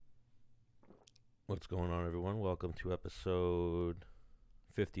What's going on, everyone? Welcome to episode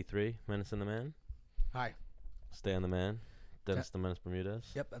 53, Menace and the Man. Hi. Stan the Man. Dennis the Menace Bermudez.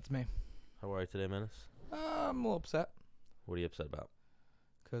 Yep, that's me. How are you today, Menace? I'm a little upset What are you upset about?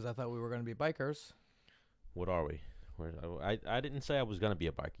 because I thought we were going to be bikers. What are we? I didn't say I was going to be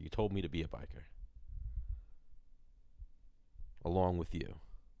a biker. You told me to be a biker. Along with you.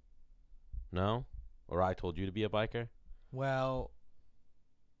 No? Or I told you to be a biker? Well,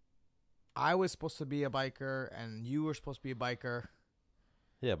 I was supposed to be a biker and you were supposed to be a biker.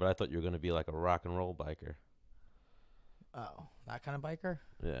 Yeah, but I thought you were going to be like a rock and roll biker. Oh, that kind of biker?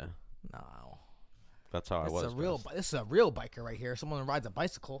 Yeah. No. That's how I was. This is a real biker right here. Someone who rides a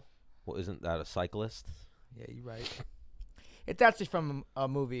bicycle. Well, isn't that a cyclist? Yeah, you're right. It's actually from a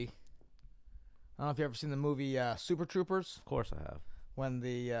movie. I don't know if you've ever seen the movie Super Troopers, Of course I have. when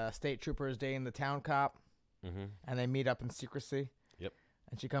the state trooper is dating the town cop Mm-hmm. and they meet up in secrecy. Yep.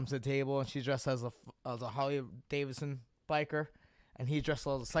 And she comes to the table and she's dressed as a Harley Davidson biker, and he's dressed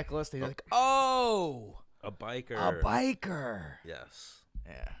as a cyclist. And he's like, "Oh, A biker. a biker." Yes.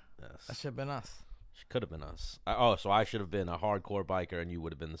 Yeah, that Yes. should have been us. She could have been us. So I should have been a hardcore biker and you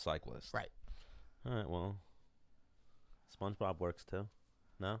would have been the cyclist. Right. All right, well. SpongeBob works too.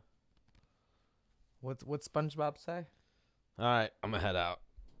 No? What's SpongeBob say? All right, I'm going to head out.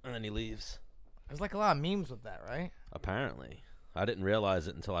 And then he leaves. There's like a lot of memes with that, right? Apparently. I didn't realize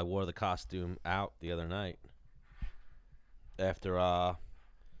it until I wore the costume out the other night. After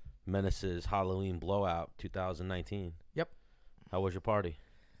Menace's Halloween Blowout 2019. Yep. How was your party?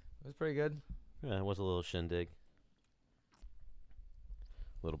 It was pretty good. Yeah, it was a little shindig.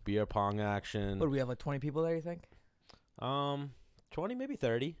 Little beer pong action. What do we have, like 20 people there, you think? 20, maybe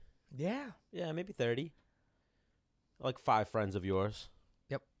 30. Yeah. Yeah, maybe 30. Like 5 friends of yours.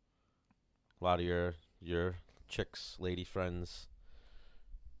 Yep. A lot of your chicks, lady friends,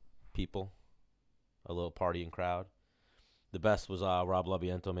 people. A little partying crowd. The best was Rob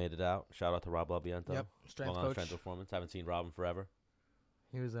Labiento made it out. Shout out to Rob Labiento. Yep. Strength Long Island coach. Strength Performance. Haven't seen Rob in forever.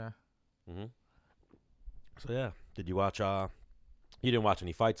 He was there. Mm-hmm. So yeah, did you watch? You didn't watch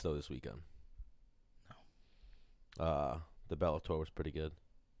any fights though this weekend. No. The Bellator was pretty good.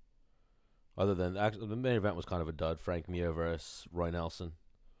 Other than actually, the main event was kind of a dud. Frank Mir versus Roy Nelson.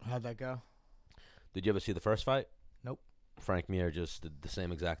 How'd that go? Did you ever see the first fight? Nope. Frank Mir just did the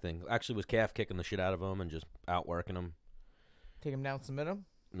same exact thing. Actually, was calf kicking the shit out of him and just outworking him. Take him down, submit him?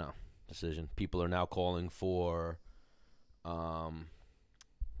 No decision. People are now calling for Roy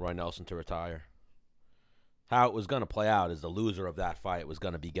Nelson to retire. How it was going to play out is the loser of that fight was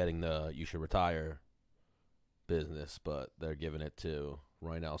going to be getting the you should retire business, but they're giving it to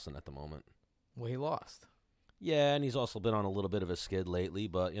Roy Nelson at the moment. Well, he lost. Yeah, and he's also been on a little bit of a skid lately,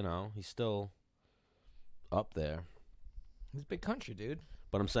 but, you know, he's still up there. He's a big country, dude.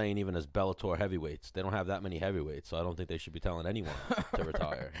 But I'm saying even as Bellator heavyweights, they don't have that many heavyweights, so I don't think they should be telling anyone to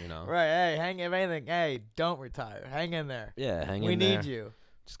retire, you know? Right, hey, if anything, hey, don't retire. Hang in there. Yeah, hang We in there. need you.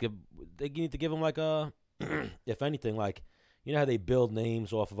 They need to give him like a, if anything, like, you know how they build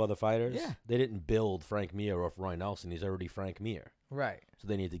names off of other fighters? Yeah. They didn't build Frank Mir off Roy Nelson. He's already Frank Mir. Right. So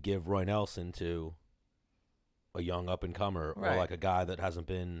they need to give Roy Nelson to a young up-and-comer or Right. like a guy that hasn't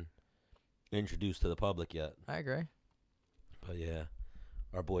been introduced to the public yet. I agree. But yeah,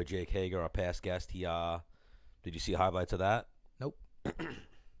 our boy Jake Hager, our past guest, he did you see highlights of that? Nope.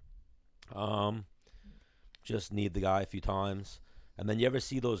 Just kneed the guy a few times. And then you ever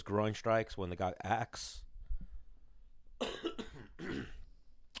see those groin strikes when the guy acts?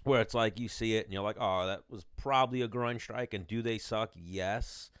 Where it's like you see it and you're like, oh, that was probably a groin strike. And do they suck?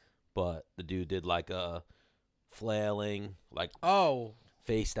 Yes. But the dude did like a flailing, like Oh.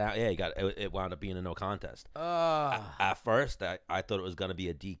 face down. Yeah, it wound up being a no contest. At first, I thought it was going to be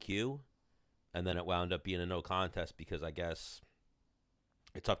a DQ. And then it wound up being a no contest because I guess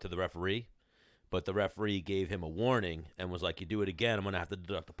it's up to the referee. But the referee gave him a warning and was like, you do it again, I'm going to have to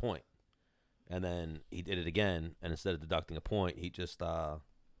deduct a point. And then he did it again, and instead of deducting a point, he just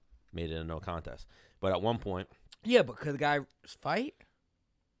made it a no contest. But at one point, Yeah, but could the guy fight?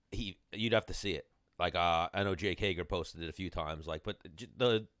 you'd have to see it. Like I know Jake Hager posted it a few times. Like, but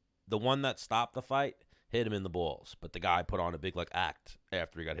the one that stopped the fight hit him in the balls, but the guy put on a big like act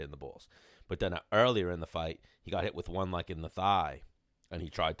after he got hit in the balls. But then earlier in the fight, he got hit with one like in the thigh, and he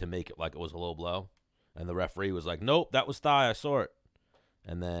tried to make it like it was a low blow, and the referee was like, "Nope, that was thigh. I saw it."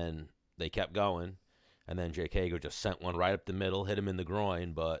 And then they kept going, and then Jake Hager just sent one right up the middle, hit him in the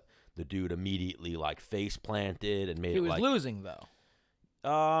groin, but the dude immediately like face planted and made He it was like losing, though.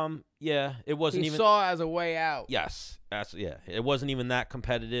 Yeah, it wasn't He even. saw it as a way out. Yes, it wasn't even that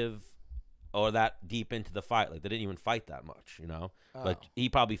competitive or that deep into the fight. Like they didn't even fight that much, you know. Like Oh. he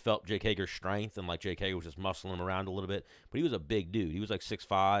probably felt Jake Hager's strength, and like Jake Hager was just muscling him around a little bit. But he was a big dude. He was like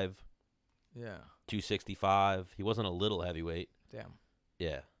 6'5", Yeah. 265. He wasn't a little heavyweight. Damn.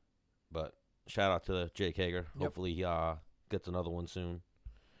 Yeah, but shout out to Jake Hager. Yep. Hopefully he gets another one soon.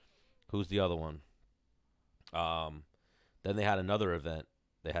 Who's the other one? Then they had another event.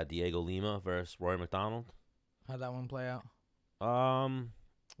 They had Diego Lima versus Rory McDonald. How'd that one play out?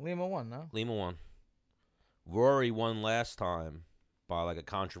 Lima won, no? Lima won. Rory won last time by like a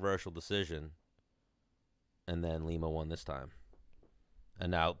controversial decision, and then Lima won this time.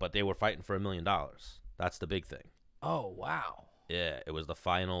 And now, but they were fighting for $1 million. That's the big thing. Oh, wow. Yeah, it was the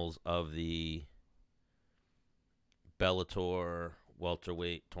finals of the Bellator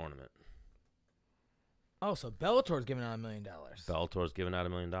welterweight tournament. Oh, so Bellator's giving out $1 million. Bellator's giving out $1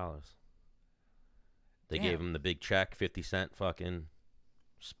 million. They Damn. gave him the big check. 50 Cent fucking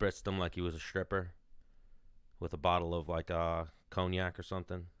spritzed him like he was a stripper with a bottle of like cognac or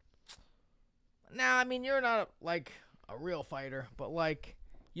something. Now, I mean, you're not like a real fighter, but like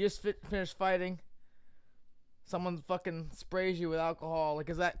you just finished fighting. Someone fucking sprays you with alcohol. Like,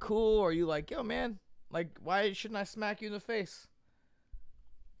 is that cool? Or are you like, yo, man, like, why shouldn't I smack you in the face?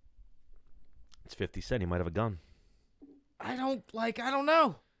 It's 50 Cent. He might have a gun. I don't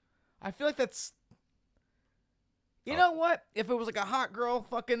know. I feel like that's. You know what? If it was like a hot girl,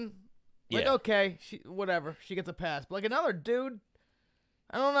 fucking, like, Yeah. okay, whatever, she gets a pass. But like another dude,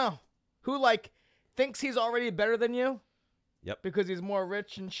 I don't know, who like thinks he's already better than you. Yep. Because he's more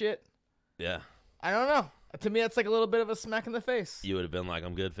rich and shit. Yeah. I don't know. To me, it's like a little bit of a smack in the face. You would have been like,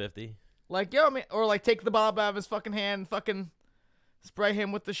 I'm good 50. Like, yo, man, or like take the bottle out of his fucking hand and fucking spray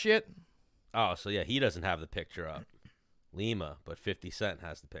him with the shit. Oh, so yeah, he doesn't have the picture up. Lima, but 50 Cent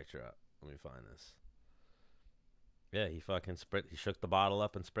has the picture up. Let me find this. Yeah, he fucking he shook the bottle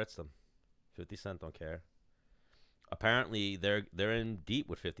up and spritzed him. 50 Cent don't care. Apparently, they're in deep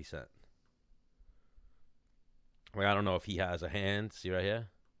with 50 Cent. Like, I don't know if he has a hand. See right here?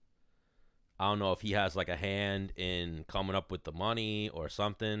 I don't know if he has like a hand in coming up with the money or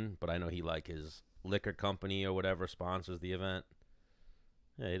something, but I know he like his liquor company or whatever sponsors the event.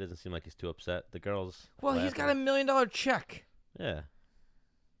 Yeah, he doesn't seem like he's too upset. The girls. Well, he's got $1 million check. Yeah.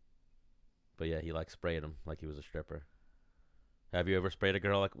 But yeah, he like sprayed him like he was a stripper. Have you ever sprayed a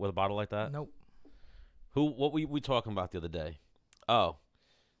girl like with a bottle like that? Nope. What we talking about the other day? Oh,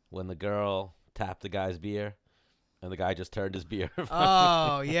 when the girl tapped the guy's beer, and the guy just turned his beer.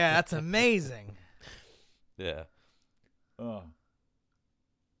 Oh yeah, that's amazing. Yeah. Oh.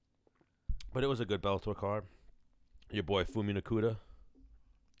 But it was a good Bellator card. Your boy Fumi Nakuda.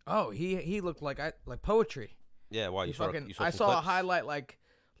 Oh, he looked like poetry. Yeah, why you saw? I saw a highlight like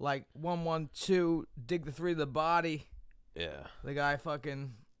 1-1-2, dig the 3 to the body. Yeah. The guy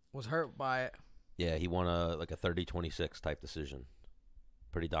fucking was hurt by it. Yeah, he won a 30-26 type decision.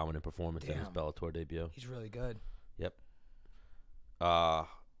 Pretty dominant performance in his Damn. Bellator debut. He's really good. Yep. What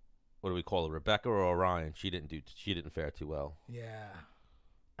do we call her? Rebecca or Orion? She didn't fare too well. Yeah.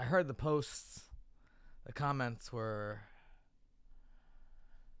 I heard the posts. The comments were,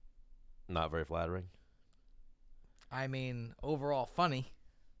 Not very flattering. I mean, overall funny.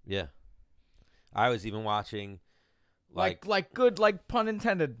 Yeah. I was even watching Like good, like pun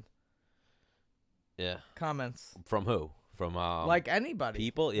intended yeah. comments. From who? From Like anybody.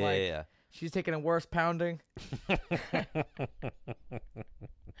 people? Yeah, Like, yeah. She's taking a worse pounding.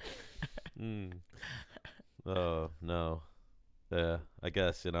 Oh, no. Yeah, I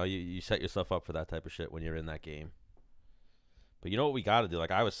guess, you set yourself up for that type of shit when you're in that game. But you know what we got to do?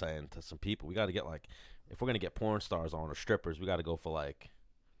 Like I was saying to some people, we got to get if we're going to get porn stars on or strippers, we got to go for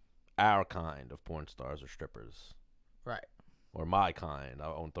our kind of porn stars or strippers. Right. Or my kind. I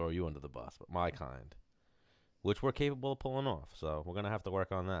won't throw you under the bus, but my kind. Which we're capable of pulling off. So we're going to have to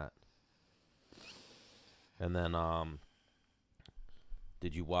work on that. And then,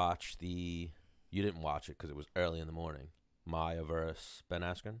 did you watch you didn't watch it because it was early in the morning. Maya versus Ben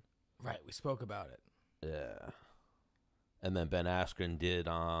Askren? Right. We spoke about it. Yeah. And then Ben Askren did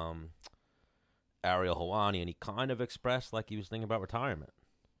Ariel Helwani, and he kind of expressed like he was thinking about retirement.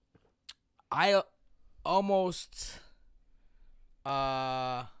 I almost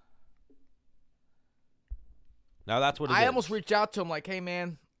Now that's what it is. I almost reached out to him like, hey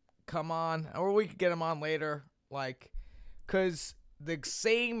man, come on, or we could get him on later, because the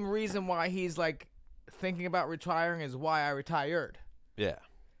same reason why he's thinking about retiring is why I retired. Yeah.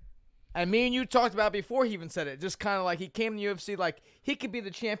 And me and you talked about it before he even said it. Just kind of he came to UFC he could be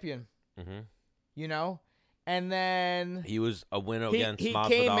the champion, and then He was a winner against he Masvidal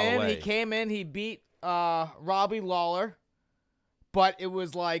came in. away. He came in. He beat Robbie Lawler, but it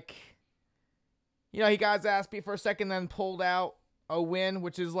was he got his ass beat for a second, then pulled out a win,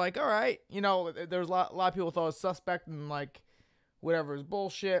 which is like, all right. There's a lot of people thought it was suspect and like whatever is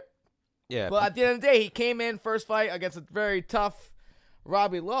bullshit. Yeah. But at the end of the day, he came in first fight against a very tough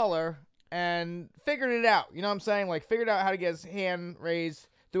Robbie Lawler and figured it out. You know what I'm saying? Like, figured out how to get his hand raised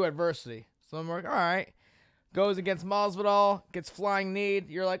through adversity. So I'm like, all right. Goes against Masvidal, gets flying knee.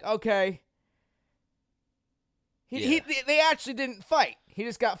 You're like, okay. They actually didn't fight. He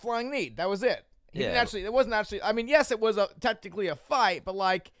just got flying knee. That was it. It wasn't actually, I mean, yes, it was technically a fight, but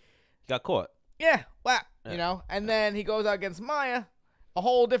like. He got caught. Yeah, wow. Yeah. And then he goes out against Maia, a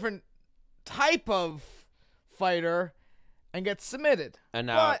whole different type of fighter, and gets submitted. And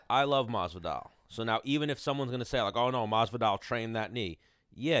now, I love Masvidal. So now, even if someone's going to say, like, oh, no, Masvidal trained that knee.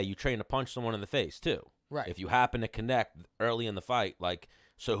 Yeah, you train to punch someone in the face, too. Right. If you happen to connect early in the fight, like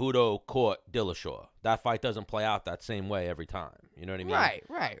Cejudo caught Dillashaw, that fight doesn't play out that same way every time. You know what I mean?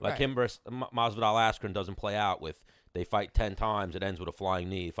 Right. Like him versus Masvidal Askren doesn't play out with they fight 10 times, it ends with a flying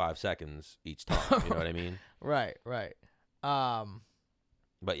knee 5 seconds each time. You know what I mean? Right.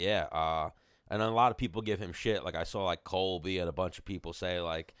 But yeah, and a lot of people give him shit. Like I saw like Colby and a bunch of people say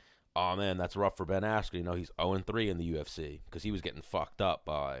like, oh man, that's rough for Ben Askren. He's 0-3 in the UFC because he was getting fucked up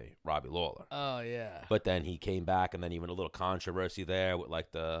by Robbie Lawler. Oh yeah. But then he came back, and then even a little controversy there with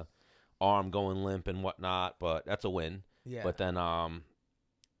like the arm going limp and whatnot. But that's a win. Yeah. But then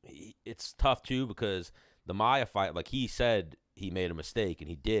it's tough too because the Maia fight, like he said, he made a mistake, and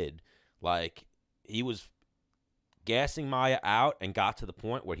he did. Like he was gassing Maia out and got to the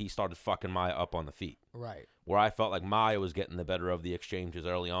point where he started fucking Maia up on the feet. Right. Where I felt like Maia was getting the better of the exchanges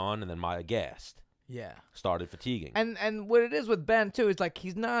early on, and then Maia gassed. Yeah. Started fatiguing. And what it is with Ben, too, is like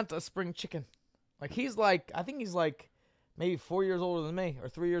he's not a spring chicken. Like he's like, I think he's like maybe 4 years older than me or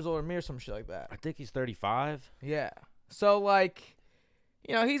 3 years older than me or some shit like that. I think he's 35. Yeah. So like,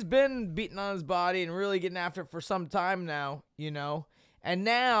 he's been beating on his body and really getting after it for some time now, And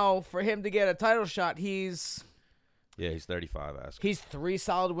now for him to get a title shot, he's 35, He's 3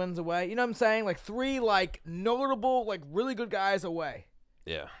 solid wins away. You know what I'm saying? Like 3 like notable, like really good guys away.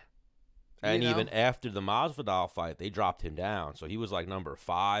 Yeah. And even after the Masvidal fight, they dropped him down. So he was like number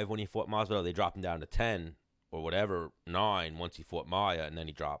 5 when he fought Masvidal. They dropped him down to 10 or whatever, 9 once he fought Maia, and then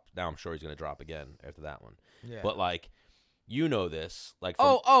he dropped. Now I'm sure he's going to drop again after that one. Yeah. But like, this. Like,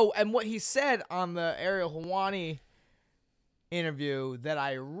 and what he said on the Ariel Helwani interview that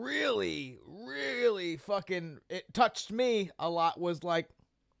I really, really fucking, it touched me a lot was like,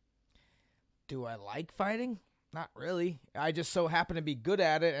 do I like fighting? Not really. I just so happen to be good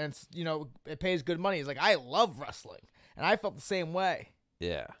at it, and it's, it pays good money. He's like, I love wrestling, and I felt the same way.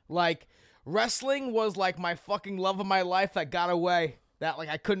 Yeah. Like, wrestling was like my fucking love of my life that got away, that like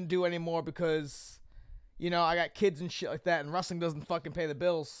I couldn't do anymore because, I got kids and shit like that, and wrestling doesn't fucking pay the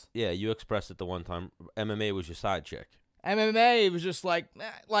bills. Yeah, you expressed it the one time. MMA was your side chick. MMA was just like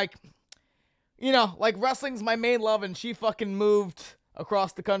wrestling's my main love, and she fucking moved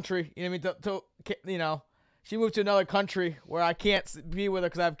across the country. You know what I mean? She moved to another country where I can't be with her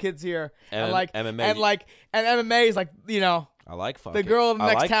because I have kids here. And like MMA, and MMA is like I like fucking the girl in the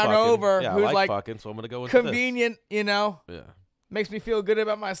next town over yeah, who's I like like fucking, so I'm gonna go with convenient. Yeah. Makes me feel good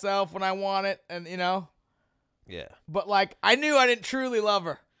about myself when I want it, and Yeah. But like I knew I didn't truly love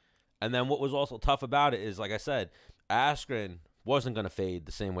her. And then what was also tough about it is, like I said, Askren wasn't going to fade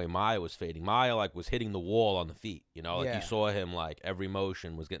the same way Maia was fading. Maia, like, was hitting the wall on the feet, you saw him, like, every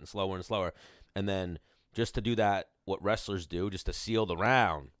motion was getting slower and slower. And then just to do that, what wrestlers do, just to seal the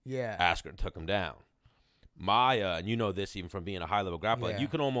round, Askren took him down. Maia, and this even from being a high-level grappler, you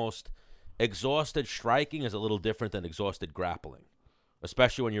can almost, exhausted striking is a little different than exhausted grappling,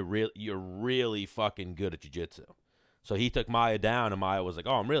 especially when you're really fucking good at jiu-jitsu. So he took Maia down, and Maia was like,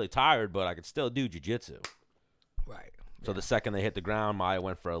 oh, I'm really tired, but I could still do jiu-jitsu. Right. So the second they hit the ground, Maia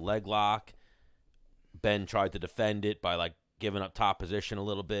went for a leg lock. Ben tried to defend it by, like, giving up top position a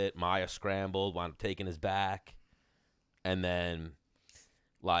little bit. Maia scrambled, wound up taking his back. And then,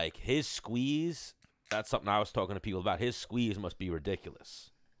 like, his squeeze, that's something I was talking to people about. His squeeze must be ridiculous.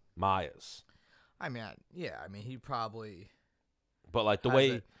 Maia's. I mean, he probably... But, like, the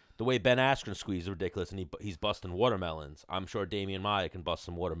way Ben Askren squeezed is ridiculous, and he's busting watermelons. I'm sure Damian Maia can bust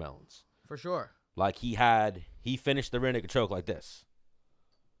some watermelons. For sure. Like, he finished the rear naked choke like this.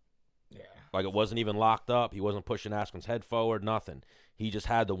 Yeah. Like, it wasn't even locked up. He wasn't pushing Askren's head forward, nothing. He just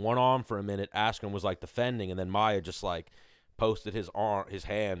had the one arm for a minute. Askren was, like, defending, and then Maia just, like, posted his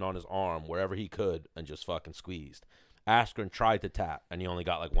hand on his arm wherever he could and just fucking squeezed. Askren tried to tap, and he only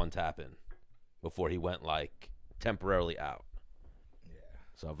got, like, one tap in before he went, like, temporarily out. Yeah.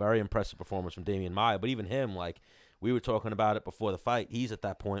 So, very impressive performance from Damian Maia. But even him, like, we were talking about it before the fight, he's at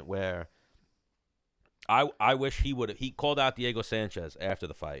that point where I wish he would have. He called out Diego Sanchez after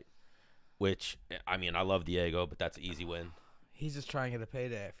the fight, which I mean I love Diego, but that's an easy win. He's just trying to get a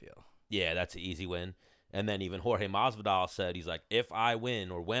payday, I feel. Yeah, that's an easy win. And then even Jorge Masvidal said he's like, if I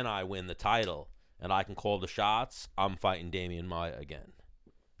win or when I win the title and I can call the shots, I'm fighting Damian Maia again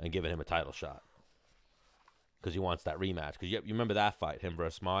and giving him a title shot because he wants that rematch. Because you remember that fight, him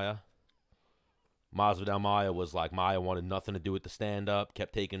versus Maia? Masvidal Maia was like, Maia wanted nothing to do with the stand-up,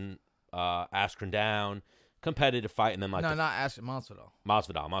 kept taking Askren down, competitive fight, and then like No, not Askren, Masvidal.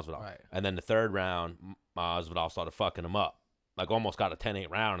 Masvidal. Right. And then the third round, Masvidal started fucking him up. Like almost got a 10-8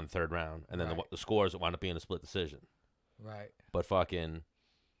 round in the third round, and then Right. the scores, it wound up being a split decision. Right. But fucking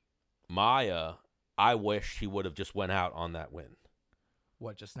Maia, I wish he would have just went out on that win.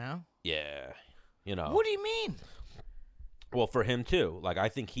 What, just now? Yeah, you know. What do you mean? Well, for him too. Like I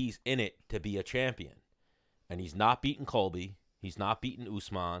think he's in it to be a champion, and he's not beating Colby. He's not beating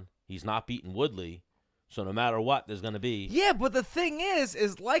Usman. He's not beating Woodley. So no matter what, there's gonna be. Yeah, but the thing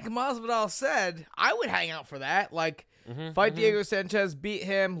is like Masvidal said, I would hang out for that. Like, fight Diego Sanchez, beat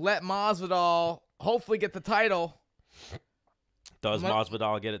him, let Masvidal hopefully get the title. Does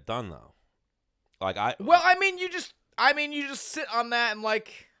Masvidal get it done though? Like Well, I mean, you just sit on that and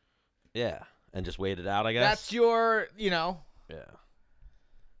like. Yeah, and just wait it out. I guess That's your, Yeah.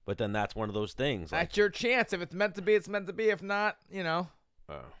 But then that's one of those things. Like, that's your chance. If it's meant to be, it's meant to be. If not,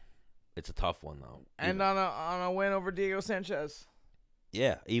 it's a tough one though. And Even- on a win over Diego Sanchez.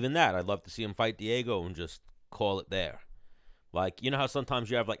 Yeah, even that. I'd love to see him fight Diego and just call it there. Like, you know how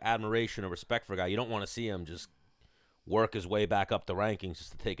sometimes you have like admiration or respect for a guy. You don't want to see him just work his way back up the rankings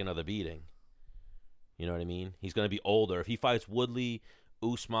just to take another beating. You know what I mean? He's going to be older. If he fights Woodley,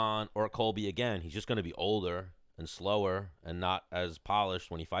 Usman, or Colby again, he's just going to be older and slower and not as polished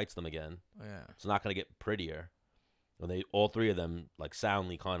when he fights them again. Yeah. It's not going to get prettier. And all three of them like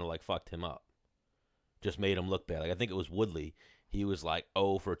soundly kind of like fucked him up. Just made him look bad. Like I think it was Woodley. He was like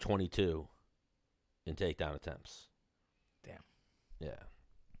 0 for 22 in takedown attempts. Damn. Yeah.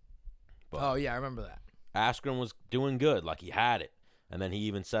 But Oh yeah, I remember that. Askren was doing good. Like he had it. And then he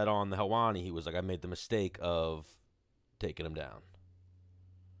even said on the Helwani, he was like, I made the mistake of taking him down.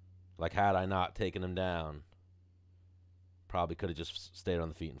 Like had I not taken him down, probably could have just stayed on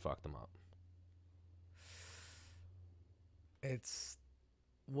the feet and fucked him up. It's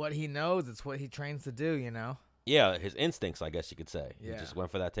what he knows. It's what he trains to do, Yeah, his instincts, I guess you could say. Yeah. He just went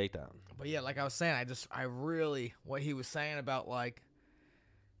for that takedown. But yeah, like I was saying, I really, what he was saying about like,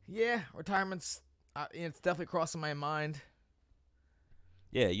 yeah, retirement's, it's definitely crossing my mind.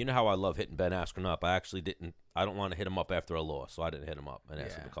 Yeah, you know how I love hitting Ben Askren up. I don't want to hit him up after a loss, so I didn't hit him up and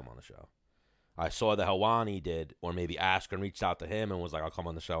ask him to come on the show. I saw the Helwani did, or maybe Askren reached out to him and was like, I'll come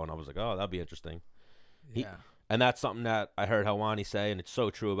on the show. And I was like, oh, that'd be interesting. Yeah. And that's something that I heard Helwani say, and it's so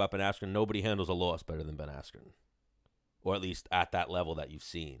true about Ben Askren. Nobody handles a loss better than Ben Askren. Or at least at that level that you've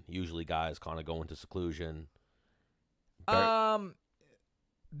seen. Usually guys kind of go into seclusion. I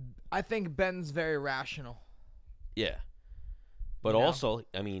think Ben's very rational. Yeah. But also,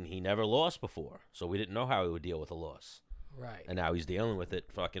 I mean, he never lost before, so we didn't know how he would deal with a loss. Right. And now he's dealing with it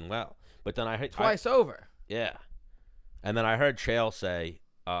fucking well. But then I heard Twice over. Yeah. And then I heard Chael say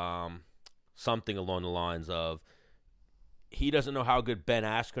something along the lines of he doesn't know how good Ben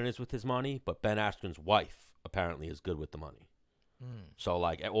Askren is with his money, but Ben Askren's wife apparently is good with the money. So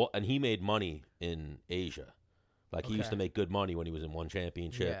like, and he made money in Asia. Like he used to make good money when he was in one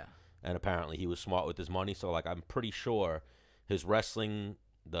championship. Yeah. And apparently he was smart with his money. So like, I'm pretty sure his wrestling,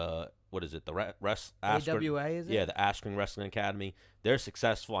 AWA, is it? Yeah, the Askren Wrestling Academy. They're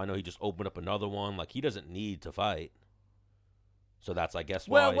successful. I know he just opened up another one. Like he doesn't need to fight. So that's, I guess,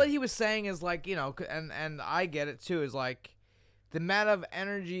 why. Well, what he was saying is like, and I get it too, is like the amount of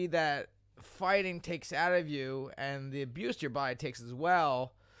energy that fighting takes out of you and the abuse your body takes as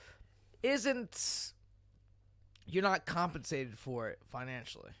well you're not compensated for it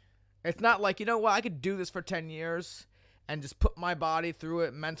financially. It's not like, I could do this for 10 years and just put my body through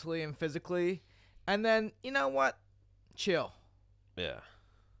it mentally and physically, and then, chill. Yeah.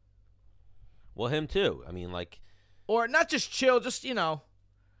 Well, him too. I mean, like. Or not just chill, just,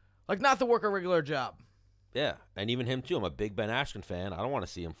 like not to work a regular job. Yeah, and even him too. I'm a big Ben Askren fan. I don't want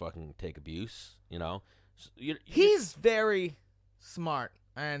to see him fucking take abuse, He's very smart,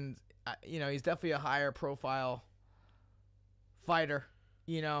 and, he's definitely a higher profile fighter,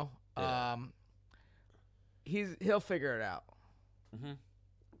 Yeah. He'll figure it out. Mm-hmm.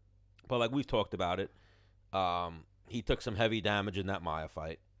 But like we've talked about it, he took some heavy damage in that Maia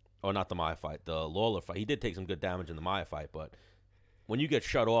fight. Or not the Maia fight, the Lawler fight. He did take some good damage in the Maia fight, but when you get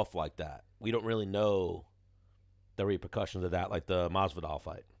shut off like that, we don't really know the repercussions of that, like the Masvidal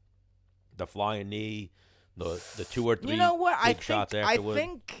fight. The flying knee, the 2 or 3 You know what? big shots afterward. I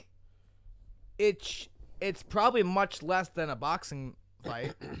think it's probably much less than a boxing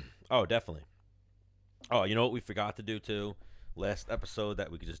fight. Oh, definitely. Oh, you know what we forgot to do too? Last episode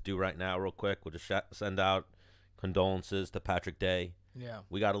that we could just do right now, real quick. We'll just send out condolences to Patrick Day. Yeah.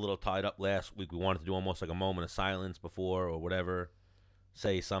 We got a little tied up last week. We wanted to do almost like a moment of silence before or whatever,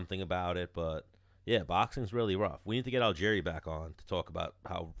 say something about it. But yeah, boxing's really rough. We need to get Algieri back on to talk about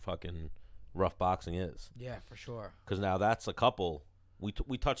how fucking rough boxing is. Yeah, for sure. Because now that's a couple.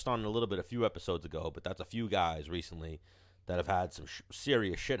 We touched on it a little bit a few episodes ago, but that's a few guys recently that have had some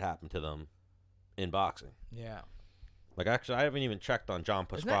serious shit happen to them in boxing. Yeah. Like, actually, I haven't even checked on John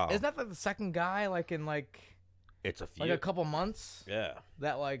Pasquale. Isn't that like the second guy, like in like It's a few. a couple months Yeah.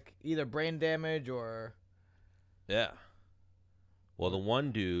 that like either brain damage or Yeah. Well, the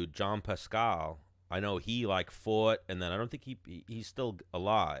one dude, John Pascal, I know he like fought, and then I don't think he's still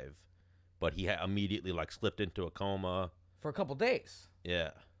alive, but he immediately like slipped into a coma. for a couple days.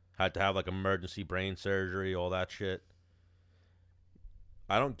 Yeah. Had to have like emergency brain surgery, all that shit.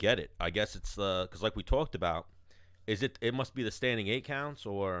 I don't get it. I guess it's because like we talked about, it must be the standing 8 counts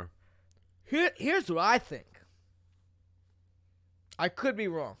or Here's what I think. I could be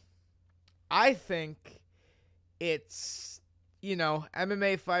wrong. I think it's,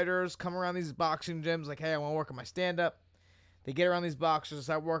 MMA fighters come around these boxing gyms like, hey, I want to work on my stand-up. They get around these boxers,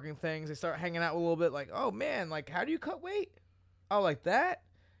 start working things. They start hanging out a little bit like, oh, man, like, how do you cut weight? Oh, like that?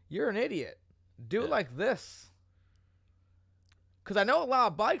 You're an idiot. Do it like this. Because I know a lot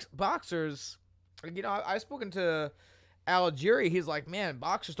of boxers, I've spoken to Algieri. He's like, man,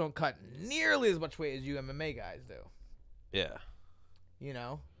 boxers don't cut nearly as much weight as you MMA guys do. yeah.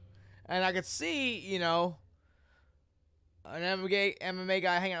 And I could see, an MMA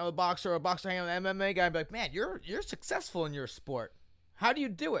guy hanging out with a boxer or a boxer hanging out with an MMA guy and be like, man, you're successful in your sport. How do you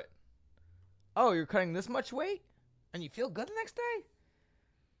do it? Oh, you're cutting this much weight? And you feel good the next day?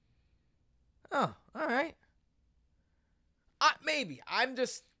 Oh, all right. Maybe.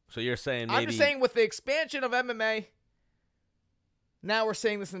 So you're saying maybe... I'm just saying with the expansion of MMA, now we're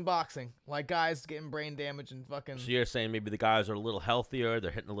seeing this in boxing. Like guys getting brain damage and fucking... So you're saying maybe the guys are a little healthier,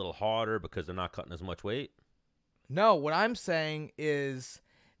 they're hitting a little harder because they're not cutting as much weight? No, what I'm saying is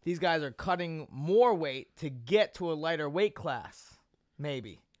these guys are cutting more weight to get to a lighter weight class.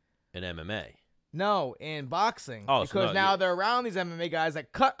 Maybe. In MMA? No, in boxing. Oh, because now they're around these MMA guys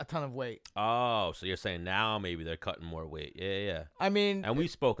that cut a ton of weight. Oh, so you're saying now maybe they're cutting more weight. Yeah. I mean... And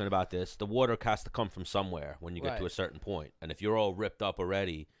we've spoken about this. The water has to come from somewhere when you get to a certain point. And if you're all ripped up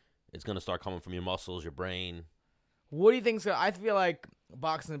already, it's going to start coming from your muscles, your brain. What do you think? I feel like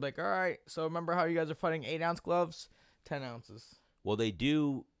boxing is like, all right, so remember how you guys are fighting 8-ounce gloves? 10 ounces. Well, they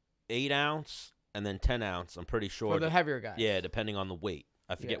do 8-ounce and then 10-ounce, I'm pretty sure. For the heavier guys. Yeah, depending on the weight.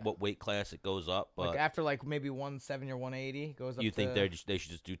 I forget what weight class it goes up, but like after like maybe 170 or 180 goes up. You think they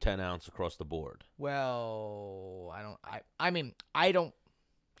should just do 10-ounce across the board? Well, I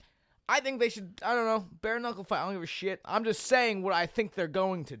think they should. I don't know, bare knuckle fight. I don't give a shit. I'm just saying what I think they're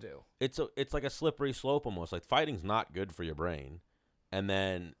going to do. It's like a slippery slope almost. Like fighting's not good for your brain, and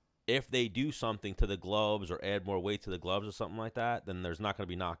then if they do something to the gloves or add more weight to the gloves or something like that, then there's not going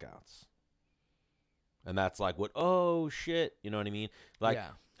to be knockouts. And that's like what? Oh shit! You know what I mean? Like,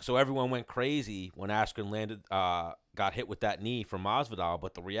 So everyone went crazy when Askren got hit with that knee from Masvidal.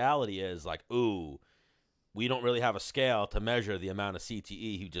 But the reality is, like, ooh, we don't really have a scale to measure the amount of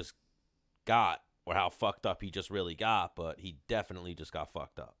CTE he just got or how fucked up he just really got. But he definitely just got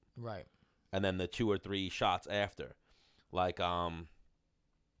fucked up. Right. And then the 2 or 3 shots after, like,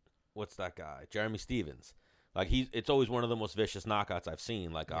 what's that guy? Jeremy Stevens. Like it's always one of the most vicious knockouts I've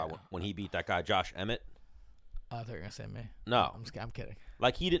seen. Like when he beat that guy Josh Emmett. I thought you were gonna say me. No, I'm kidding.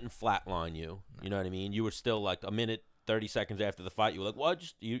 Like he didn't flatline you. No. You know what I mean? You were still like a minute 30 seconds after the fight. You were like, what?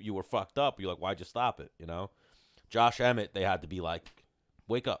 You were fucked up. You're like, why'd you stop it? You know? Josh Emmett, they had to be like,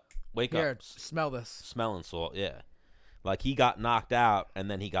 wake up. Here, smell this. Smelling salt. Yeah. Like he got knocked out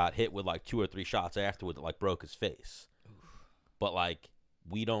and then he got hit with like 2 or 3 shots afterward that like broke his face. Oof. But like.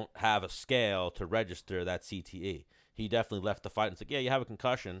 We don't have a scale to register that CTE. He definitely left the fight and said, yeah, you have a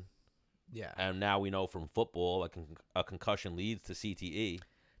concussion. Yeah. And now we know from football a concussion leads to CTE.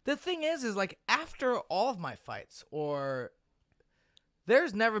 The thing is like after all of my fights or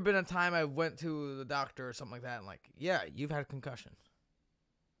there's never been a time I went to the doctor or something like that and like, yeah, you've had a concussion.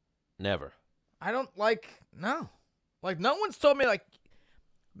 Never. I don't no. Like no one's told me like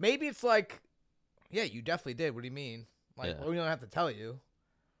maybe it's like, yeah, you definitely did. What do you mean? Like, well, we don't have to tell you.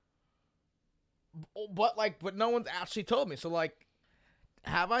 But no one's actually told me. So, like,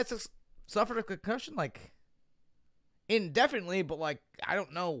 have I suffered a concussion? Like, indefinitely, but like I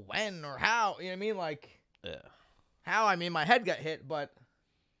don't know when or how. You know what I mean? Like Yeah. how? I mean, my head got hit, but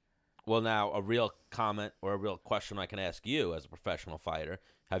Well, now a real comment or a real question I can ask you as a professional fighter: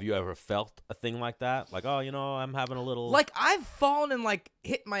 have you ever felt a thing like that? Like, oh, I'm having a little like I've fallen and like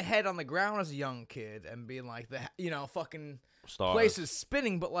hit my head on the ground as a young kid and being like fucking stars. place is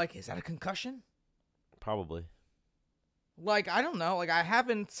spinning, but like, is that a concussion? Probably. Like I don't know. Like I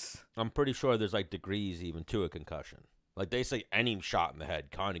haven't. I'm pretty sure there's like degrees even to a concussion. Like they say, any shot in the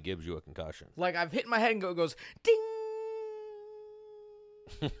head kind of gives you a concussion. Like I've hit my head and it goes ding.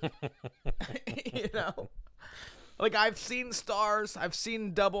 Like I've seen stars, I've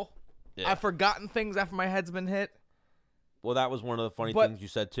seen double. Yeah. I've forgotten things after my head's been hit. Well, that was one of the funny things you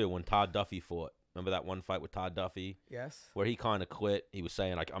said too when Todd Duffy fought. Remember that one fight with Todd Duffy? Yes. Where he kind of quit. He was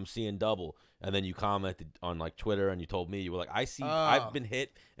saying like, I'm seeing double, and then you commented on like Twitter and you told me, you were like, I've been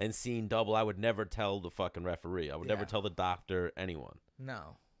hit and seen double. I would never tell the fucking referee. I would never tell the doctor, anyone.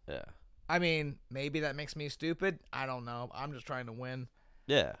 No. Yeah. I mean, maybe that makes me stupid. I don't know. I'm just trying to win.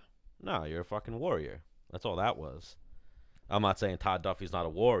 Yeah. No, you're a fucking warrior. That's all that was. I'm not saying Todd Duffy's not a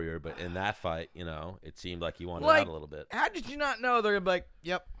warrior, but in that fight, it seemed like he wanted out a little bit. How did you not know they're going to be like,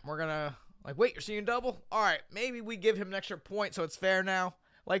 yep, we're going to, like, wait, you're seeing double? All right, maybe we give him an extra point so it's fair now.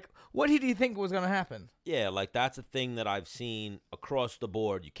 Like, what did you think was going to happen? Yeah, like that's a thing that I've seen across the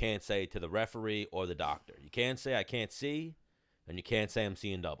board. You can't say to the referee or the doctor. You can't say I can't see, and you can't say I'm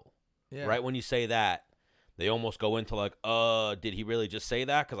seeing double. Yeah. Right when you say that, they almost go into like, did he really just say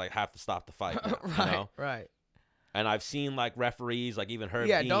that? Because I have to stop the fight now, Right, right. And I've seen like referees, like even Herb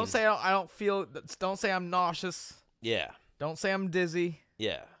Yeah, Dean. don't say I don't feel, don't say I'm nauseous. Yeah. Don't say I'm dizzy.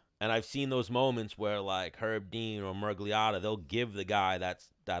 Yeah. And I've seen those moments where like Herb Dean or Murgliata, they'll give the guy that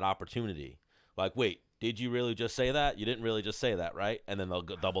opportunity. Like, wait, did you really just say that? You didn't really just say that, right? And then they'll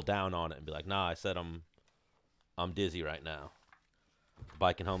go double down on it and be like, nah, I said I'm dizzy right now.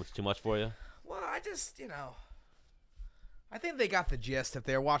 Biking home, it's too much for you? Well, I just, I think they got the gist if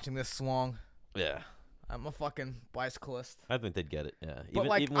they're watching this long. Yeah. I'm a fucking bicyclist. I think they'd get it, yeah.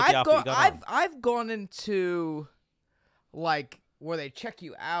 But even with the outfit you got on. I've gone into like where they check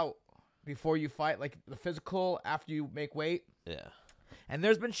you out before you fight, like the physical after you make weight. Yeah. And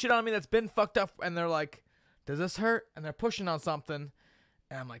there's been shit on me that's been fucked up, and they're like, "Does this hurt?" And they're pushing on something,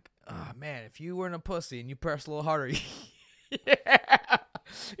 and I'm like, "Oh man, if you weren't a pussy and you pressed a little harder,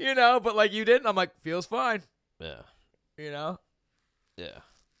 yeah, but like you didn't." I'm like, "Feels fine." Yeah. Yeah.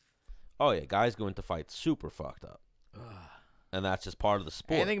 Oh yeah, guys go into fights super fucked up, and that's just part of the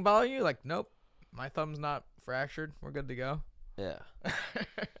sport. Anything bother you? Like, nope, my thumb's not fractured. We're good to go. Yeah.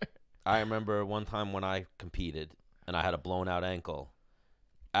 I remember one time when I competed and I had a blown out ankle.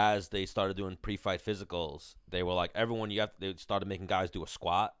 As they started doing pre-fight physicals, they were like, they started making guys do a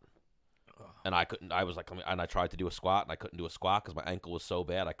squat. And I couldn't, I was like, and I tried to do a squat and I couldn't do a squat because my ankle was so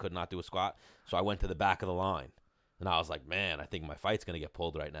bad I could not do a squat. So I went to the back of the line and I was like, man, I think my fight's going to get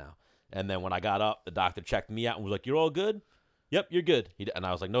pulled right now. And then when I got up, the doctor checked me out and was like, "You're all good?" "Yep, you're good." And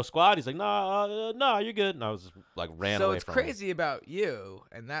I was like, "No squat?" He's like, "No, you're good." And I was just like, ran away from him. So it's crazy about you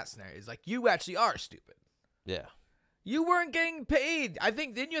in that scenario. It's like you actually are stupid. Yeah. You weren't getting paid. I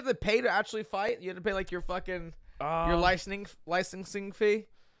think, didn't you have to pay to actually fight? You had to pay like your fucking your licensing fee.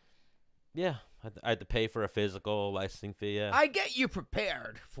 Yeah, I had to pay for a physical licensing fee. Yeah. I get you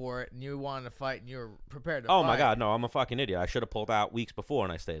prepared for it, and you wanted to fight, and you were prepared to Oh fight. my God, no! I'm a fucking idiot. I should have pulled out weeks before,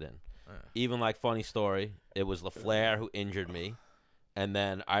 and I stayed in. Even like funny story, it was LaFleur who injured me, and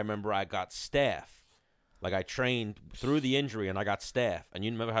then I remember I got staph. Like I trained through the injury, and I got staph. And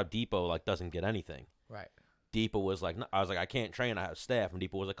you remember how Depot like doesn't get anything. Right. Depot was like, no, I was like, I can't train. I have staph. And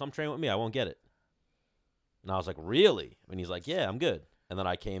Depot was like, come train with me. I won't get it. And I was like, really? And he's like, yeah, I'm good. And then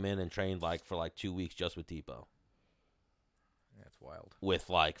I came in and trained like for like 2 weeks just with Depot. That's wild. With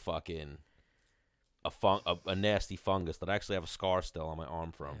like fucking a nasty fungus that I actually have a scar still on my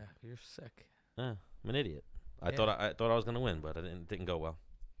arm from. Yeah, you're sick. Yeah, I'm an idiot. I thought I was gonna win, but it didn't go well.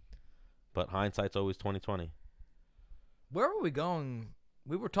 But hindsight's always 20/20. Where were we going?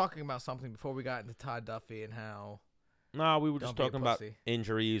 We were talking about something before we got into Todd Duffy and how. No, we were just Don't be a talking about pussy.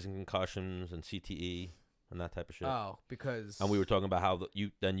 injuries and concussions and CTE and that type of shit. Oh, because. And we were talking about how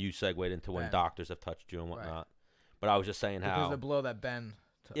you segued into when Ben. doctors have touched you and Right. whatnot. But I was just saying because how. of the blow that Ben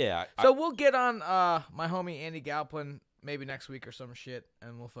took. Yeah. So we'll get on my homie Andy Galpin maybe next week or some shit,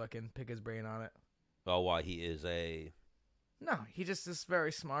 and we'll fucking pick his brain on it. Why he is a. No, he just is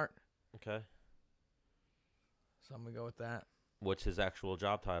very smart. Okay. So I'm gonna go with that. What's his actual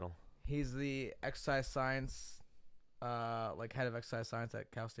job title? He's the exercise science, like head of exercise science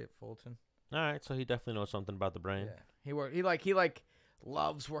at Cal State Fulton. All right, so he definitely knows something about the brain. Yeah, he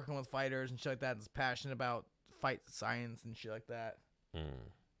loves working with fighters and shit like that. And is passionate about fight science and shit like that.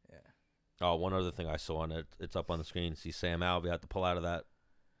 Mm. Yeah. Oh, one other thing I saw, and it's up on the screen. See Sam Alvey had to pull out of that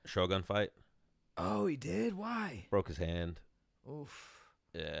Shogun fight. Oh, he did? Why? Broke his hand. Oof.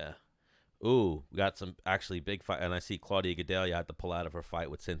 Yeah. Ooh, we got some actually big fight. And I see Claudia Gadelha had to pull out of her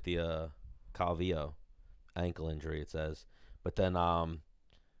fight with Cynthia Calvillo. Ankle injury, it says. But then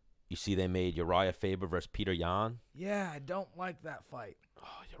you see they made Uriah Faber versus Peter Yan. Yeah, I don't like that fight.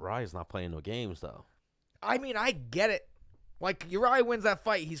 Oh, Uriah's not playing no games, though. I mean, I get it. Like, Uriah wins that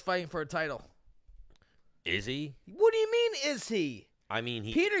fight, he's fighting for a title. Is he? What do you mean, is he? I mean,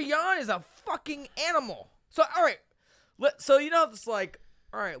 Peter Yan is a fucking animal. So, all right. So, it's like,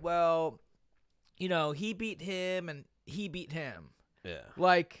 all right, well, he beat him and he beat him. Yeah.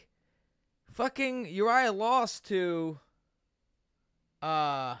 Like, fucking Uriah lost to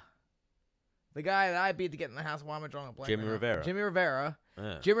the guy that I beat to get in the house. Why am I drawing a blank? Jimmy Rivera. Jimmy Rivera.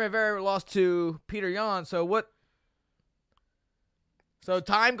 Yeah. Jimmy Rivera lost to Peter Yan. So what? So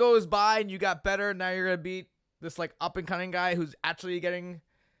time goes by and you got better. Now you're gonna beat this like up and coming guy who's actually getting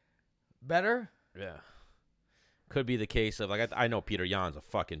better. Yeah. Could be the case of like I know Peter Yan's a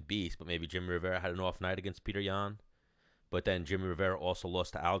fucking beast, but maybe Jimmy Rivera had an off night against Peter Yan. But then Jimmy Rivera also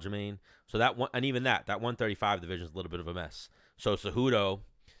lost to Aljamain. So that one, and even that 135 division is a little bit of a mess. So Cejudo,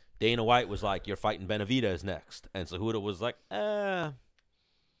 Dana White was like, "You're fighting Benavidez next," and Cejudo was like, I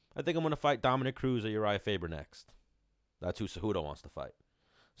think I'm gonna fight Dominic Cruz or Uriah Faber next." That's who Cejudo wants to fight.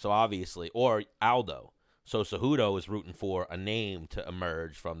 So obviously, or Aldo. So Cejudo is rooting for a name to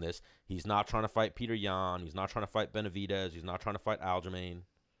emerge from this. He's not trying to fight Peter Yan. He's not trying to fight Benavidez. He's not trying to fight Aljamain.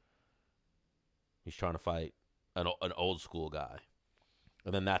 He's trying to fight an old school guy.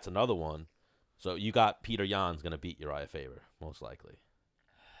 And then that's another one. So you got Peter Yan's going to beat Uriah Faber, most likely.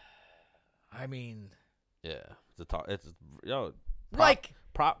 I mean, yeah. It's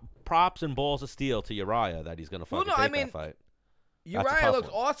props and balls of steel to Uriah that he's going to fucking take that fight. Uriah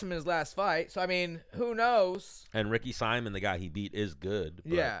looked awesome in his last fight. So, I mean, who knows? And Ricky Simon, the guy he beat, is good.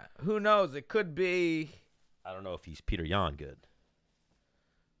 But yeah, who knows? It could be. I don't know if he's Peter Yan good.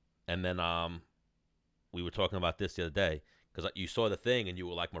 And then we were talking about this the other day because you saw the thing and you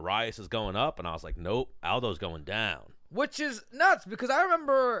were like, Marias is going up. And I was like, nope, Aldo's going down. Which is nuts because I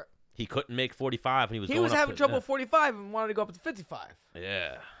remember he couldn't make 45 and he was having trouble with 45 and wanted to go up to 55.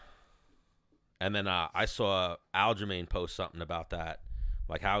 Yeah. And then I saw Aljamain post something about that.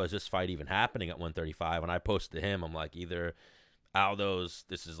 Like, how is this fight even happening at 135? And I posted to him, I'm like, either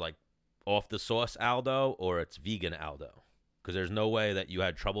this is like off the sauce Aldo or it's vegan Aldo. Because there's no way that you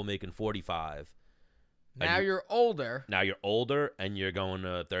had trouble making 45. Now you're older. Now you're older and you're going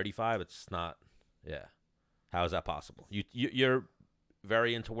to 35. It's not, yeah. How is that possible? You're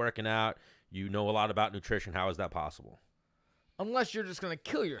very into working out. You know a lot about nutrition. How is that possible? Unless you're just going to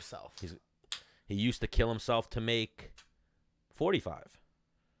kill yourself. He used to kill himself to make 45.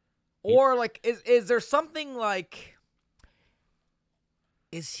 Or, like, is there something, like,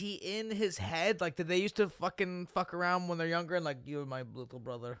 is he in his head? Like, did they used to fucking fuck around when they're younger and, like, you're my little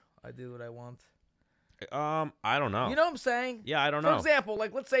brother. I do what I want. I don't know. You know what I'm saying? Yeah, I don't know. For example,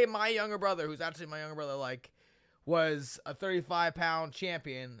 like, let's say my younger brother, who's actually my younger brother, like, was a 35-pound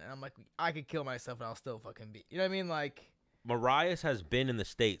champion, and I'm like, I could kill myself and I'll still fucking beat. You know what I mean? Like, Marias has been in the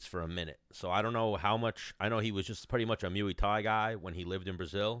States for a minute, so I don't know how much. I know he was just pretty much a Muay Thai guy when he lived in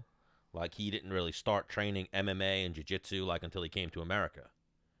Brazil. Like, he didn't really start training MMA and jiu-jitsu, like, until he came to America.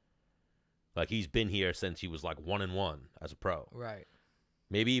 Like, he's been here since he was, like, 1-1 as a pro. right.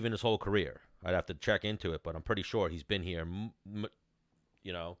 Maybe even his whole career. I'd have to check into it, but I'm pretty sure he's been here.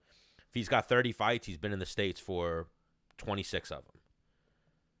 You know, if he's got 30 fights, he's been in the States for 26 of them.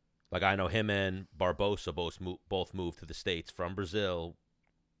 Like, I know him and Barbosa both moved to the States from Brazil,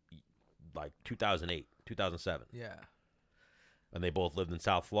 like 2008, 2007. Yeah. And they both lived in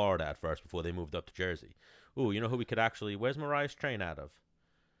South Florida at first before they moved up to Jersey. Ooh, you know who we could actually... Where's Marias train out of?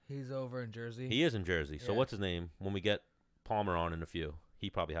 He's over in Jersey. He is in Jersey. So Yeah. what's his name? When we get Palmer on in a few, he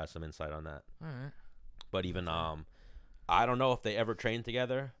probably has some insight on that. All right. But even, I don't know if they ever trained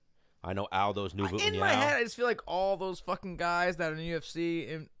together. I know Aldo's new In my head, I just feel like all those fucking guys that are in the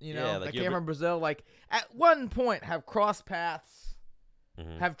UFC, and Yeah, like that came from Brazil, like at one point have crossed paths,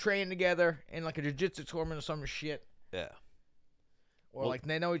 have trained together in like a jiu-jitsu tournament or some shit. Yeah. Or like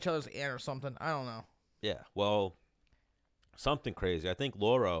they know each other's aunt or something. I don't know. Yeah. Well, something crazy. I think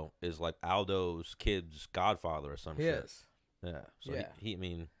Loro is like Aldo's kid's godfather or some He shit. is. Yeah. So Yeah. I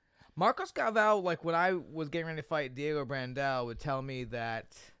mean, Marcos Galvão, like when I was getting ready to fight Diego Brandel, would tell me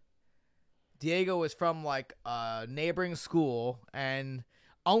that Diego was from like a neighboring school, and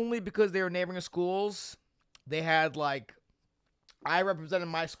only because they were neighboring schools, they had like I represented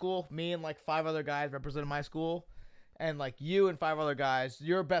my school. Me and like 5 other guys represented my school, and like you and 5 other guys,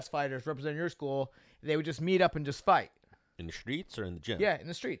 your best fighters representing your school. They would just meet up and just fight. In the streets or in the gym? Yeah, in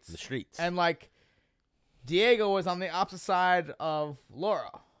the streets. In the streets. And like Diego was on the opposite side of Laura.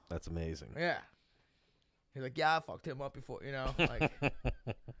 That's amazing. Yeah. He's like, yeah, I fucked him up before, you know. Like,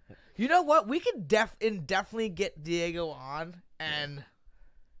 you know what? We could definitely get Diego on, and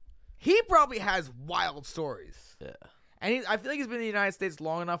he probably has wild stories. Yeah. And I feel like he's been in the United States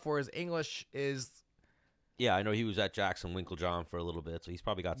long enough where his English is. Yeah, I know he was at Jackson Winklejohn for a little bit, so he's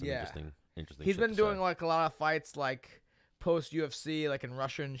probably got some interesting. He's been doing like a lot of fights, like post UFC, like in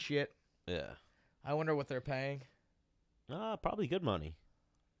Russia and shit. Yeah. I wonder what they're paying. Probably good money.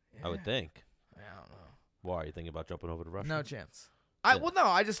 Yeah. I would think. I don't know. Why are you thinking about jumping over to Russia? No chance. Yeah. Well, no.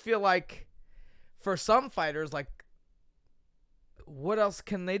 I just feel like for some fighters, like, what else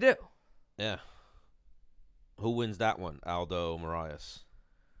can they do? Yeah. Who wins that one? Aldo, Marias.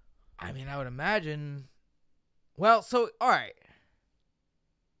 I mean, I would imagine. Well, so all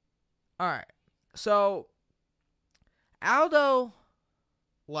right. So Aldo,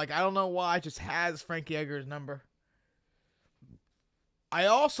 like, I don't know why, just has Frankie Edgar's number. I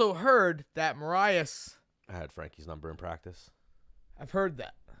also heard that Marias. I had Frankie's number in practice. I've heard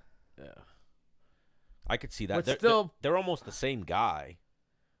that. Yeah. I could see that. But They're, still, they're almost the same guy,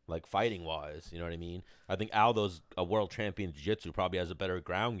 like fighting wise. You know what I mean? I think Aldo's a world champion in jiu-jitsu, probably has a better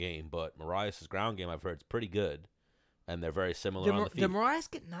ground game, but Marias' ground game, I've heard, is pretty good, and they're very similar on the feet. Did Marias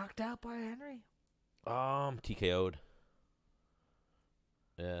get knocked out by Henry? TKO'd.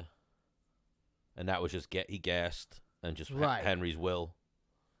 Yeah. And that was just he gassed and just Right. Henry's will.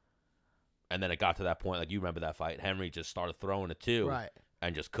 And then it got to that point, like you remember that fight. Henry just started throwing it too, Right.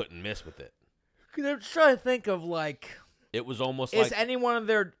 and just couldn't miss with it. Because I'm just trying to think of like, It was almost is like any one of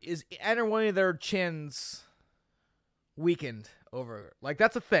their chins weakened over? Like,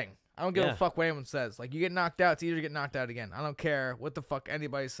 that's a thing. I don't give Yeah. a fuck what anyone says. Like, you get knocked out, it's easier to get knocked out again. I don't care what the fuck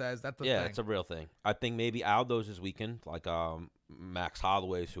anybody says. That's the thing. it's a real thing. I think maybe Aldo's is weakened, like Max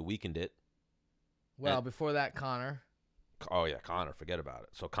Holloway's who weakened it. Well, before that, Connor. Oh yeah, Connor, forget about it.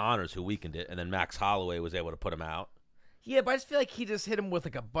 So Connor's who weakened it, and then Max Holloway was able to put him out. Yeah, but I just feel like he just hit him with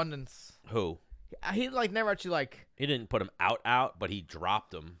like abundance. Who? He like never actually like. He didn't put him out, but he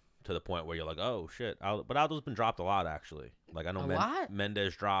dropped him to the point where you're like, oh shit. But Aldo's been dropped a lot actually. Like I know A lot?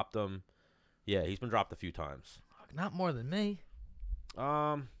 Mendez dropped him. Yeah, he's been dropped a few times. Not more than me.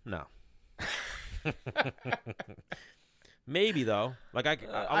 No. Maybe though. Like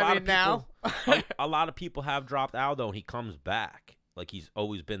a lot of people have dropped Aldo, and he comes back. Like he's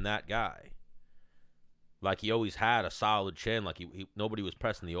always been that guy. Like he always had a solid chin. Like he nobody was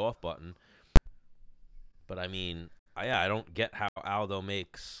pressing the off button. But I mean, I don't get how Aldo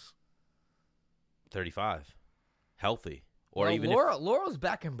makes 35 healthy, or Well, even Laura's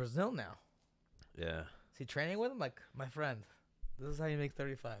back in Brazil now. yeah. Is he training with him? Like, my friend, this is how you make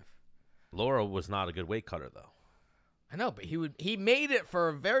 35. Laura was not a good weight cutter though. I know, but he made it for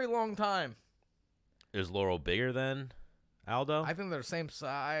a very long time. Is Laurel bigger than Aldo? I think they're the same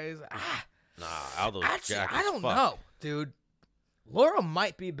size. Nah, Aldo's Actually, jacked I as don't fuck. know, dude. Laura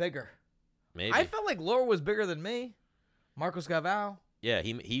might be bigger. Maybe. I felt like Laura was bigger than me. Marcos Gaval. Yeah,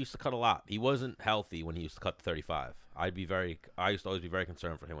 he used to cut a lot. He wasn't healthy when he used to cut the 35. I used to always be very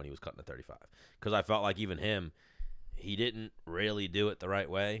concerned for him when he was cutting the 35 because I felt like even him, he didn't really do it the right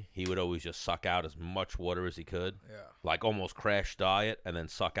way. He would always just suck out as much water as he could, like almost crash diet, and then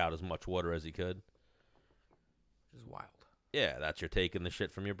suck out as much water as he could. Which is wild. Yeah, that's your taking the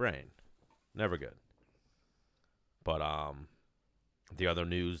shit from your brain. Never good. But the other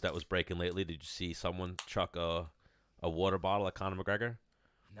news that was breaking lately, did you see someone chuck a water bottle at Conor McGregor?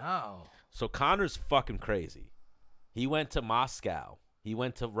 No. So Conor's fucking crazy. He went to Moscow. He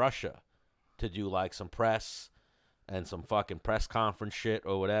went to Russia to do like some press and some fucking press conference shit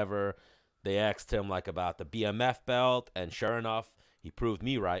or whatever. They asked him like about the BMF belt, and sure enough, he proved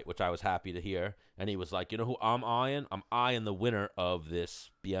me right, which I was happy to hear. And he was like, you know who I'm eyeing? I'm eyeing the winner of this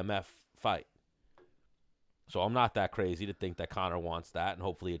BMF fight. So I'm not that crazy to think that Conor wants that, and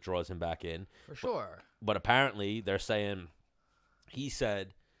hopefully it draws him back in. For sure. But apparently they're saying he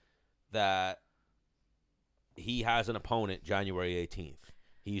said that he has an opponent January 18th.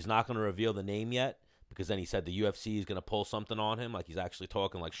 He's not going to reveal the name yet because then he said the UFC is going to pull something on him. Like he's actually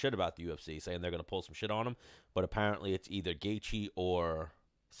talking like shit about the UFC, saying they're going to pull some shit on him. But apparently it's either Gaethje or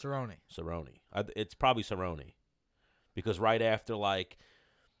Cerrone. It's probably Cerrone because right after like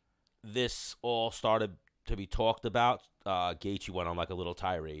this all started to be talked about, Gaethje went on like a little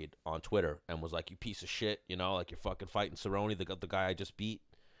tirade on Twitter and was like, "You piece of shit, you know, like you're fucking fighting Cerrone, the guy I just beat,"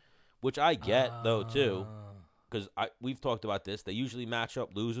 which I get though too. because we've talked about this. They usually match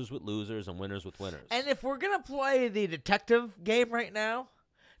up losers with losers and winners with winners. And if we're gonna play the detective game right now,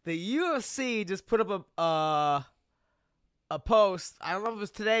 the UFC just put up a post. I don't know if it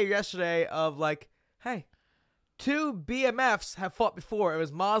was today or yesterday of like, hey, 2 BMFs have fought before. It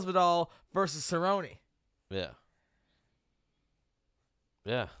was Masvidal versus Cerrone. Yeah.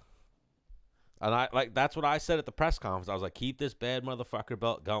 Yeah. And that's what I said at the press conference. I was like, keep this bad motherfucker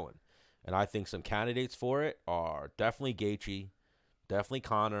belt going. And I think some candidates for it are definitely Gaethje, definitely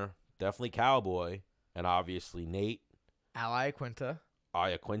Conor, definitely Cowboy, and obviously Nate. Ally Quinta.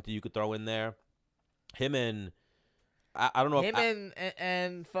 Quinta you could throw in there. Him and I don't know Him if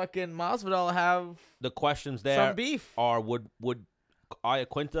and fucking Masvidal have the questions there some beef. are would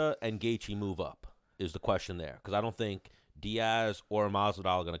Quinta and Gaethje move up is the question there, because I don't think Diaz or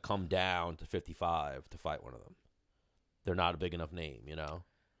Masvidal are going to come down to 55 to fight one of them. They're not a big enough name, you know.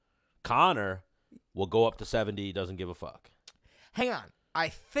 Conor will go up to 70, doesn't give a fuck. Hang on. I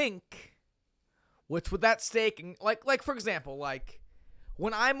think what's with that stake, and like for example, like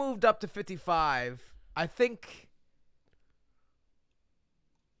when I moved up to 55, I think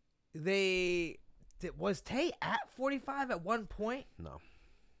was Tay at 45 at one point?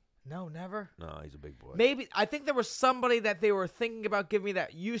 No, never. No, he's a big boy. Maybe I think there was somebody that they were thinking about giving me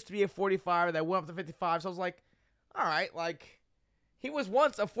that used to be a 45 that went up to 55. So I was like, all right, like he was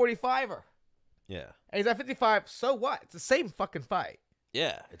once a 45er. Yeah. And he's at 55. So what? It's the same fucking fight.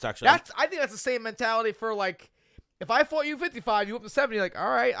 Yeah, it's actually I think that's the same mentality for like if I fought you 55, you up to 70, like, all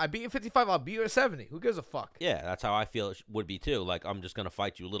right, I beat you 55, I'll beat you at 70. Who gives a fuck? Yeah, that's how I feel it would be too. Like, I'm just gonna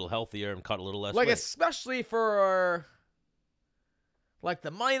fight you a little healthier and cut a little less like weight. Especially for like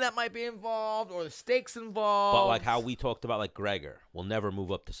the money that might be involved or the stakes involved. But like how we talked about, like Gregor will never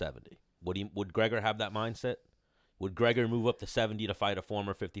move up to 70. Would Gregor have that mindset? Would Gregor move up to 70 to fight a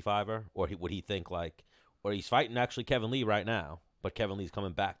former 55er, or would he think like, or he's fighting actually Kevin Lee right now, but Kevin Lee's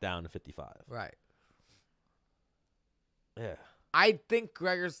coming back down to 55. Right. Yeah. I think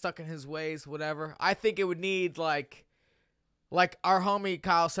Gregor's stuck in his ways, whatever. I think it would need like our homie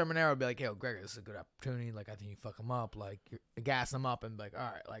Kyle Sermonero would be like, yo, Gregor, this is a good opportunity. Like, I think you fuck him up. Like, you gas him up and be like,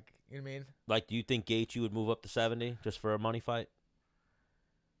 all right, like, you know what I mean? Like, do you think Gaethje would move up to 70 just for a money fight?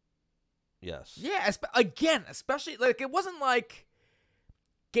 Yes. Yeah, again, especially, like, it wasn't like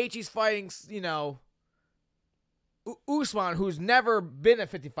Gaethje's fighting, you know, Usman, who's never been a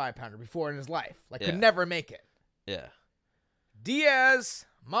 55-pounder before in his life. Like, could never make it. Yeah. Diaz,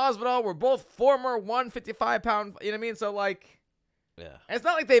 Masvidal were both former 155-pound, you know what I mean? So, like, yeah. It's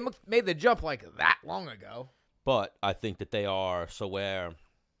not like they made the jump, like, that long ago. But I think that they are, so where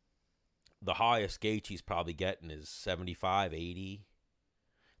the highest Gaethje's probably getting is 75, 80.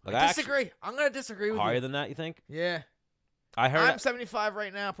 Like, I disagree. I'm going to disagree with you. Higher than that, you think? Yeah. I heard. I'm 75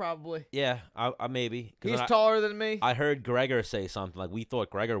 right now, probably. Yeah, I maybe. He's taller than me. I heard Gregor say something. Like, we thought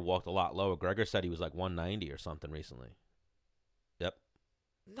Gregor walked a lot lower. Gregor said he was like 190 or something recently. Yep.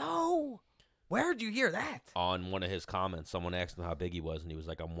 No. Where'd you hear that? On one of his comments, someone asked him how big he was, and he was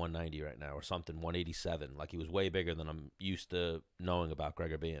like, I'm 190 right now or something, 187. Like, he was way bigger than I'm used to knowing about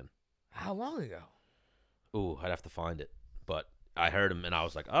Gregor being. How long ago? Ooh, I'd have to find it. But I heard him, and I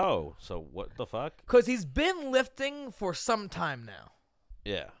was like, oh, so what the fuck? Because he's been lifting for some time now.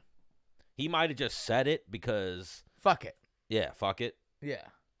 Yeah. He might have just said it because... Fuck it. Yeah, fuck it. Yeah.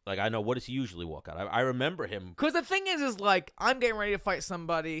 Like, I know, what does he usually walk out? I remember him... Because the thing is like, I'm getting ready to fight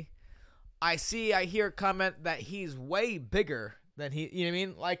somebody. I hear a comment that he's way bigger than he... You know what I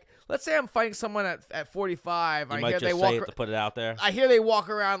mean? Like, let's say I'm fighting someone at 45. You might just say it to put it out there. I hear they walk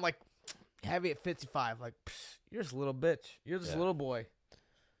around, like, heavy at 55. Like, you're just a little bitch. You're just a little boy.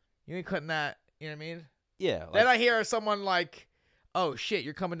 You ain't cutting that. You know what I mean? Yeah. Like, then I hear someone like, oh, shit,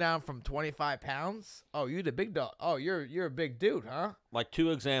 you're coming down from 25 pounds? Oh, you the big dog. Oh, you're a big dude, huh? Like,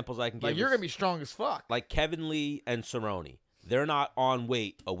 two examples I can give. Like, you're going to be strong as fuck. Like Kevin Lee and Cerrone. They're not on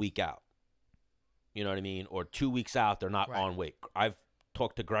weight a week out. You know what I mean? Or 2 weeks out, they're not on weight. I've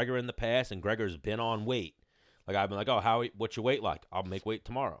talked to Gregor in the past, and Gregor's been on weight. Like, I've been like, oh, what's your weight like? I'll make weight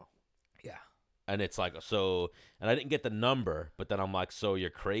tomorrow. Yeah. And it's like, so, and I didn't get the number, but then I'm like, so you're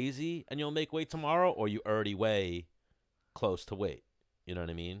crazy and you'll make weight tomorrow, or you already weigh close to weight? You know what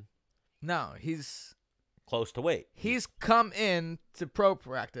I mean? No, he's close to weight. He's come in to pro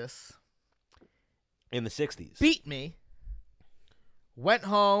practice in the 60s. Beat me. Went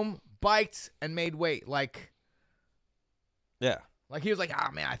home, biked, and made weight. Like, yeah. Like, he was like,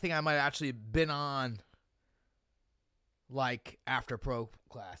 oh, man, I think I might have actually been on, like, after pro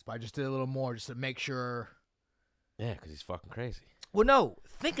class. But I just did a little more just to make sure. Yeah, because he's fucking crazy. Well, no.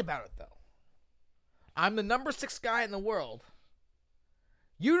 Think about it, though. I'm the number 6 guy in the world.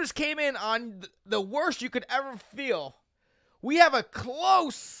 You just came in on the worst you could ever feel. We have a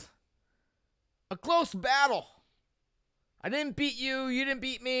close battle. I didn't beat you. You didn't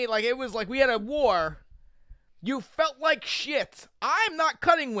beat me. Like, it was like we had a war. You felt like shit. I'm not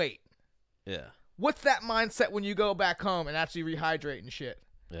cutting weight. Yeah. What's that mindset when you go back home and actually rehydrate and shit?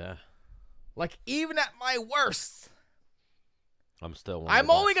 Yeah. Like, even at my worst, I'm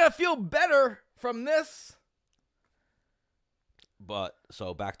only going to feel better from this. But,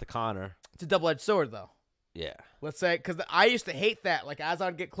 so back to Conor. It's a double-edged sword, though. Yeah. Let's say, because I used to hate that. Like, as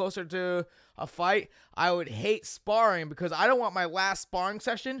I'd get closer to a fight, I would hate sparring because I don't want my last sparring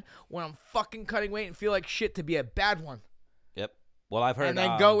session when I'm fucking cutting weight and feel like shit to be a bad one. Yep. Well, I've heard. And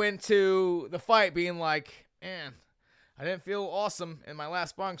then go into the fight being like, man, I didn't feel awesome in my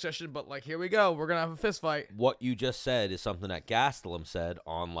last sparring session, but, like, here we go. We're going to have a fist fight. What you just said is something that Gastelum said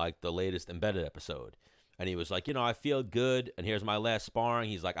on, like, the latest Embedded episode. And he was like, I feel good, and here's my last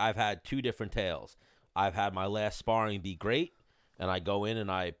sparring. He's like, I've had 2 different tales. I've had my last sparring be great, and I go in and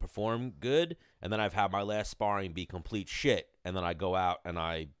I perform good, and then I've had my last sparring be complete shit, and then I go out and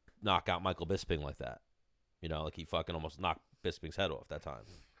I knock out Michael Bisping like that. Like he fucking almost knocked Bisping's head off that time.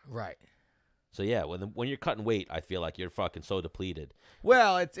 Right. So, yeah, when you're cutting weight, I feel like you're fucking so depleted.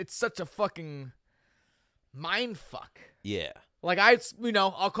 Well, it's such a fucking mind fuck. Yeah. Like,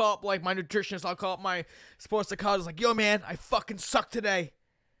 I'll call up, like, my nutritionist. I'll call up my sports psychologist. Like, yo, man, I fucking suck today.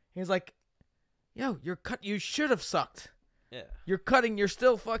 He's like, yo, you should have sucked. Yeah. You're cutting. You're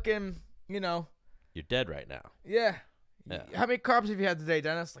still fucking, You're dead right now. Yeah. Yeah. How many carbs have you had today,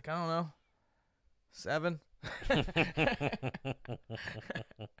 Dennis? Like, I don't know. 7?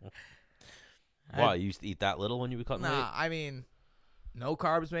 Why, you used to eat that little when you were cutting weight? Nah, I mean, no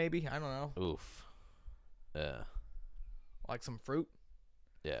carbs maybe. I don't know. Oof. Yeah. Like some fruit.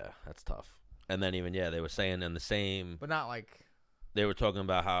 Yeah, that's tough. And then even, they were saying in the same... But not like... They were talking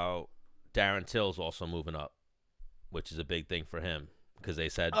about how Darren Till's also moving up, which is a big thing for him. Because they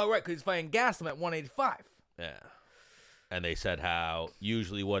said... Oh, right, because he's fighting Gastelum at 185. Yeah. And they said how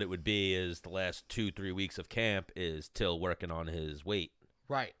usually what it would be is the last 2-3 weeks of camp is Till working on his weight.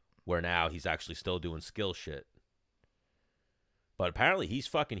 Right. Where now he's actually still doing skill shit. But apparently he's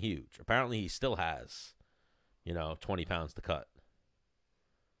fucking huge. Apparently he still has, 20 pounds to cut.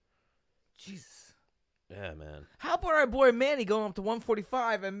 Jesus. Yeah, man. How about our boy Manny going up to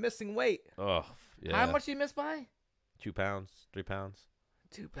 145 and missing weight? Oh, yeah. How much did he miss by? 2 pounds, 3 pounds.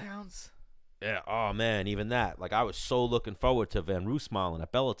 2 pounds. Yeah, oh, man, even that. Like, I was so looking forward to Van Roosmalen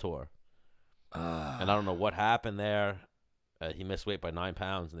at Bellator. And I don't know what happened there. He missed weight by 9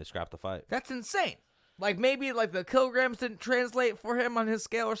 pounds, and they scrapped the fight. That's insane. Like, maybe, like, the kilograms didn't translate for him on his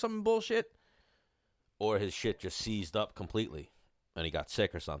scale or some bullshit. Or his shit just seized up completely, and he got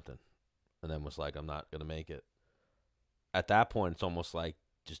sick or something, and then was like, I'm not going to make it. At that point, it's almost like,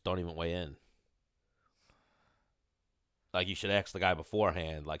 just don't even weigh in. Like, you should ask the guy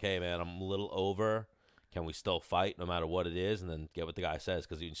beforehand, like, hey, man, I'm a little over. Can we still fight no matter what it is? And then get what the guy says.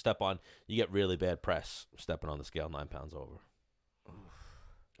 Because you get really bad press stepping on the scale 9 pounds over.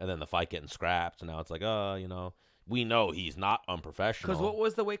 And then the fight getting scrapped. And now it's like, we know he's not unprofessional. Because what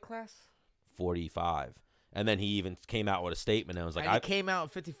was the weight class? 45. And then he even came out with a statement and was like, he came out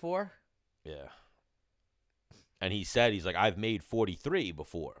at 54? Yeah. And he said, he's like, I've made 43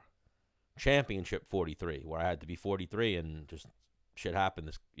 before. Championship 43, where I had to be 43 and just shit happened,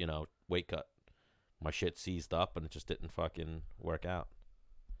 this, weight cut. My shit seized up and it just didn't fucking work out.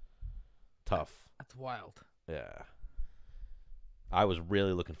 Tough. That's wild. Yeah. I was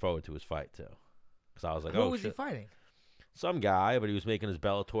really looking forward to his fight, too. Because I was like, Who was he fighting? Some guy, but he was making his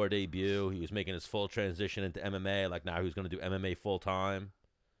Bellator debut. He was making his full transition into MMA. Like, now he was going to do MMA full time.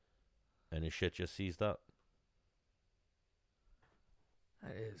 And his shit just seized up.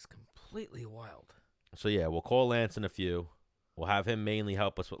 That is completely wild. So, yeah, we'll call Lance in a few. We'll have him mainly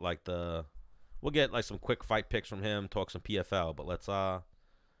help us with, like, we'll get, like, some quick fight picks from him, talk some PFL. But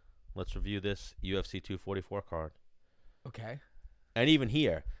let's review this UFC 244 card. Okay. And even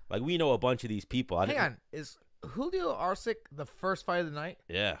here, like, we know a bunch of these people. Hang on. Is Julio Arsic the first fight of the night?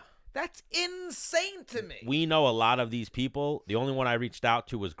 Yeah. That's insane to me. We know a lot of these people. The only one I reached out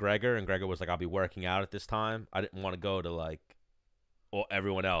to was Gregor, and Gregor was like, I'll be working out at this time. I didn't want to go to, like,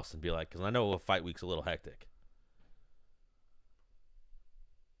 everyone else and be like, because I know a fight week's a little hectic.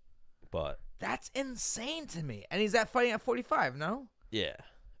 But that's insane to me. And he's fighting at 45, no? Yeah.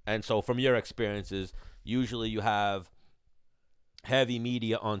 And so from your experiences, usually you have heavy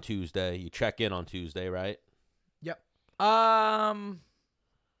media on Tuesday. You check in on Tuesday, right? Yep.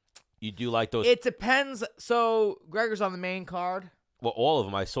 You do like those. It depends. So Gregor's on the main card. Well, all of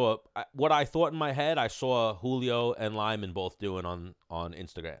them. I saw what I thought in my head. I saw Julio and Lyman both doing on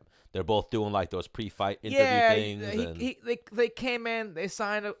Instagram. They're both doing like those pre-fight interview things. They came in. They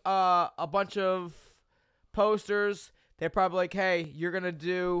signed a bunch of posters. They're probably like, hey, you're gonna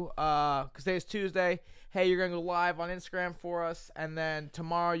do because today's Tuesday. Hey, you're gonna go live on Instagram for us, and then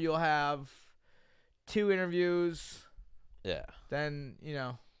tomorrow you'll have 2 interviews. Yeah. Then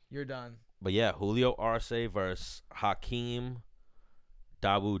you're done. But yeah, Julio Arce versus Hakeem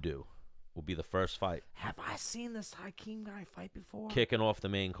Dawodu will be the first fight. Have I seen this Hakeem guy fight before? Kicking off the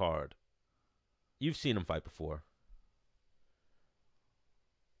main card. You've seen him fight before.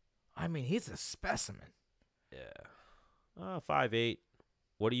 I mean, he's a specimen. Yeah. 5'8".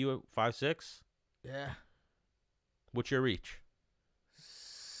 What are you, 5'6"? Yeah. What's your reach?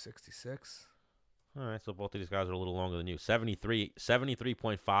 66. All right, so both of these guys are a little longer than you.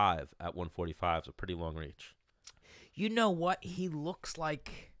 73.5 at 145 is a pretty long reach. You know what? He looks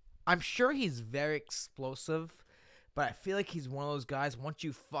like... I'm sure he's very explosive, but I feel like he's one of those guys, once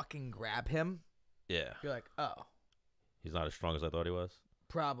you fucking grab him, Yeah. you're like, oh. He's not as strong as I thought he was?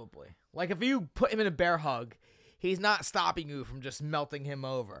 Probably. Like, if you put him in a bear hug, he's not stopping you from just melting him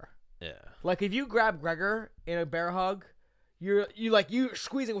over. Yeah. Like, if you grab Gregor in a bear hug, you're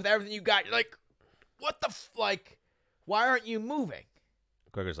squeezing with everything you got. You're like, what the like, why aren't you moving?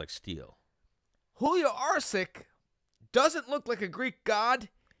 Gregor's like steel. Julio Arce doesn't look like a Greek god.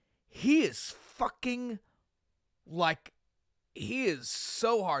 He is fucking, like, he is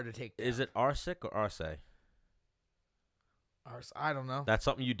so hard to take down. Is it Arsic or Arce? I don't know. That's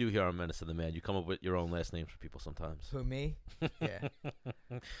something you do here on Menace of the Man. You come up with your own last names for people sometimes. Who, me? Yeah.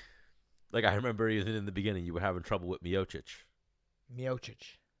 Like, I remember even in the beginning, you were having trouble with Miocic.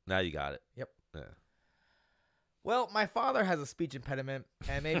 Miocic. Now you got it. Yep. Yeah. Well, my father has a speech impediment,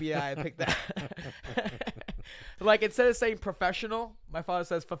 and maybe I picked that. Like, instead of saying professional, my father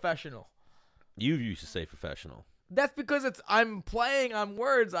says professional. You used to say professional. That's because I'm playing on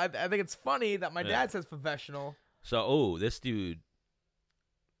words. I think it's funny that my dad says professional. So, this dude,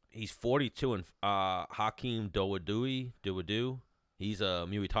 he's 42, and Hakeem Dawodu, he's a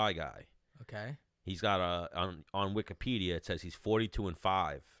Muay Thai guy. Okay. He's got on Wikipedia, it says he's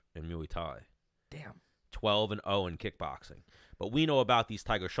 42-5 in Muay Thai. Damn. 12-0 in kickboxing. But we know about these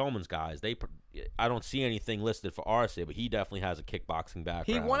Tiger Showman's guys. I don't see anything listed for Arce, but he definitely has a kickboxing background.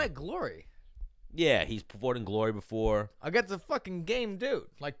 He won at Glory. Yeah, he's fought in Glory before. Against a fucking game dude.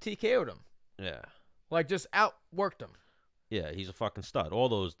 Like, TKO'd him. Yeah. Like, just outworked him. Yeah, he's a fucking stud. All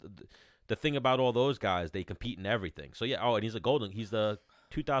those, the thing about all those guys, they compete in everything. So, yeah, and he's the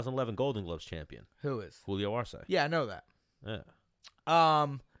 2011 Golden Gloves champion. Who is? Julio Arce. Yeah, I know that. Yeah.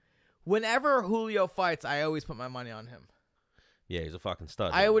 Whenever Julio fights, I always put my money on him. Yeah, he's a fucking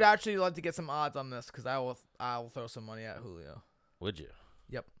stud. I would actually like to get some odds on this because I will throw some money at Julio. Would you?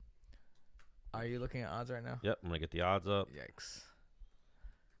 Yep. Are you looking at odds right now? Yep, I'm going to get the odds up. Yikes.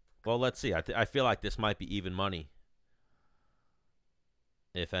 Well, let's see. I feel like this might be even money,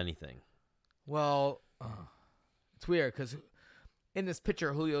 if anything. Well, it's weird because in this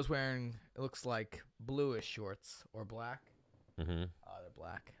picture, Julio's wearing, it looks like bluish shorts or black. Mm-hmm. They're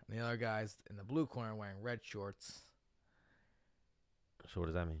black. And the other guy's in the blue corner wearing red shorts. So what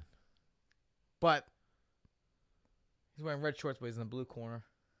does that mean? But he's wearing red shorts, but he's in the blue corner.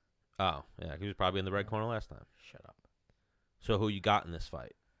 Oh, yeah, he was probably in the red corner last time. Shut up. So who you got in this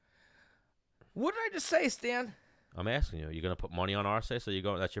fight? What did I just say, Stan? I'm asking you. Are you going to put money on Arce? So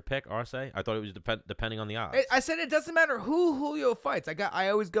that's your pick, Arce? I thought it was depending on the odds. I said it doesn't matter who Julio fights. I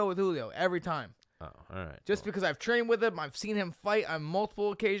always go with Julio every time. Oh, all right. Just because I've trained with him, I've seen him fight on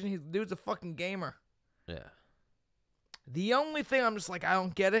multiple occasions. Dude's a fucking gamer. Yeah. The only thing I'm just like, I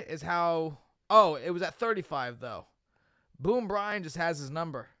don't get it is how... Oh, it was at 35, though. Boom Bryan just has his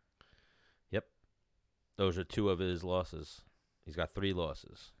number. Yep. Those are 2 of his losses. He's got 3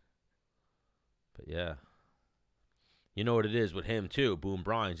 losses. But, yeah. You know what it is with him, too. Boom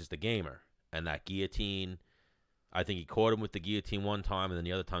Bryan's just a gamer. And that guillotine... I think he caught him with the guillotine one time, and then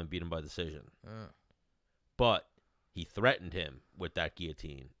the other time beat him by decision. But he threatened him with that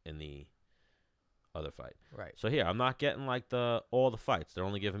guillotine in the other fight. Right. So here, I'm not getting like all the fights. They're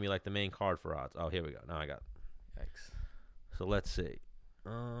only giving me like the main card for odds. Oh, here we go. Now I got it. Yikes. So let's see.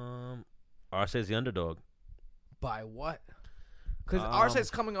 Arce's the underdog. By what? Because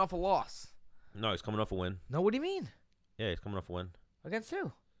Arce's coming off a loss. No, he's coming off a win. No, what do you mean? Yeah, he's coming off a win. Against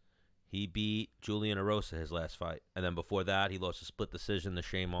who? He beat Julian Erosa his last fight. And then before that, he lost a split decision to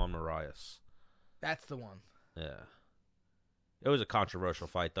Shimon Moraes. That's the one. Yeah. It was a controversial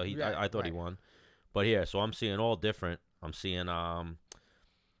fight, though. I thought he won. But here, so I'm seeing all different. I'm seeing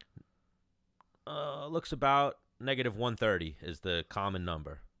looks about negative 130 is the common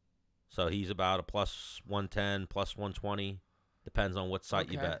number. So he's about a plus 110, plus 120. Depends on what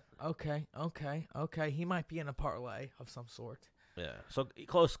site you bet. Okay. He might be in a parlay of some sort. Yeah. So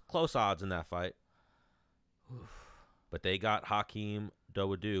close odds in that fight. Oof. But they got Hakeem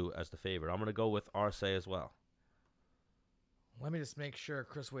Dawodu as the favorite. I'm going to go with Arce as well. Let me just make sure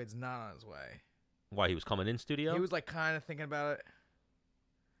Chris Wade's not on his way. Why, he was coming in studio? He was like kind of thinking about it.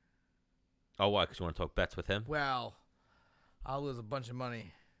 Oh, why? Because you want to talk bets with him? Well, I'll lose a bunch of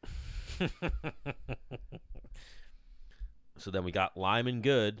money. So then we got Lyman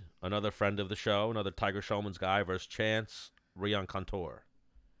Good, another friend of the show, another Tiger Showman's guy, versus Chance Rion Contour.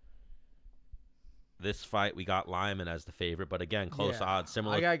 This fight, we got Lyman as the favorite, but again, close odds.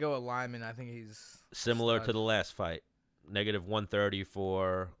 Similar. I got to go with Lyman. I think he's similar to the last fight. Negative 130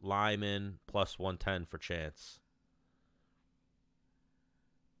 for Lyman, plus 110 for Chance.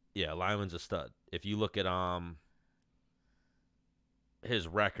 Yeah, Lyman's a stud. If you look at his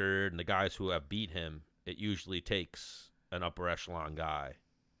record and the guys who have beat him, it usually takes an upper echelon guy.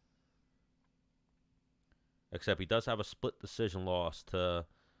 Except he does have a split decision loss to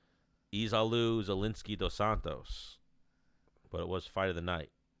Izalu Zelinsky dos Santos. But it was fight of the night.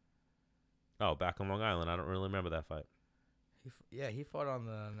 Oh, back on Long Island. I don't really remember that fight. He fought on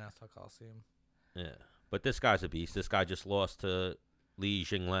the Nassau Coliseum. Yeah. But this guy's a beast. This guy just lost to Li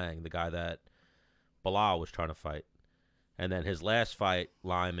Jinglang, the guy that Bilal was trying to fight. And then his last fight,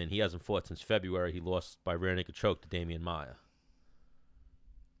 Lyman, he hasn't fought since February. He lost by rear naked choke to Damian Maia.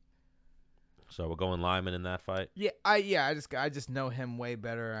 So we're going Lyman in that fight? I just know him way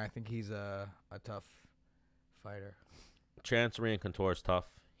better. I think he's a tough fighter. Chance Rion Contour is tough.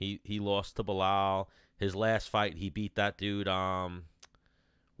 He lost to Bilal. His last fight, he beat that dude,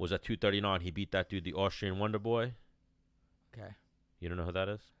 was at 239. He beat that dude, the Austrian Wonder Boy. Okay. You don't know who that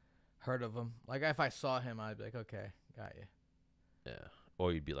is? Heard of him. Like, if I saw him, I'd be like, okay, got you. Yeah.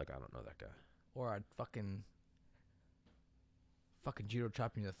 Or you'd be like, I don't know that guy. Or I'd fucking judo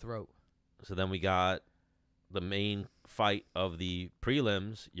chop you in the throat. So then we got the main fight of the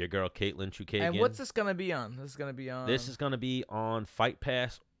prelims, your girl Caitlin Chukagian. And what's this going to be on? This is going to be on Fight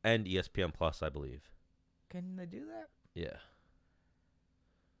Pass and ESPN Plus, I believe. Can they do that? Yeah.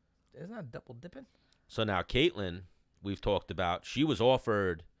 Isn't that double dipping? So now Caitlin, we've talked about, she was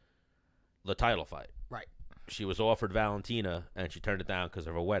offered the title fight. Right. She was offered Valentina, and she turned it down because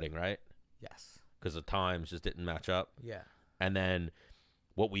of her wedding, right? Yes. Because the times just didn't match up. Yeah. And then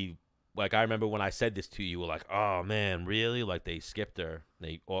I remember when I said this to you, we were like, oh, man, really? Like, they skipped her.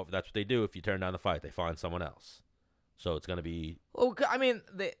 That's what they do if you turn down the fight. They find someone else. So it's going to be... Well, I mean,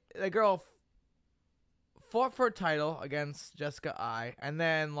 the girl fought for a title against Jessica Ai, and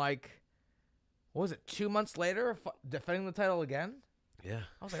then, like, what was it, 2 months later, defending the title again? Yeah.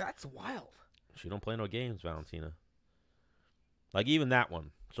 I was like, that's wild. She don't play no games, Valentina. Like, even that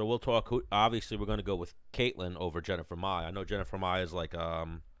one. So we'll talk. Obviously, we're going to go with Caitlin over Jennifer Maia. I know Jennifer Maia is like a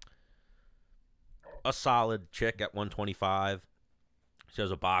solid chick at 125. She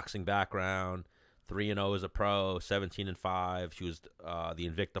has a boxing background. 3-0 as a pro. 17-5. She was the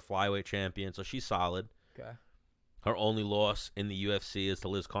Invicta flyweight champion, so she's solid. Okay. Her only loss in the UFC is to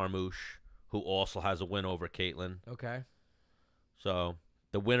Liz Carmouche, who also has a win over Caitlin. Okay. So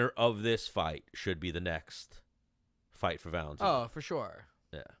the winner of this fight should be the next fight for Valentina. Oh, for sure.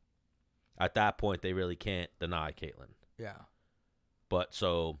 Yeah. At that point, they really can't deny Caitlin. Yeah. But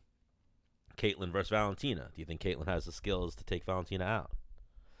so, Caitlin versus Valentina. Do you think Caitlin has the skills to take Valentina out?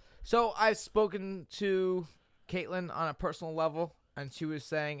 So I've spoken to Caitlin on a personal level, and she was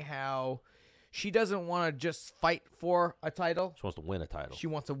saying how she doesn't want to just fight for a title. She wants to win a title. She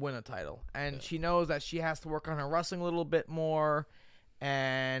wants to win a title. And she knows that she has to work on her wrestling a little bit more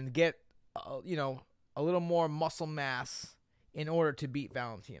and get, a little more muscle mass in order to beat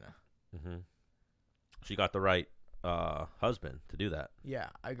Valentina. Mm-hmm. She got the right husband to do that. Yeah,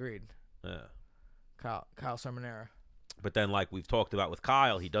 I agreed. Yeah. Kyle Sermonera. But then, like we've talked about with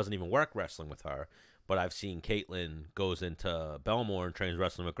Kyle, he doesn't even work wrestling with her. But I've seen Caitlin goes into Belmore and trains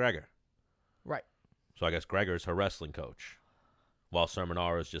wrestling with Gregor. Right. So I guess Gregor's her wrestling coach, while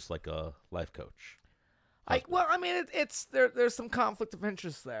Sermonara is just like a life coach. There's some conflict of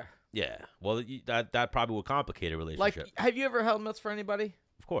interest there. Yeah. Well, that probably would complicate a relationship. Like, have you ever held mitts for anybody?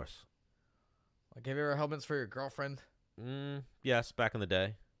 Of course. Like, have you ever held mitts for your girlfriend? Yes, back in the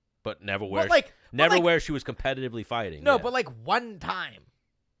day. But never where she was competitively fighting. No, yeah. but like one time.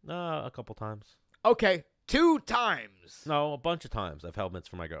 A couple times. Okay, 2 times. No, a bunch of times I've held mitts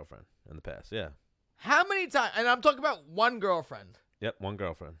for my girlfriend in the past, yeah. How many times? And I'm talking about one girlfriend. Yep, one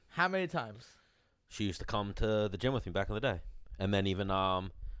girlfriend. How many times? She used to come to the gym with me back in the day. And then even,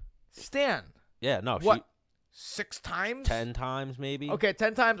 Stan. Yeah, no. What? 6 times? 10 times maybe. Okay,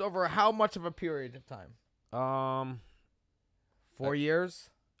 10 times over how much of a period of time? 4 years?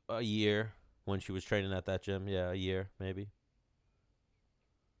 A year when she was training at that gym. Yeah, a year maybe.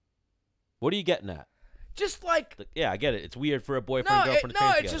 What are you getting at? Just like Yeah, I get it. It's weird for a boyfriend and girlfriend to train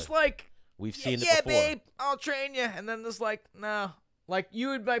together. it's just like We've seen it yeah, before. babe, I'll train you, and then there's like no, like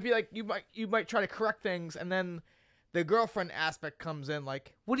might be like you might try to correct things, and then the girlfriend aspect comes in.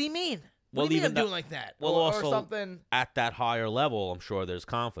 Like, what do you mean? What do you mean I'm doing like that? Well, or also something. At that higher level, I'm sure there's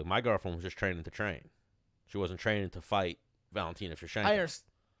conflict. My girlfriend was just training to train. She wasn't training to fight Valentina Shevchenko. I understand.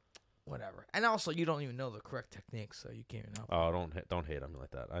 Whatever. And also, you don't even know the correct technique, so you can't even know. Oh, don't hate on me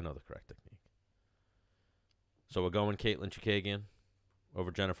like that. I know the correct technique. So we're going Caitlin Chikagian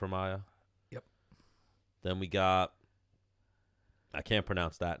over Jennifer Maia. Yep. Then we got, I can't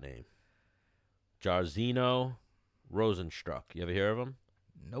pronounce that name, Jairzinho Rosenstruck. You ever hear of him?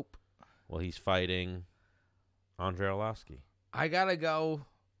 Nope. Well, he's fighting Andrei Arlovsky. I gotta go.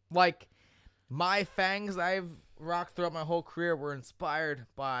 Like, my fangs I've rocked throughout my whole career were inspired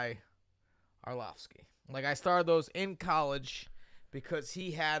by Arlovsky. Like, I started those in college because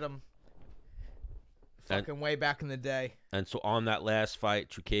he had them fucking way back in the day. And so on that last fight,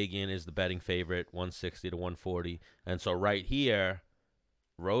 Chookagian is the betting favorite, 160 to 140. And so right here,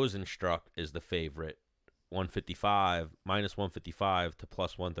 Rosenstruck is the favorite, 155, minus 155 to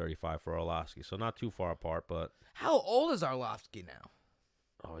plus 135 for Arlovsky. So not too far apart, but... How old is Arlovsky now?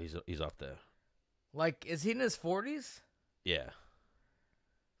 Oh, he's up there. Like, is he in his 40s? Yeah.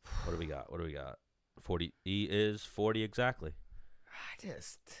 What do we got? 40. He is 40 exactly.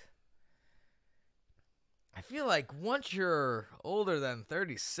 I feel like once you're older than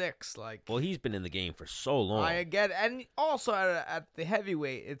 36, like... Well, he's been in the game for so long. I get it. And also at the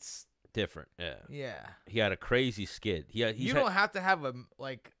heavyweight, it's... different, yeah. Yeah. He had a crazy skid. You don't have to have a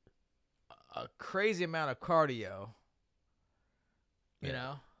crazy amount of cardio, you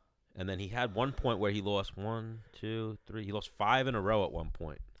know? And then he had one point where he lost 1, 2, 3. He lost 5 in a row at one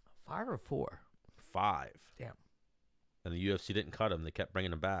point. 5 or 4? 5. Damn. And the UFC didn't cut him. They kept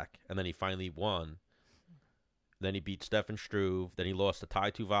bringing him back. And then he finally won. Then he beat Stefan Struve. Then he lost to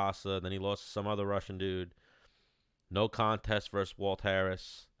Tai Tuivasa. Then he lost to some other Russian dude. No contest versus Walt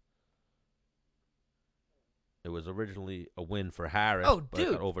Harris. It was originally a win for Harris, but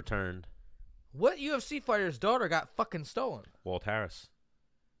it got overturned. What UFC fighter's daughter got fucking stolen? Walt Harris.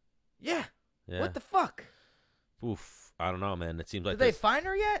 Yeah. What the fuck? Oof. I don't know, man. It seems like Did they find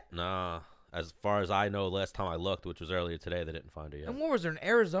her yet? Nah. As far as I know, last time I looked, which was earlier today, they didn't find her yet. And what was there, in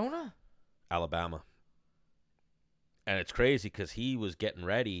Arizona? Alabama. And it's crazy because he is getting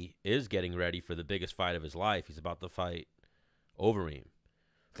ready for the biggest fight of his life. He's about to fight Overeem.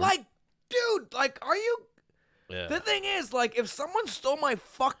 Like, dude, like, are you... Yeah. The thing is, like, if someone stole my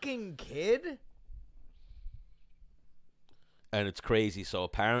fucking kid... And it's crazy. So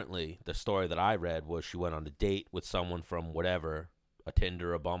apparently, the story that I read was she went on a date with someone from whatever, a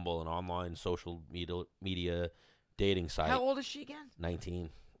Tinder, a Bumble, an online social media dating site. How old is she again?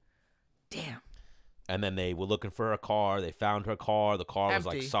 19. Damn. And then they were looking for her car. They found her car. The car was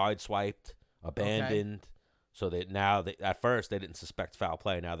Empty. like sideswiped, abandoned. Okay. So at first they didn't suspect foul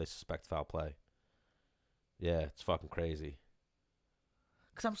play. Now they suspect foul play. Yeah, it's fucking crazy.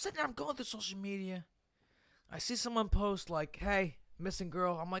 Because I'm sitting there, I'm going through social media. I see someone post like, hey, missing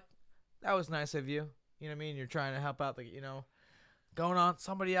girl. I'm like, that was nice of you. You know what I mean? You're trying to help out, going on.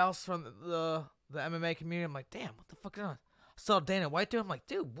 Somebody else from the MMA community. I'm like, damn, what the fuck is on? I saw Dana White do. I'm like,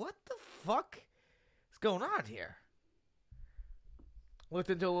 dude, what the fuck is going on here? Looked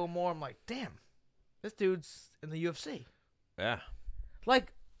into it a little more. I'm like, damn, this dude's in the UFC. Yeah.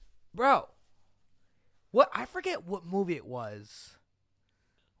 Like, bro, what? I forget what movie it was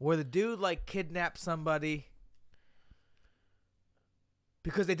where the dude like kidnapped somebody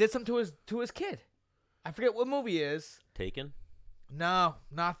because they did something to his kid. I forget what movie it is. Taken? No,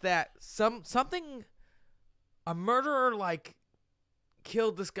 not that. Something. A murderer like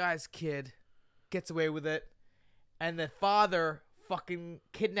killed this guy's kid, gets away with it, and the father fucking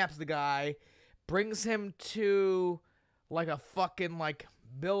kidnaps the guy, brings him to like a fucking like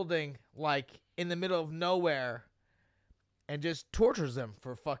building like in the middle of nowhere, and just tortures him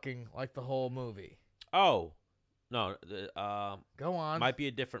for fucking like the whole movie. Oh. No, go on. Might be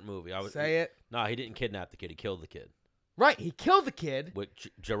a different movie. Say it. No, he didn't kidnap the kid. He killed the kid. Right, he killed the kid. With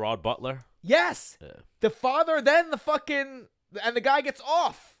Gerard Butler? Yes. Yeah. The father, then the fucking, and the guy gets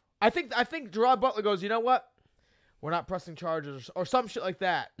off. I think Gerard Butler goes, you know what? We're not pressing charges or some shit like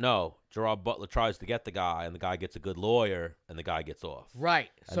that. No, Gerard Butler tries to get the guy, and the guy gets a good lawyer, and the guy gets off. Right.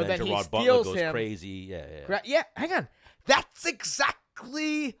 And so then then Gerard he Butler steals goes him. crazy. Yeah. Yeah, hang on. That's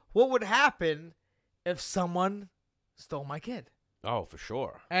exactly what would happen if someone stole my kid. Oh, for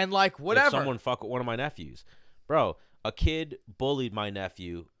sure. And like whatever. If someone fuck with one of my nephews. Bro, a kid bullied my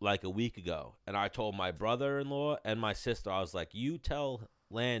nephew like a week ago. And I told my brother-in-law and my sister, I was like, you tell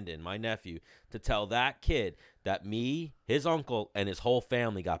Landon, my nephew, to tell that kid that me, his uncle, and his whole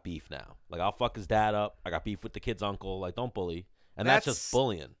family got beef now. Like, I'll fuck his dad up. I got beef with the kid's uncle. Like, don't bully. And that's just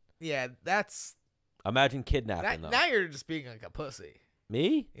bullying. Yeah, that's... Imagine kidnapping, though. Now you're just being like a pussy.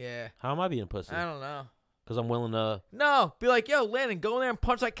 Me? Yeah. How am I being a pussy? I don't know. Because I'm willing to... No, be like, yo, Landon, go in there and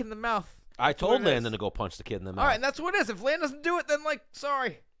punch that kid in the mouth. I told Landon to go punch the kid in the mouth. All right, and that's what it is. If Landon doesn't do it, then, like,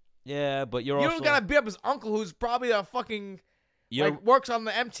 sorry. Yeah, but you also... You don't gotta beat up his uncle who's probably a fucking... Like, works on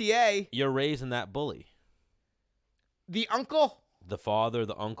the MTA. You're raising that bully. The uncle? The father,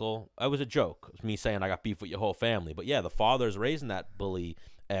 the uncle. It was a joke. It was me saying I got beef with your whole family. But, yeah, the father's raising that bully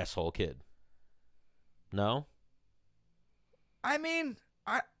asshole kid. No? I mean,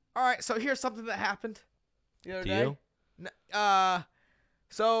 all right, so here's something that happened the other day. You?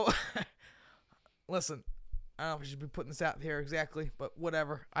 So, listen, I don't know if we should be putting this out here exactly, but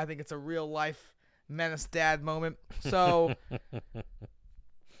whatever. I think it's a real life menace dad moment. So,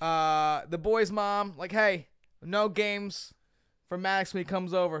 the boy's mom, like, hey, no games for Maddox when he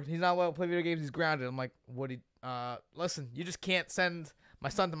comes over. He's not allowed to play video games. He's grounded. I'm like, listen, you just can't send my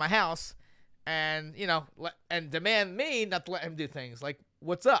son to my house and, and demand me not to let him do things. Like,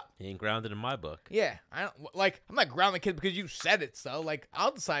 what's up? He ain't grounded in my book. Yeah. I'm not grounding the kid because you said it, so, like,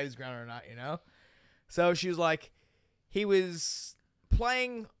 I'll decide he's grounded or not, So she was like, he was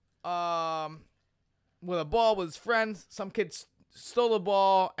playing with a ball with his friends. Some kid stole the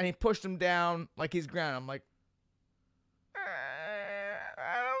ball, and he pushed him down like he's grounded. I'm like,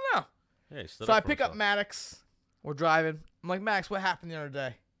 I don't know. Yeah, so I pick up Maddox. We're driving. I'm like, Max, what happened the other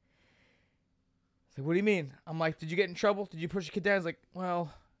day? He's like, what do you mean? I'm like, did you get in trouble? Did you push your kid down? He's like,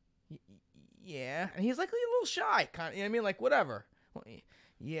 well, yeah. And he's like a little shy, kind of. You know what I mean? Like, whatever. Well,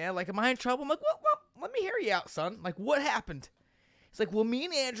 yeah, like, am I in trouble? I'm like, well, let me hear you out, son. Like, what happened? He's like, well, me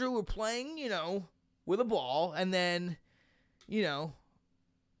and Andrew were playing, with a ball, and then,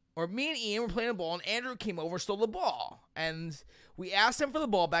 or me and Ian were playing a ball, and Andrew came over and stole the ball. And we asked him for the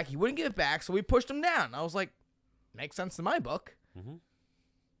ball back. He wouldn't give it back, so we pushed him down. I was like, makes sense in my book. Mm-hmm.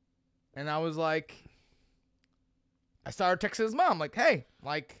 And I was like, I started texting his mom, like, hey,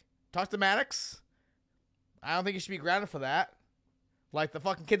 like, talk to Maddox. I don't think you should be grounded for that. Like, the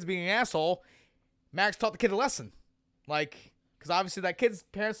fucking kid's being an asshole. Maddox taught the kid a lesson. Like, because obviously that kid's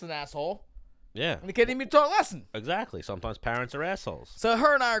parents are an asshole. Yeah. And the kid didn't even taught a lesson. Exactly. Sometimes parents are assholes. So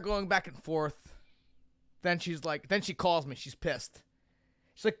her and I are going back and forth. Then she calls me. She's pissed.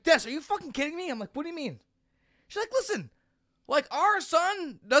 She's like, Des, are you fucking kidding me? I'm like, what do you mean? She's like, listen, like, our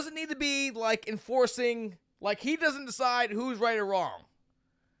son doesn't need to be, like, enforcing, like, he doesn't decide who's right or wrong.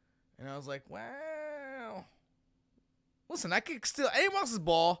 And I was like, well, listen, I could steal anyone else's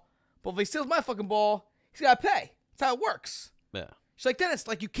ball, but if he steals my fucking ball, he's got to pay. That's how it works. Yeah. She's like, Dennis,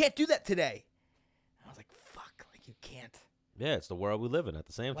 like, you can't do that today. I was like, fuck, like, you can't. Yeah, it's the world we live in at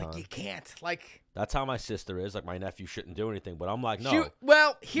the same time. Like, you can't. Like, that's how my sister is. Like, my nephew shouldn't do anything, but I'm like, no. You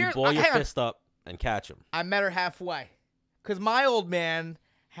ball your fist up and catch him. I met her halfway. Because my old man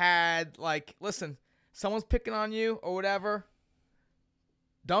had, like, listen, someone's picking on you or whatever.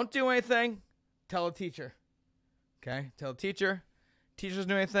 Don't do anything. Tell a teacher. Okay? Tell a teacher. Teacher's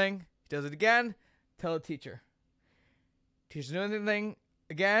doing anything. He does it again. Tell a teacher. Teacher's doing anything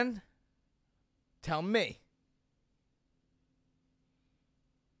again. Tell me.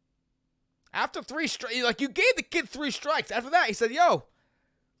 After 3 strikes, like, you gave the kid 3 strikes. After that, he said, yo, all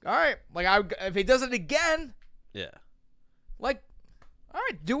right. Like, if he does it again. Yeah. Like, all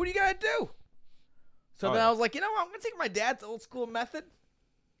right, do what you gotta do. So then I was like, you know what? I'm gonna take my dad's old school method,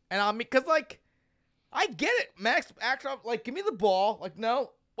 and because like, I get it. Max acts up like, give me the ball. Like,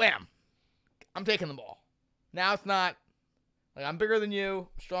 no, wham, I'm taking the ball. Now it's not like I'm bigger than you,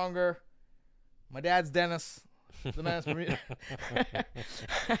 stronger. My dad's Dennis, the Menace Bermuda. My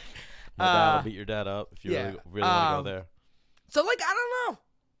dad will beat your dad up if you really want to go there. So like, I don't know.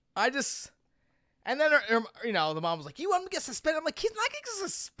 And then, the mom was like, you want him to get suspended? I'm like, he's not getting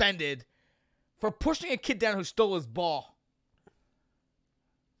suspended for pushing a kid down who stole his ball.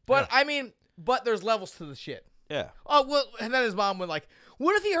 But, yeah. But there's levels to the shit. Yeah. Oh, well, and then his mom went like,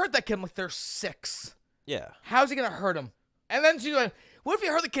 what if he hurt that kid? I'm like, they're 6. Yeah. How's he going to hurt him? And then she's like, what if he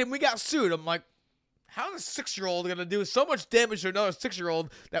hurt the kid and we got sued? I'm like, how is a 6-year-old going to do so much damage to another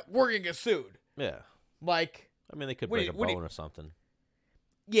 6-year-old that we're going to get sued? Yeah. Like. They could break a bone or something.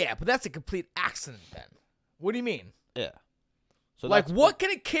 Yeah, but that's a complete accident then. What do you mean? Yeah. So like, what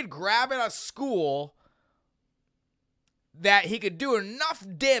can a kid grab at a school that he could do enough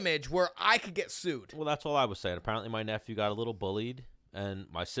damage where I could get sued. Well, that's all I was saying. Apparently, my nephew got a little bullied, and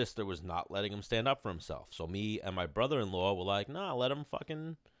my sister was not letting him stand up for himself. So me and my brother-in-law were like, nah, let him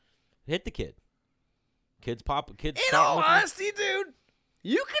fucking hit the kid. Kids pop. Kids. In all honesty, dude,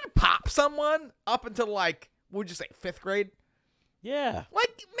 you can pop someone up until like, what would you say, 5th grade? Yeah.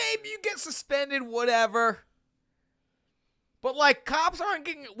 Like, maybe you get suspended, whatever. But like, cops aren't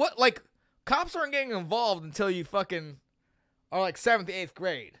getting involved until you fucking are like 7th, 8th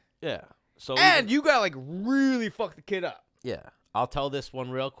grade. Yeah. So And you gotta like really fuck the kid up. yeah. I'll tell this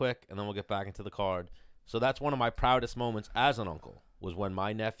one real quick, and then we'll get back into the card. So that's one of my proudest moments as an uncle, was when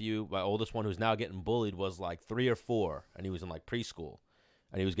my nephew, my oldest one, who's now getting bullied, was like 3 or 4, and he was in like preschool,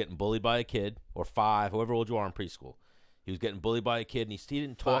 and he was getting bullied by a kid, or 5, however old you are in preschool. He was getting bullied by a kid, and he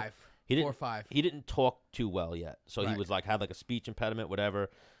didn't talk. 5. He didn't, 4 or 5. He didn't talk too well yet, so Right. he was like had like a speech impediment, whatever.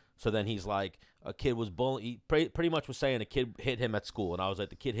 So then he's like, a kid was bullying. He pretty much was saying a kid hit him at school, and I was like,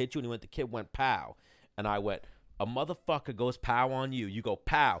 the kid hit you, and he went. The kid went pow, and I went, a motherfucker goes pow on you. You go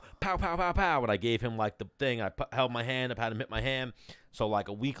pow, pow, pow, pow, pow, and I gave him like the thing. I held my hand up, had him hit my hand. So like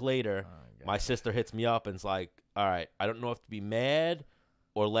a week later, my sister hits me up and it's like, all right, I don't know if to be mad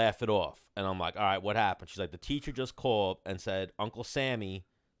or laugh it off. And I'm like, all right, what happened? She's like, the teacher just called and said Uncle Sammy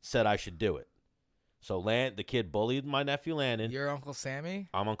said I should do it. So the kid bullied my nephew Landon. Your Uncle Sammy?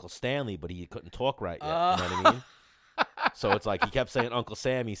 I'm Uncle Stanley, but he couldn't talk right yet. You know what I mean? So it's like he kept saying Uncle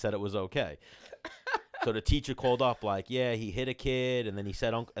Sammy said it was okay. So the teacher called up like, yeah, he hit a kid, and then he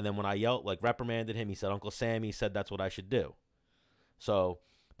said, and then when I yelled, like reprimanded him, he said, Uncle Sammy said that's what I should do. So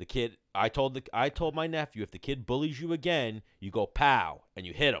the kid, I told my nephew, if the kid bullies you again, you go pow and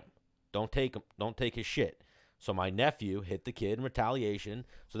you hit him. Don't take his shit. So my nephew hit the kid in retaliation.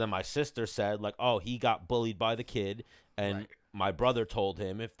 So then my sister said like, oh, he got bullied by the kid, and Right. my brother told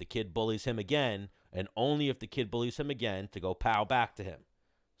him if the kid bullies him again, and only if the kid bullies him again, to go pow back to him.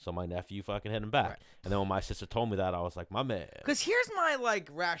 So my nephew fucking hit him back. Right. And then when my sister told me that, I was like, my man. Because here's my like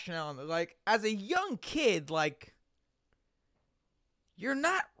rationale. Like, as a young kid, like, you're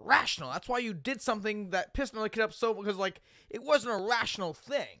not rational. That's why you did something that pissed another kid up so, because like it wasn't a rational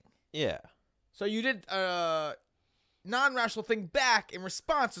thing. Yeah. So you did a non-rational thing back in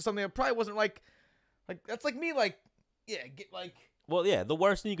response to something that probably wasn't like that's like me, like, yeah, get like, Well, yeah, the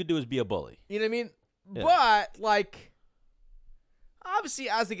worst thing you could do is be a bully. you know what I mean? Yeah. But like, obviously,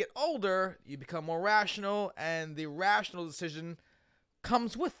 as they get older, you become more rational, and the rational decision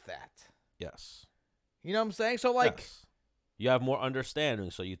comes with that. Yes. You know what I'm saying? So like, Yes. You have more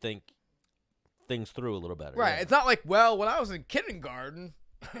understanding, so you think things through a little better. right? Yeah. It's not like, well, when I was in kindergarten,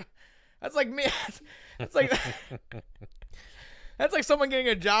 that's like me. That's like that's like someone getting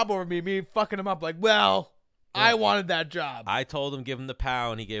a job over me fucking them up. Like, well, Yeah. I wanted that job. I told him give him the pow,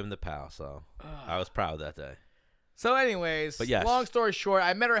 and he gave him the pow. So I was proud that day. So, anyways, But yes. long story short,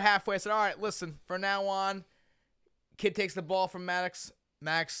 I met her halfway. I said, all right, listen, from now on, kid takes the ball from Maddox.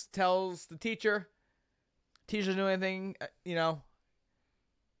 Max tells the teacher. Teacher doesn't do anything, you know.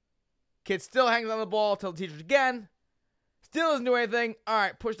 Kid still hangs on the ball, tell the teacher again. Still doesn't do anything. All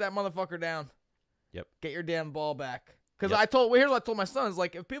right, push that motherfucker down. Yep. Get your damn ball back. Because Yep. here's what I told my son, is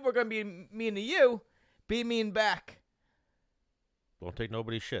like, if people are going to be mean to you, be mean back. Don't take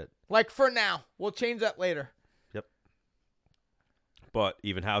nobody's shit. Like, for now. We'll change that later. But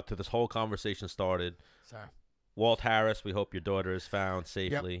even how to this whole conversation started, Sorry. Walt Harris, we hope your daughter is found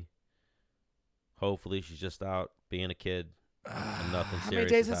safely. Hopefully she's just out being a kid and nothing How serious many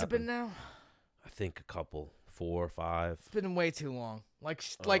days has has it been happened. now? I think a couple, 4 or 5. It's been way too long. Like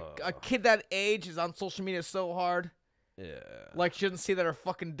a Uh. kid that age is on social media so hard. Yeah. Like, she doesn't see that her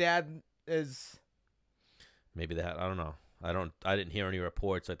fucking dad is. Maybe they had, I don't know. I didn't hear any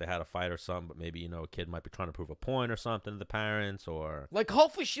reports like they had a fight or something, but maybe, a kid might be trying to prove a point or something to the parents, or Like,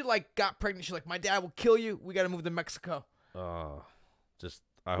 hopefully she, like, got pregnant. She's like, my dad will kill you. We got to move to Mexico. just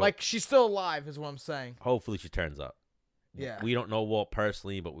I hope, Like, she's still alive, is what I'm saying. hopefully she turns up. Yeah. We don't know Walt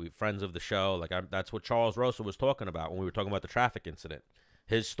personally, but we friends of the show. Like that's what Charles Rosa was talking about when we were talking about the traffic incident.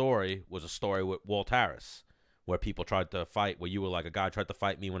 His story was a story with Walt Harris, where people tried to fight. Where you were like, a guy tried to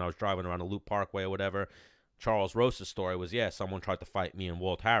fight me when I was driving around the Loop Parkway or whatever. Charles Rosa's story was, someone tried to fight me and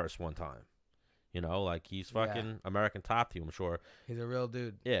Walt Harris one time. Like he's fucking American Top Team, I'm sure. He's a real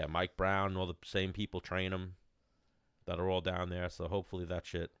dude. Yeah, Mike Brown and all the same people train him that are all down there. So hopefully that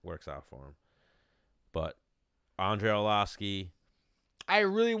shit works out for him. But Andre Arlovsky, I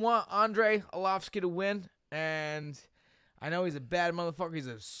really want Andre Arlovsky to win, and I know he's a bad motherfucker. He's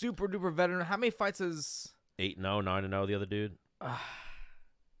a super duper veteran. How many fights has 8-0, 9-0, the other dude.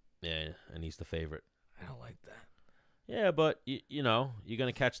 Yeah, and he's the favorite. I don't like that. Yeah, but you know you're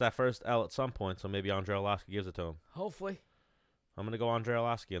gonna catch that first L at some point, so maybe Andre Arlovsky gives it to him. Hopefully. I'm gonna go Andre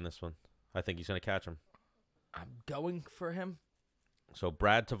Arlovsky in this one. I think he's gonna catch him. I'm going for him. So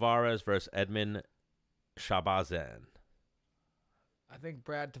Brad Tavares versus Edmund Shabazan. I think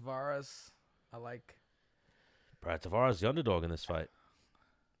Brad Tavares. I like. Brad Tavares, the underdog in this fight.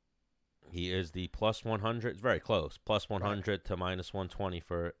 He is the plus 100. It's very close. Plus 100 to minus 120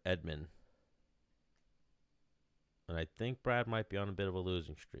 for Edmund. And I think Brad might be on a bit of a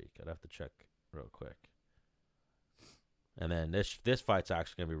losing streak. I'd have to check real quick. And then this fight's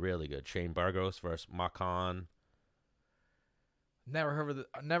actually going to be really good. Shane Burgos versus Makhan. Never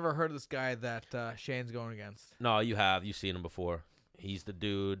heard of this guy that Shane's going against. No, you have. You've seen him before. He's the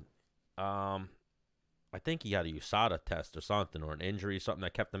dude. I think he had a USADA test or something, or an injury, something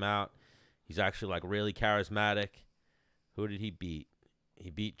that kept him out. He's actually like really charismatic. Who did he beat? He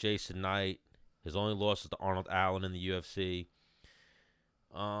beat Jason Knight. His only loss is to Arnold Allen in the UFC.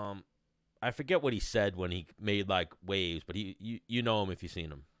 I forget what he said when he made like waves, but you know him if you've seen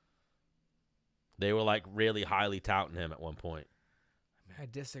him. They were like really highly touting him at one point. I mean,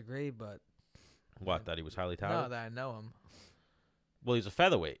 I disagree, but What, that he was highly touted? no, that I know him. Well, he's a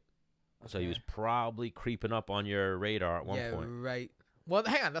featherweight. So he Okay. was probably creeping up on your radar at one point. Right. Well,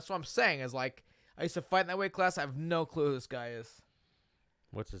 hang on. That's what I'm saying. Is like I used to fight in that weight class. I have no clue who this guy is.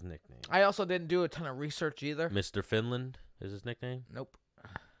 What's his nickname? I also didn't do a ton of research either. Mr. Finland is his nickname? Nope.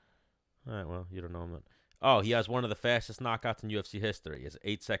 All right, well, you don't know him then. Oh, he has one of the fastest knockouts in UFC history. He has an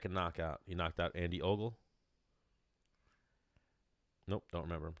 8-second knockout. He knocked out Andy Ogle. Nope, don't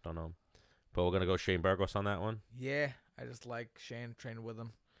remember him. Don't know him. But we're going to go Shane Burgos on that one. Yeah, I just like Shane. Trained with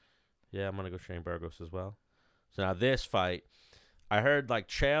him. Yeah, I'm going to go Shane Burgos as well. So now this fight, I heard like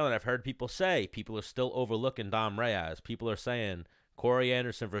Chael, and I've heard people say people are still overlooking Dom Reyes. People are saying Corey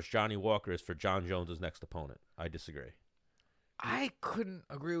Anderson versus Johnny Walker is for John Jones' next opponent. I disagree. I couldn't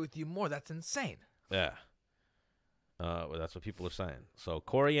agree with you more. That's insane. Yeah. Well, that's what people are saying. So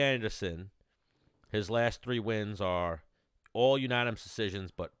Corey Anderson, his last 3 wins are all unanimous decisions,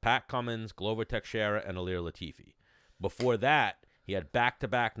 but Pat Cummins, Glover Teixeira, and Alir Latifi. Before that, he had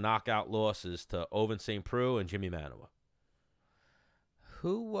back-to-back knockout losses to Ovince St. Preux and Jimmy Manuwa.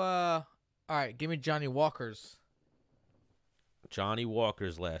 Who? All right, give me Johnny Walker's. Johnny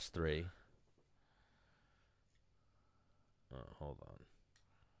Walker's last 3. Hold on.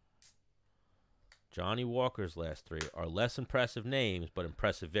 Johnny Walker's last 3 are less impressive names, but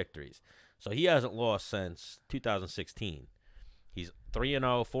impressive victories. So he hasn't lost since 2016. He's 3-0,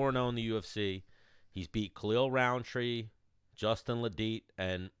 4-0 in the UFC. He's beat Khalil Roundtree, Justin Ledit,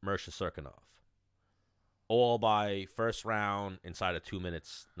 and Mersha Serkinov. All by first round inside of 2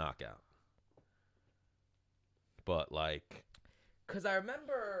 minutes knockout. But, like... Because I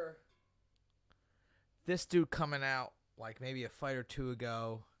remember this dude coming out like maybe a fight or 2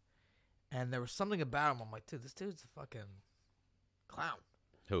 ago, and there was something about him. I'm like, dude, this dude's a fucking clown.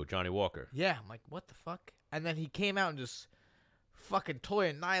 Who? Johnny Walker? Yeah, I'm like, what the fuck? And then he came out and just fucking totally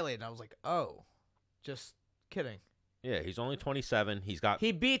annihilated. I was like, oh, just kidding. Yeah, he's only 27. He's got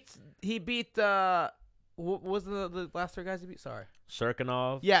He beat what was the last 3 guys he beat? Sorry.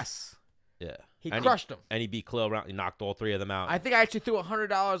 Serkinov. Yes. Yeah. He And crushed him. And he beat Khalil Round. He knocked all 3 of them out. I think I actually threw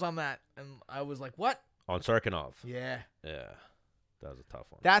 $100 on that, and I was like, what? On Serkinov. Yeah. Yeah. That was a tough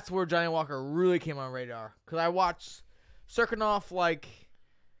one. That's where Johnny Walker really came on radar. Because I watched Serkinov, like,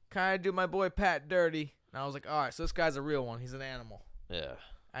 kind of do my boy Pat dirty. And I was like, all right, so this guy's a real one. He's an animal. Yeah.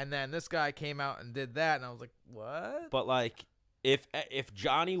 And then this guy came out and did that, and I was like, what? But, like, if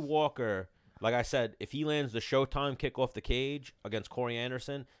Johnny Walker, like I said, if he lands the Showtime kick off the cage against Corey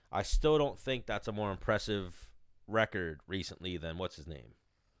Anderson, I still don't think that's a more impressive record recently than, what's his name?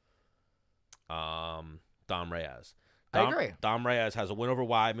 Dom Reyes. I agree. Dom Reyes has a win over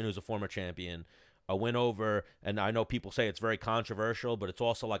Weidman, who's a former champion. A win over, and I know people say it's very controversial, but it's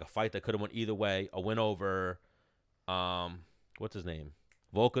also like a fight that could have went either way. A win over, what's his name?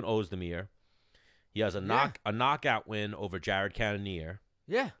 Volkan Ozdemir. He has a knockout win over Jared Cannonier.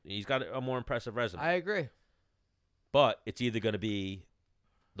 Yeah. He's got a more impressive resume. I agree. But it's either going to be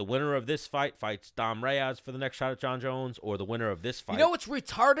the winner of this fight fights Dom Reyes for the next shot at John Jones, or the winner of this fight. You know what's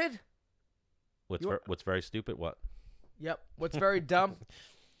retarded? What's very stupid? What? Yep. What's very dumb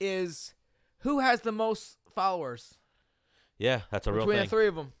is who has the most followers Yeah, that's a real between thing. the 3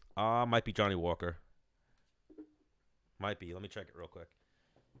 of them. Might be Johnny Walker. Might be. Let me check it real quick.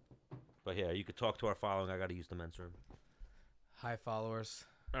 But yeah, you could talk to our following. I got to use the men's room. High followers.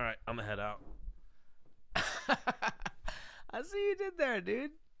 All right, I'm going to head out. I see you did there,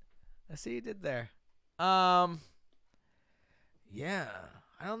 dude. I see you did there. Yeah.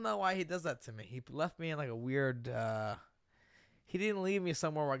 I don't know why he does that to me. He left me in like a weird. He didn't leave me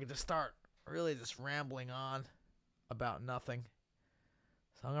somewhere where I could just start really just rambling on about nothing.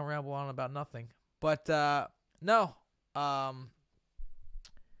 So I'm gonna ramble on about nothing. But no.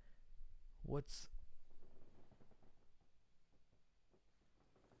 What's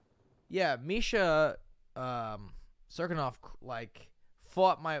Yeah, Misha Serkinov like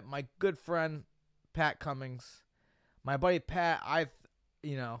fought my good friend Pat Cummings. My buddy Pat,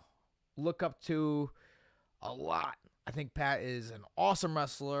 look up to a lot. I think Pat is an awesome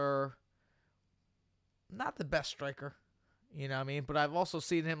wrestler. Not the best striker, you know what I mean? But I've also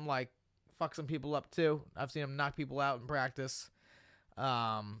seen him like fuck some people up too. I've seen him knock people out in practice.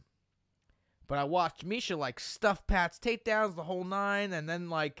 But I watched Misha like stuff Pat's takedowns the whole nine, and then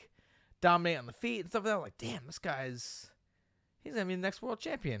like dominate on the feet and stuff like that. I'm like, damn, this he's gonna be the next world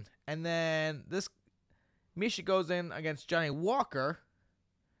champion. And then this Misha goes in against Johnny Walker,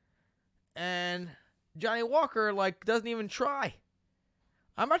 and Johnny Walker like doesn't even try.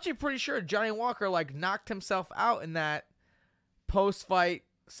 I'm actually pretty sure Johnny Walker like knocked himself out in that post-fight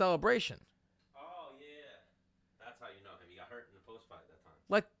celebration. Oh yeah, that's how you know him. He got hurt in the post-fight that time.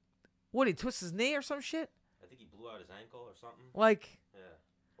 Like, what, he twisted his knee or some shit? I think he blew out his ankle or something. Like, yeah.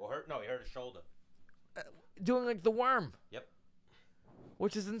 He hurt his shoulder. Doing like the worm. Yep.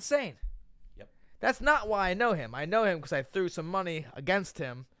 Which is insane. Yep. That's not why I know him. I know him because I threw some money against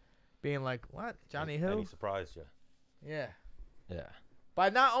him, being like, what? Johnny who? And he surprised you. Yeah. Yeah. By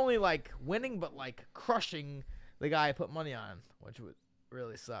not only like winning, but like crushing the guy I put money on, which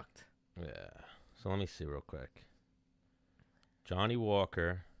really sucked. Yeah. So let me see real quick. Johnny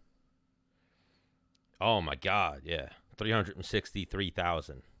Walker. Oh my God. Yeah.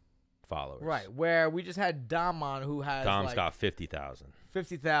 363,000 followers. Right. Where we just had Dom on, who has Dom's got 50,000.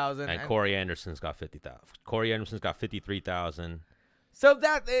 50,000. And Corey Anderson's got 50,000. Corey Anderson's got 53,000. So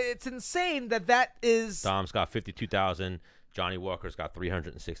it's insane that is. Dom's got 52,000. Johnny Walker's got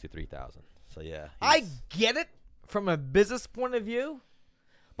 363,000. So yeah. I get it from a business point of view,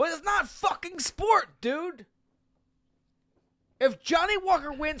 but it's not fucking sport, dude. If Johnny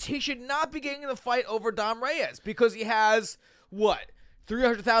Walker wins, he should not be getting in the fight over Dom Reyes because he has,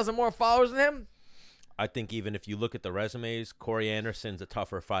 300,000 more followers than him? I think even if you look at the resumes, Corey Anderson's a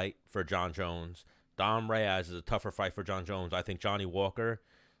tougher fight for John Jones. Dom Reyes is a tougher fight for John Jones. I think Johnny Walker,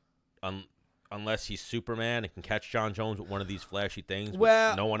 unless he's Superman and can catch John Jones with one of these flashy things,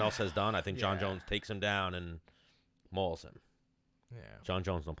 which no one else has done, I think John Jones takes him down and mauls him. Yeah. John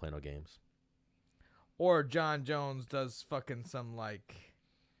Jones don't play no games. Or John Jones does fucking some,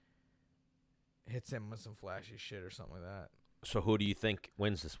 hits him with some flashy shit or something like that. So who do you think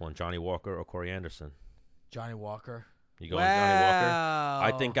wins this one, Johnny Walker or Corey Anderson? Johnny Walker. You going Johnny Walker?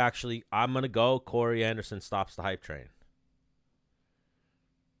 I think actually I'm going to go Corey Anderson stops the hype train.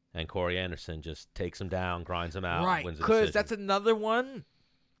 And Corey Anderson just takes him down, grinds him out, right, wins the because decision. that's another one.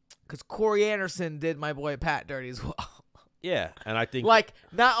 Because Corey Anderson did my boy Pat dirty as well. Yeah, and I think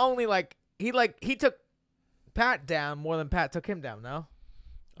not only he took Pat down more than Pat took him down. No,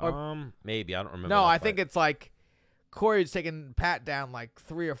 maybe I don't remember. No, I think it's Corey's taken Pat down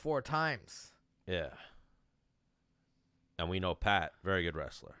 3 or 4 times. Yeah, and we know Pat, very good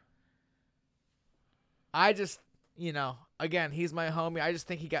wrestler. I just, again, he's my homie. I just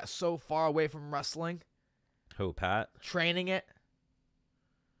think he got so far away from wrestling. Who, Pat? Training it.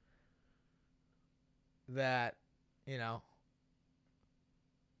 That,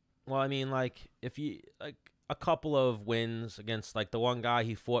 Well, I mean, if you a couple of wins against the one guy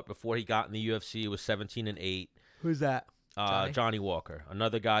he fought before he got in the UFC was 17-8. Who's that? Johnny Walker.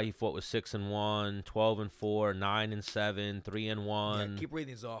 Another guy he fought was 6-1, 12-4, 9-7, 3-1. Yeah, keep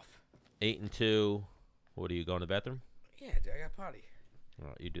reading these off. 8-2. What are you going to the bathroom? Yeah, I got potty. All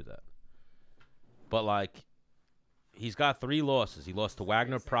right, you do that. But he's got 3 losses. He lost to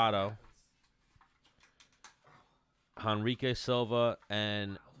Wagner Prado, Henrique Silva,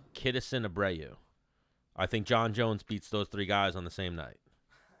 and Kiddison Abreu. I think John Jones beats those 3 guys on the same night.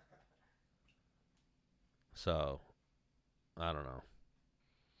 So, I don't know.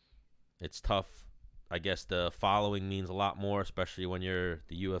 It's tough. I guess the following means a lot more, especially when you're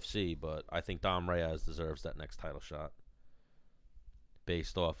the UFC, but I think Dom Reyes deserves that next title shot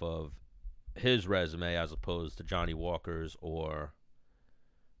based off of his resume as opposed to Johnny Walker's or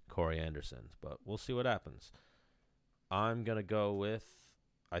Corey Anderson's. But we'll see what happens. I'm going to go with,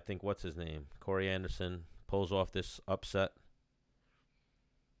 I think, what's his name? Corey Anderson pulls off this upset.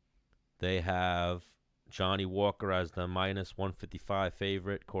 They have Johnny Walker as the minus 155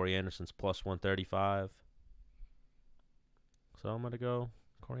 favorite. Corey Anderson's plus 135. So I'm going to go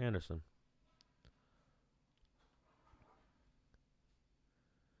Corey Anderson.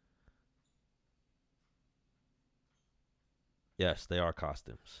 Yes, they are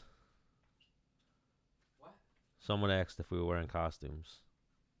costumes. What? Someone asked if we were wearing costumes.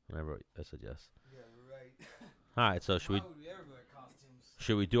 And I said yes. Yeah, right. All right, so Why would we ever wear costumes?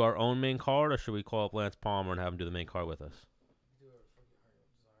 should we do our own main card, or should we call up Lance Palmer and have him do the main card with us? Do whatever the fuck your heart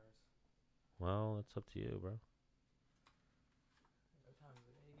desires. Well, it's up to you, bro. What time is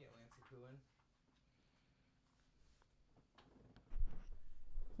it? You get Lancey Poo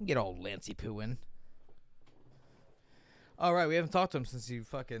in. Get old Lancey Poo in. All right, we haven't talked to him since you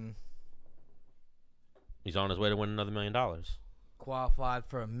fucking He's on his way to win another $1 million. qualified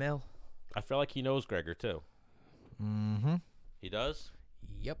for $1 million. I feel like he knows Gregor too. Mm-hmm. He does?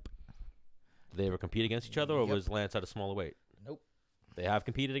 Yep. Did they ever compete against each other, or Yep. was Lance at a smaller weight? Nope. They have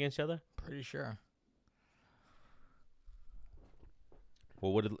competed against each other? Pretty sure.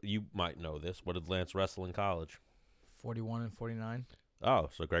 Well, you might know this. What did Lance wrestle in college? 41 and 49. Oh,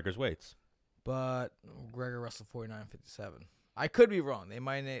 so Gregor's weights. But Gregor wrestled 49-57. I could be wrong. They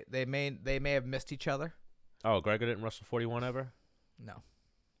may have missed each other. Oh, Gregor didn't wrestle 41 ever? No.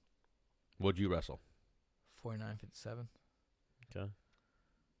 What'd you wrestle? 49-57. Okay.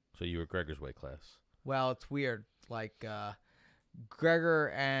 So you were Gregor's weight class. Well, it's weird. Like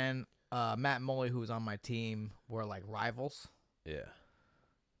Gregor and Matt Moley, who was on my team, were like rivals. Yeah.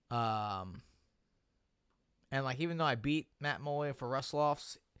 And like even though I beat Matt Moley for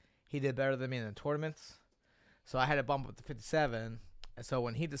wrestle-offs, he did better than me in the tournaments. So I had to bump up to 57. And so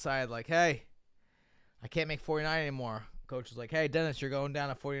when he decided like, hey, I can't make 49 anymore, coach was like, hey, Dennis, you're going down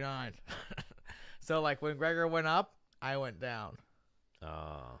to 49. So like when Gregor went up, I went down.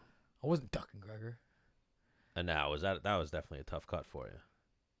 I wasn't ducking Gregor. And now that was definitely a tough cut for you.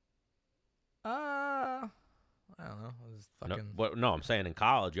 I don't know. It was fucking No, I'm saying in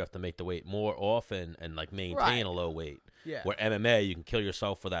college you have to make the weight more often and like maintain Right. a low weight. yeah. Where MMA you can kill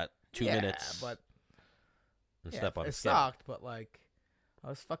yourself for that 2 minutes But and yeah, step on it the scale. sucked. But like, I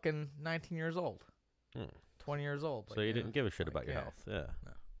was fucking 19 years old, 20 years old. So like, you didn't give a shit like, about your yeah. health. Yeah.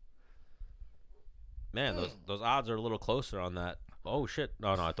 No. Man, those odds are a little closer on that. Oh shit!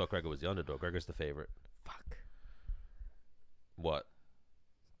 No, I thought Gregor was the underdog. Gregor's the favorite. Fuck. What?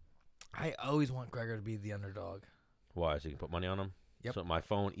 I always want Gregor to be the underdog. Why? So you can put money on him? Yep. So my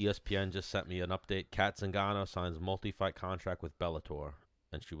phone, ESPN just sent me an update. Kat Zingano signs multi-fight contract with Bellator,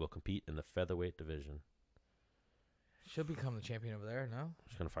 and she will compete in the featherweight division. She'll become the champion over there, no?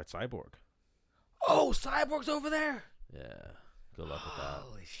 She's gonna fight Cyborg. Oh, Cyborg's over there. Yeah. Good luck with that.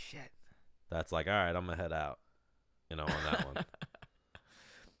 Holy shit. That's like, all right, I'm gonna head out. On that one.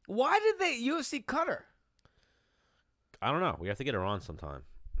 Why did they UFC cut her? I don't know. We have to get her on sometime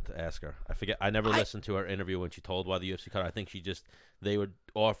to ask her. I forget. I never listened to her interview when she told why the UFC cut her. I think they would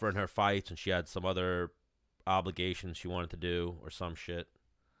offering her fights, and she had some other obligations she wanted to do or some shit.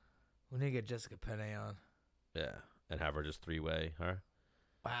 We need to get Jessica Penne on. Yeah, and have her just 3-way her.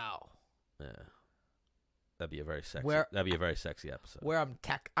 Wow. Yeah, that'd be a very sexy. Where- That'd be a very sexy episode. Where I'm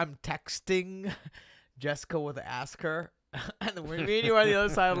texting Jessica with Ask Her. And then me and you are on the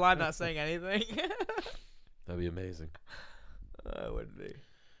other side of the line not saying anything. That'd be amazing. It would be.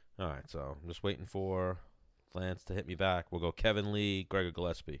 All right, so I'm just waiting for Lance to hit me back. We'll go Kevin Lee, Gregor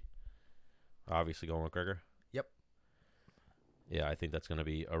Gillespie. Obviously going with Gregor. Yep. Yeah, I think that's going to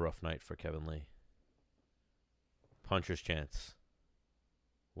be a rough night for Kevin Lee. Puncher's chance.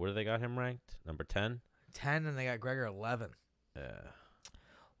 Where do they got him ranked? Number 10? 10, and they got Gregor 11. Yeah.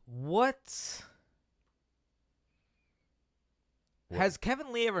 What? Has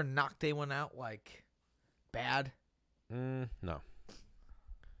Kevin Lee ever knocked anyone out, like, bad? No.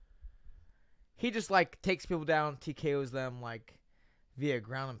 He just, like, takes people down, TKOs them, like, via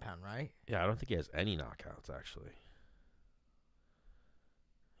ground and pound, right? Yeah, I don't think he has any knockouts, actually.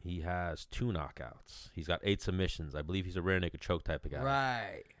 He has 2 knockouts. He's got 8 submissions. I believe he's a rear naked choke type of guy.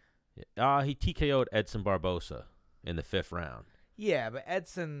 Right. Yeah. He TKO'd Edson Barbosa in the 5th round. Yeah, but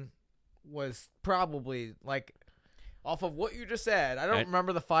Edson was probably, like, off of what you just said. I don't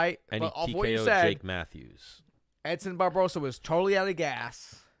remember the fight, And but he off TKO'd what you said, Jake Matthews. Edson Barbosa was totally out of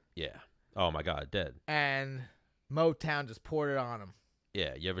gas, Yeah. Oh, my God, dead. and Motown just poured it on him.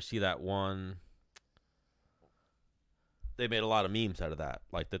 Yeah, you ever see that one? They made a lot of memes out of that,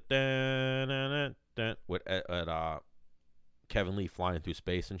 like the dun, with Kevin Lee flying through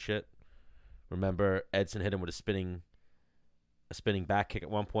space and shit. Remember, Edson hit him with a spinning back kick at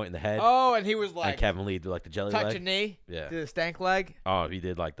one point in the head. Oh, and he was and like, Kevin Lee did like the jelly touch leg. a knee, Yeah. did a stank leg, Oh, he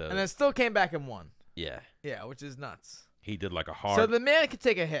did like and then still came back and won. yeah. Yeah, which is nuts. He did like a hard. So the man could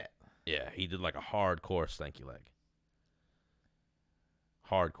take a hit. Yeah, he did like a hardcore stanky leg.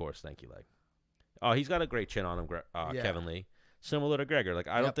 Hardcore stanky leg. Oh, he's got a great chin on him, Yeah. Kevin Lee. Similar to Gregor. Like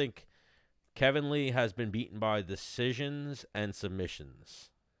I don't Yep. think Kevin Lee has been beaten by decisions and submissions.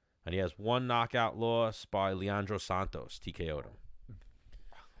 And he has one knockout loss by Leandro Santos, TKO'd him.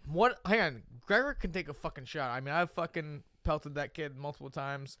 What? Hang on. Gregor can take a fucking shot. I mean, I've fucking pelted that kid multiple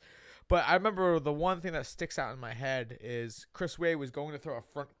times. But I remember the one thing that sticks out in my head is Chris Wade was going to throw a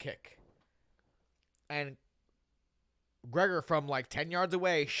front kick. And Gregor from like 10 yards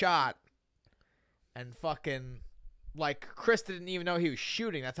away shot. And fucking, like, Chris didn't even know he was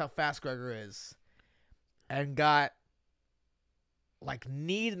shooting. That's how fast Gregor is. And got, like,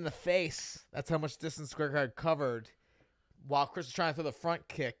 kneed in the face. That's how much distance Gregor had covered. While Chris was trying to throw the front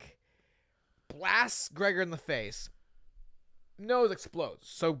kick. Blasts Gregor in the face. Nose explodes.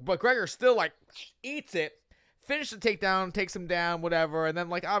 So, but Gregor still, like, eats it. Finishes the takedown, takes him down, whatever. And then,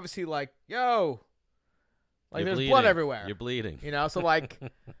 like, obviously, like, yo. Like, You're there's bleeding. blood everywhere. You're bleeding. You know, so, like,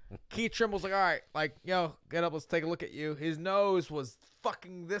 Keith Trimble's like, all right, like, yo, get up, let's take a look at you. His nose was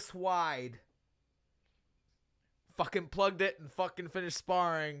fucking this wide. Fucking plugged it and fucking finished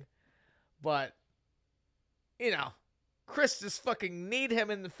sparring. But, you know, Chris just fucking kneed him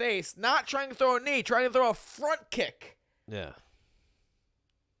in the face. Not trying to throw a knee, trying to throw a front kick. Yeah.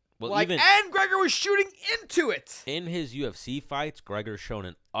 Well, Like, even and Gregor was shooting into it. in his UFC fights, Gregor's shown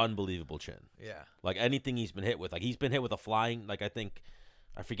an unbelievable chin. Yeah. Like, anything he's been hit with. Like, he's been hit with a flying, like, I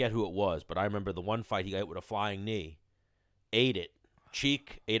forget who it was, but I remember the one fight he got hit with a flying knee. Ate it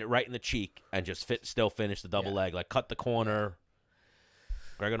right in the cheek, and just still finished the double leg. Like, cut the corner.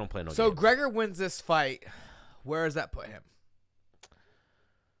 Gregor don't play no So games. Gregor wins this fight. Where does that put him?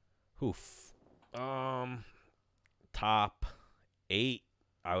 Oof. Top 8,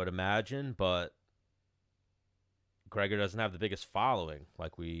 I would imagine, but Gregor doesn't have the biggest following,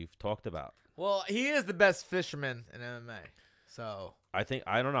 like we've talked about. Well, he is the best fisherman in MMA. So I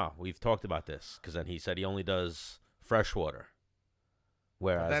don't know. We've talked about this, because then he said he only does freshwater.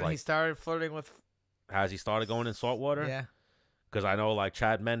 Whereas, then like, he started flirting with. has he started going in saltwater? Yeah. Because I know, like,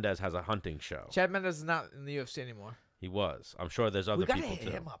 Chad Mendez has a hunting show. Chad Mendes is not in the UFC anymore. He was. I'm sure there's other We gotta people hit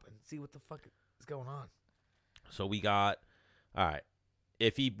too. him up and see what the fuck is going on. So we got, all right.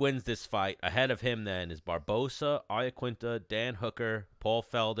 If he wins this fight, ahead of him then is Barbosa, Iaquinta, Dan Hooker, Paul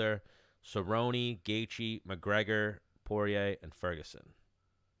Felder, Cerrone, Gaethje, McGregor, Poirier, and Ferguson.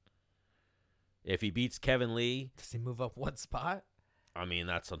 If he beats Kevin Lee, Does he move up one spot? I mean,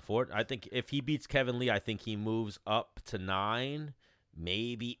 that's unfortunate. I think if he beats Kevin Lee, I think he moves up to 9,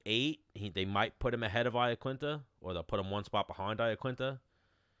 maybe 8. They might put him ahead of Iaquinta, or they'll put him one spot behind Iaquinta.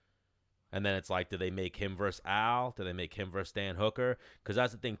 And then it's like, do they make him versus Al? Do they make him versus Dan Hooker? Because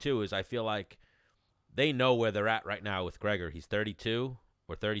that's the thing, too, is I feel like they know where they're at right now with Gregor. He's 32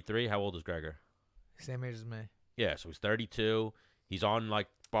 or 33. How old is Gregor? Same age as me. Yeah, so he's 32. He's on, like,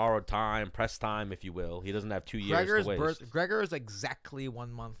 borrowed time, press time, if you will. He doesn't have 2 years to waste. Gregor is exactly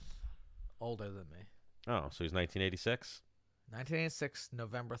 1 month older than me. Oh, so he's 1986? 1986,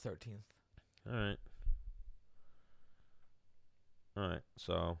 November 13th. All right,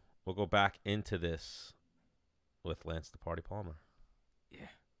 so we'll go back into this with Lance the Party Palmer. Yeah.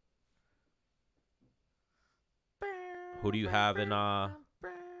 Who do you have in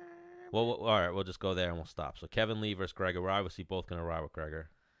well, all right, we'll just go there and we'll stop. So Kevin Lee versus Gregor. We're obviously both going to ride with Gregor.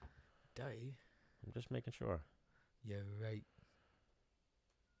 I'm just making sure. Yeah, right.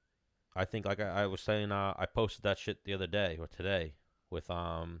 I think, like I was saying, I posted that shit the other day or today with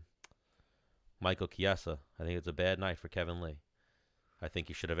Michael Chiesa. I think it's a bad night for Kevin Lee. I think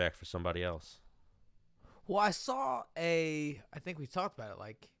he should have asked for somebody else. Well, I think we talked about it,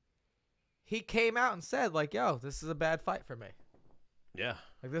 like, he came out and said, like, yo, this is a bad fight for me. Yeah.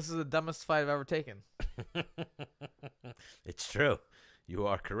 Like, this is the dumbest fight I've ever taken. It's true. You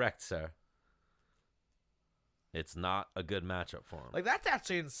are correct, sir. It's not a good matchup for him. Like, that's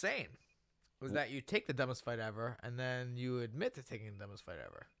actually insane. Was that you take the dumbest fight ever, and then you admit to taking the dumbest fight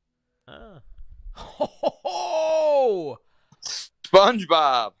ever. Ho!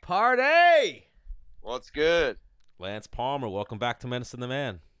 SpongeBob, Party! what's good? Lance Palmer, welcome back to Menace and the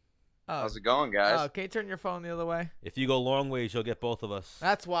Man. How's it going, guys? Oh, can you turn your phone the other way? If you go long ways, you'll get both of us.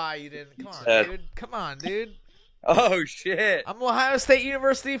 That's why you didn't. Come on, said- dude. Come on, dude. Oh shit! I'm Ohio State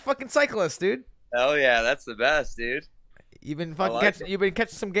University fucking cyclist, dude. Hell yeah, that's the best, dude. You've been like catching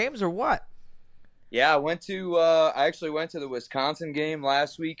some games or what? Yeah, I actually went to the Wisconsin game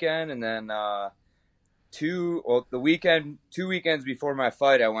last weekend, and then 2 weekends before my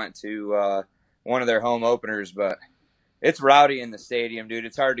fight, I went to one of their home openers. But it's rowdy in the stadium, dude.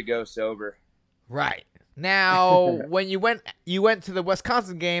 It's hard to go sober. Right. Now, when you went to the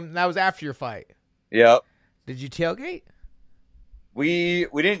Wisconsin game, that was after your fight. Yep. Did you tailgate? We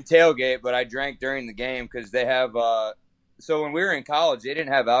didn't tailgate, but I drank during the game because they have so when we were in college, they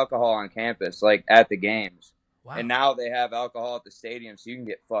didn't have alcohol on campus, like at the games. Wow. And now they have alcohol at the stadium, so you can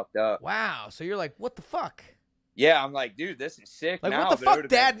get fucked up. Wow. So you're like, what the fuck? Yeah, I'm like, dude, this is sick. Like, now, what the but it fuck,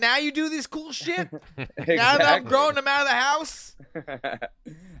 would've Dad? Now you do this cool shit? Exactly. Now that I'm growing them out of the house?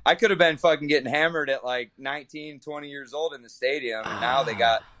 I could have been fucking getting hammered at like 19, 20 years old in the stadium, and now they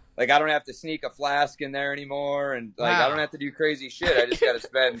got like I don't have to sneak a flask in there anymore, and like I don't have to do crazy shit. I just got to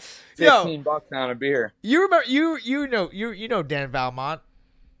spend $15 on a beer. You remember you know Dan Valmont?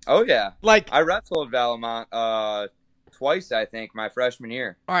 Oh yeah, Like I wrestled Valmont twice, I think, my freshman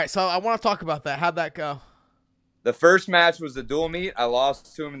year. all right, so I want to talk about that. How'd that go? The first match was the dual meet. I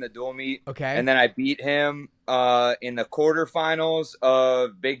lost to him in the dual meet. Okay. And then I beat him in the quarterfinals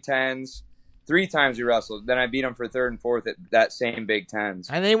of Big Tens. 3 times we wrestled. Then I beat him for third and fourth at that same Big Tens.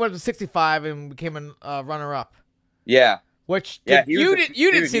 And then he went to 65 and became a runner-up. Yeah. Which Yeah, you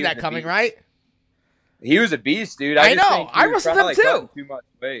didn't see that coming, right? He was a beast, dude. I just know. think he I was wrestled probably him too. cutting too much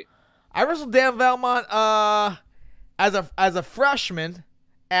weight. I wrestled Dan Valmont as a freshman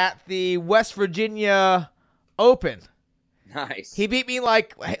at the West Virginia Open. Nice. He beat me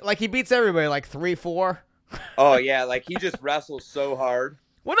like he beats everybody like 3-4. Oh yeah, like he just wrestles so hard.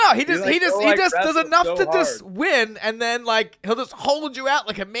 Well, no, he just does wrestles enough so to just hard. win, and then like he'll just hold you out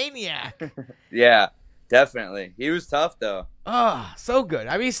like a maniac. Yeah, definitely. He was tough though. Oh, so good.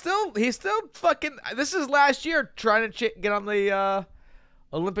 I mean, he's still fucking. This is last year trying to get on the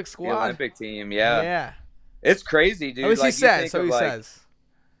Olympic The squad. Olympic team, yeah. Yeah. It's crazy, dude. At least like, he says. you think So of, he like, says.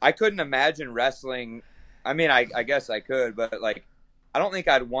 I couldn't imagine wrestling. I mean, I guess I could, but like, I don't think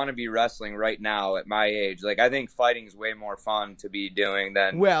I'd want to be wrestling right now at my age. Like, I think fighting is way more fun to be doing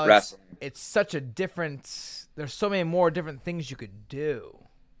than wrestling. It's such a different. There's so many more different things you could do.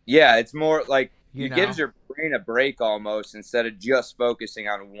 Yeah, it's more like You it know? gives your brain a break almost instead of just focusing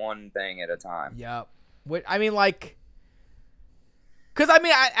on one thing at a time. Yep. I mean, like, because I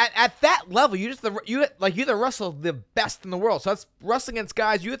mean, at that level, you have to wrestle the best in the world. So that's wrestling against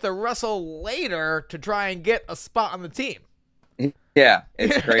guys you have to wrestle later to try and get a spot on the team. Yeah,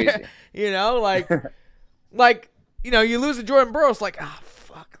 it's crazy. You know, like you lose to Jordan Burroughs, like, ah,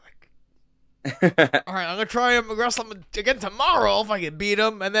 fuck, like, all right, I'm gonna try and wrestle him again tomorrow if I can beat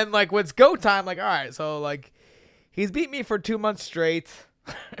him, and then like when it's go time, like, all right, so like he's beat me for 2 months straight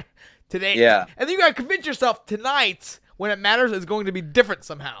today, Yeah. and then you gotta convince yourself tonight when it matters is going to be different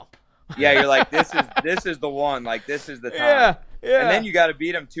somehow. Yeah, you're like, this is the one. Like, this is the time. Yeah, yeah. And then you got to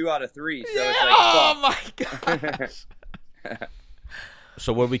beat him 2 out of 3. So yeah, it's like, oh fuck. my gosh.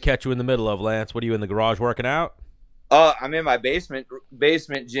 So what did we catch you in the middle of, Lance? What are you in the garage working out? I'm in my basement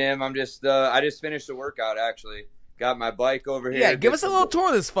gym. I'm just I just finished a workout actually. Got my bike over here. Yeah, give us a little tour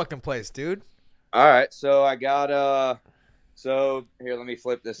of this fucking place, dude. All right, so I got so here, let me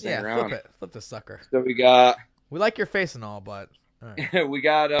flip this thing Yeah, around. flip it. Flip the sucker. So we got We like your face and all, but all right. we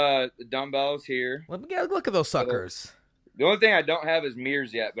got the dumbbells here. Let me get a look at those suckers. The only thing I don't have is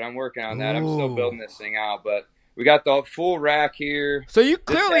mirrors yet, but I'm working on that. I'm still Ooh. building this thing out, but we got the full rack here. So you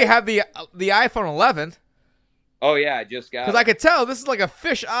clearly have the iPhone 11, Oh yeah, I just got because I could tell this is like a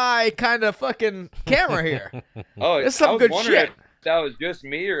fish eye kind of fucking camera here. Oh, This is some I was good wondering shit. if that was just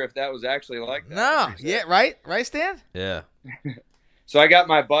me or if that was actually like that. No, yeah, right, Stan? Yeah. So I got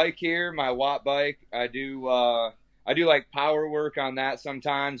my bike here, my Watt bike. I do like power work on that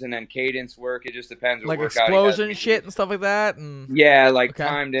sometimes, and then cadence work. It just depends. What Like workout you explosion guys do. shit and stuff like that, and Yeah, like Okay.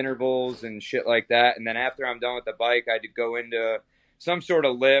 timed intervals and shit like that. And then after I'm done with the bike, I go into some sort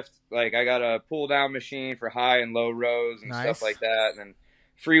of lift. Like I got a pull down machine for high and low rows and Nice. stuff like that, and then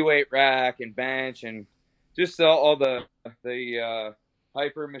free weight rack and bench and just all the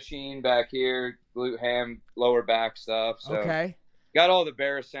hyper machine back here, glute ham, lower back stuff. So okay. got all the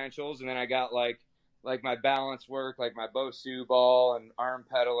bare essentials, and then I got like my balance work, like my Bosu ball and arm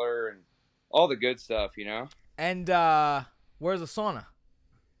pedaler and all the good stuff, you know. And where's the sauna?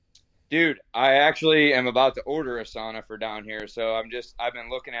 Dude, I actually am about to order a sauna for down here, so I've been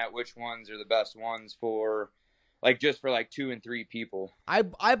looking at which ones are the best ones for just for 2 and 3 people. I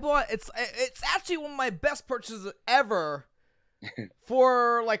bought it's actually one of my best purchases ever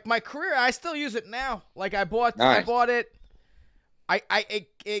for like my career. I still use it now. Like I bought it.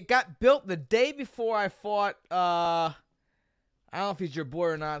 It got built the day before I fought. I don't know if he's your boy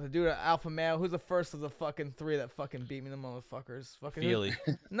or not. The dude at Alpha Male, who's the first of the fucking 3 that fucking beat me, the motherfuckers. Fucking Feely.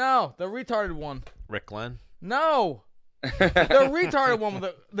 No, the retarded one. Rick Glenn. No, the retarded one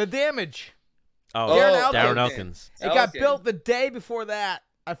with the damage. Oh, Darren Darren Elkins. Elkins. It got built the day before that.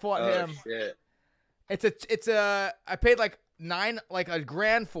 I fought Oh him. shit! It's a I paid like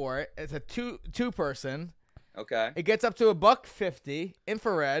 $1,000 for it. It's a two person. Okay, It gets up to $150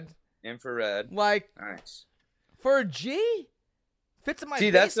 infrared. infrared. Like Nice. For a G? Fits in my See,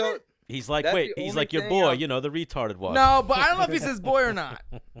 that's basement? He's like, That's wait, the he's only like your thing boy, I'm- you know, the retarded one. No, but I don't know if he's his boy or not.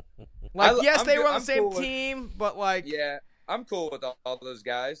 Like, yes, I'm they good- were on the I'm same cool with- team, but like, Yeah, I'm cool with all those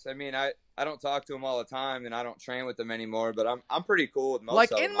guys. I mean, I don't talk to them all the time, and I don't train with them anymore. But I'm pretty cool with most.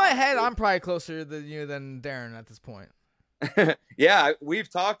 like of in them, my head, honestly. I'm probably closer than you than Darren at this point. Yeah, we've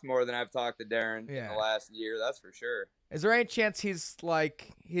talked more than I've talked to Darren in Yeah. the last year. That's for sure. Is there any chance he's like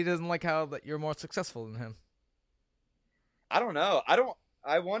he doesn't like how that you're more successful than him? I don't know.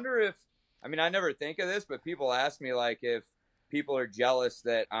 I wonder if. I mean, I never think of this, but people ask me like if people are jealous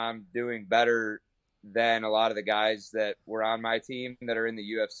that I'm doing better than a lot of the guys that were on my team that are in the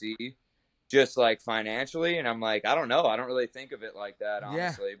UFC, just like financially. And I'm like, I don't know. I don't really think of it like that,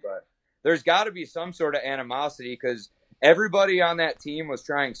 honestly. But there's got to be some sort of animosity because everybody on that team was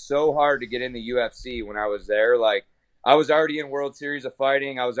trying so hard to get in the UFC when I was there. Like, I was already in World Series of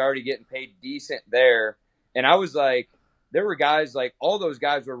Fighting. I was already getting paid decent there. And I was like, there were guys, like, all those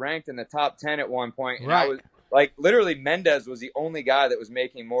guys were ranked in the top 10 at one point. And I Right. was, like, literally Mendez was the only guy that was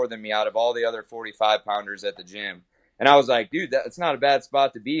making more than me out of all the other 45-pounders at the gym. And I was like, dude, that's not a bad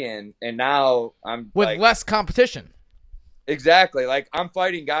spot to be in. And now I'm With like, less competition. exactly. Like, I'm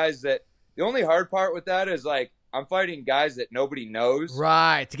fighting guys that the only hard part with that is, like, I'm fighting guys that nobody knows.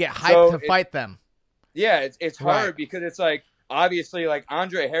 Right. To get hyped So to it- fight them. Yeah, it's hard Right. because it's like, obviously, like,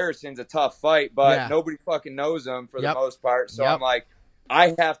 Andre Harrison's a tough fight, but Yeah. nobody fucking knows him for Yep. the most part. So Yep. I'm like,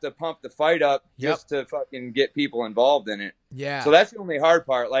 I have to pump the fight up Yep. just to fucking get people involved in it. Yeah. So that's the only hard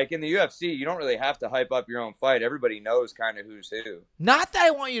part. Like, in the UFC, you don't really have to hype up your own fight. Everybody knows kind of who's who. Not that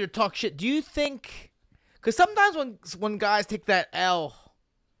I want you to talk shit. Do you think? Because sometimes when guys take that L,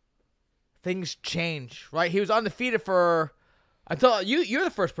 things change, right? He was undefeated for until you're the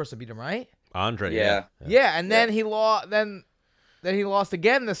first person to beat him, right? Andre, Yeah. Yeah, and then he lost. Then he lost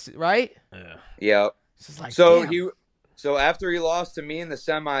again. This right? yeah. Yeah. It's just like So damn. so after he lost to me in the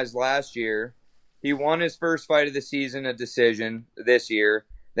semis last year, he won his first fight of the season, a decision this year.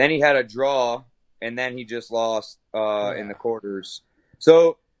 Then he had a draw, and then he just lost in the quarters.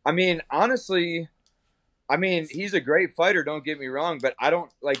 So, I mean, honestly, he's a great fighter, don't get me wrong, but I don't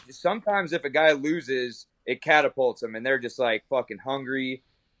like sometimes if a guy loses, it catapults them and they're just like fucking hungry.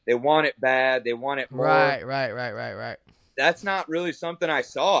 They want it bad, they want it more. Right. That's not really something I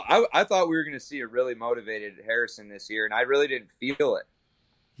saw. I thought we were going to see a really motivated Harrison this year, and I really didn't feel it.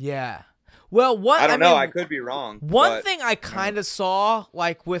 Yeah. Well, what I don't know. mean, I could be wrong. One but- thing I kind of saw,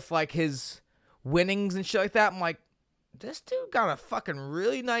 like with like his winnings and shit like that, I'm like, this dude got a fucking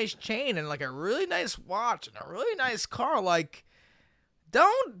really nice chain and like a really nice watch and a really nice car. Like,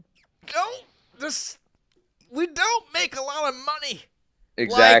 don't just we don't make a lot of money.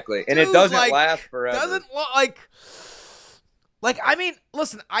 Exactly. Like, and it dude, doesn't like, last forever. Doesn't like I mean,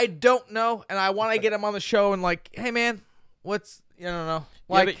 listen, I don't know, and I want to get him on the show and like, hey man, what's I don't know.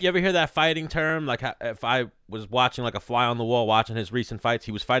 Like, you ever hear that fighting term? Like, if I was watching like a fly on the wall, watching his recent fights,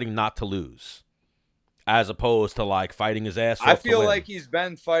 he was fighting not to lose, as opposed to like fighting his ass off. I to feel win. like he's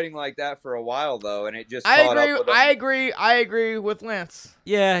been fighting like that for a while though, and it just I caught agree. up with him. I agree with Lance.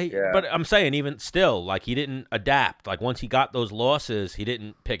 Yeah, Yeah. but I'm saying even still, like he didn't adapt. Like once he got those losses, he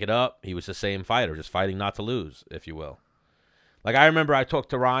didn't pick it up. He was the same fighter, just fighting not to lose, if you will. Like I remember I talked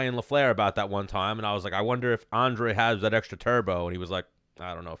to Ryan LaFleur about that one time, and I was like, I wonder if Andre has that extra turbo, and he was like,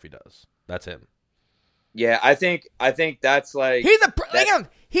 I don't know if he does. That's him. Yeah, I think that's like He's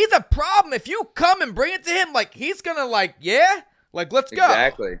he's a problem. If you come and bring it to him, like he's gonna like, yeah, like let's go.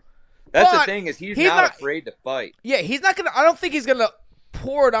 exactly. That's But the thing is he's he's not not- afraid to fight. Yeah, he's not gonna. I don't think he's gonna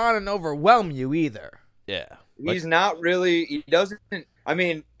pour it on and overwhelm you either. Yeah. He's not really. He doesn't. I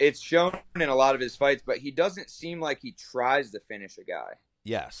mean, it's shown in a lot of his fights, but he doesn't seem like he tries to finish a guy.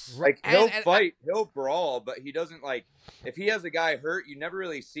 Yes. Like And- he'll and- fight, he'll brawl, but he doesn't like. If he has a guy hurt, you never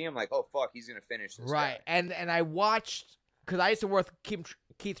really see him like, oh fuck, he's gonna finish this Right, guy. and I watched because I used to work with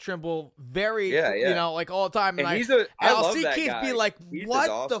Keith Trimble very, Yeah, yeah. you know, like all the time, And I I'll I'll see see that Keith guy. be like, Keith is "What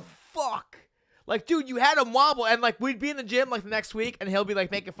the awesome. fuck?" Like, dude, you had him wobble, and like we'd be in the gym like the next week, and he'll be like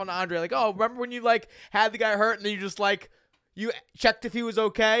making fun of Andre, like, "Oh, remember when you like had the guy hurt, and then you just like you checked if he was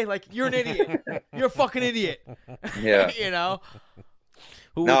okay? Like, you're an idiot. You're a fucking idiot." Yeah. You know?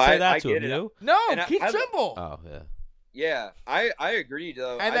 Who No, would say I that to get him? it. You? No, And Keith I- Trimble. Oh yeah. Yeah, I agree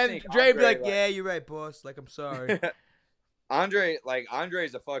though. And I then think Dre would be Andre, like, "Yeah, you're right, boss. Like, I'm sorry."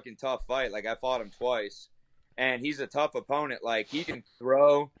 Andre's a fucking tough fight. Like I fought him twice, and he's a tough opponent. Like he can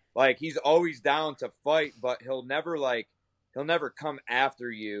throw. Like he's always down to fight, but he'll never come after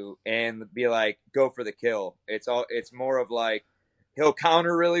you and be like go for the kill. It's more of like he'll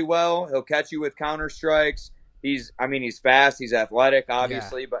counter really well. He'll catch you with counter strikes, he's fast, he's athletic,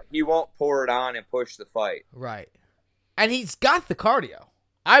 obviously, but he won't pour it on and push the fight. Right. And he's got the cardio.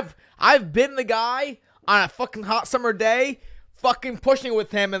 I've been the guy on a fucking hot summer day fucking pushing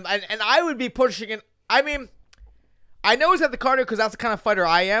with him, and I would be pushing it. I mean, I know he's got the cardio because that's the kind of fighter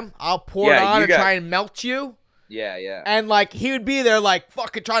I am. I'll pour it on and try and melt you. Yeah, yeah. And like he would be there like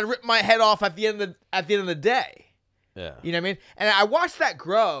fucking trying to rip my head off at the end of the day. Yeah. You know what I mean? And I watched that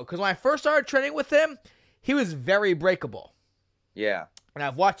grow because when I first started training with him, he was very breakable. Yeah. And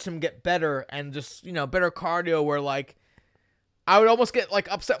I've watched him get better and just, better cardio where like I would almost get like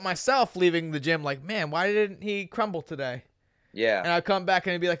upset myself leaving the gym like, man, why didn't he crumble today? Yeah. And I'd come back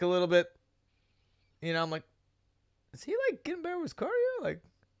and it'd be like a little bit, I'm like, is he like getting better with his cardio? Like,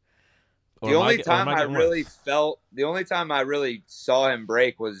 the only time I really saw him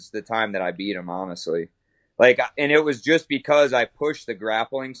break was the time that I beat him, honestly. Like, and it was just because I pushed the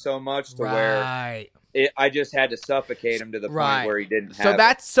grappling so much to where I just had to suffocate him to the point where he didn't have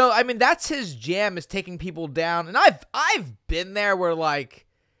it. That's his jam, is taking people down. And I've been there where and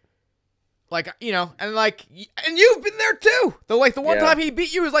you've been there too. The one time he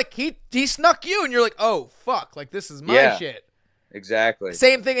beat you was like he snuck you and you're like, oh fuck, like this is my shit. Exactly.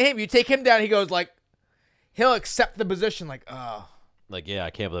 Same thing to him. You take him down, he goes like he'll accept the position like, oh. Like, yeah, I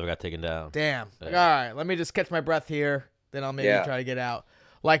can't believe I got taken down. Damn. Yeah. Like, all right, let me just catch my breath here. Then I'll maybe try to get out.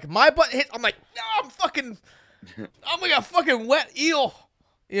 Like, my butt hit. I'm like, no, I'm like a fucking wet eel.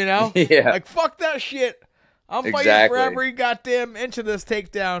 Yeah. Like, fuck that shit. I'm fighting for every goddamn inch of this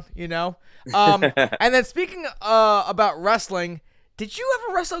takedown, And then speaking about wrestling, did you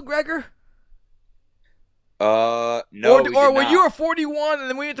ever wrestle Gregor? No. Or when you were 41 and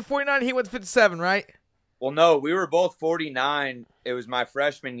then we went to 49 and he went to 57, right? Well, no, we were both 49. It was my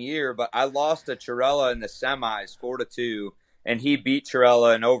freshman year, but I lost to Chirella in the semis 4-2, and he beat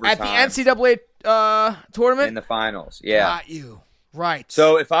Chirella in overtime. At the NCAA tournament? In the finals, yeah. Got you. Right.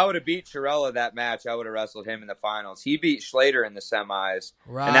 So if I would have beat Chirella that match, I would have wrestled him in the finals. He beat Schlater in the semis.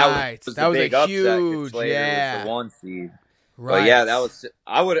 Right. And that was the big upset. Huge, Schlater was the 1 seed. Right. But yeah,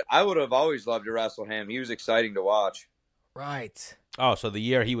 I would have always loved to wrestle him. He was exciting to watch. Right. Oh, so the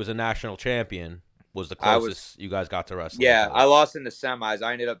year he was a national champion was the closest you guys got to wrestling. Yeah, I lost in the semis.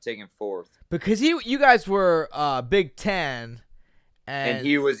 I ended up taking 4th. Because you guys were Big Ten. And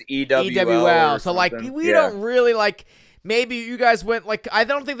he was EWL. So, we don't really, maybe you guys went, I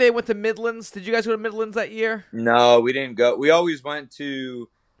don't think they went to Midlands. Did you guys go to Midlands that year? No, we didn't go. We always went to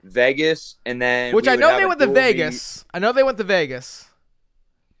Vegas, and then I know they went to Vegas. I know they went to Vegas.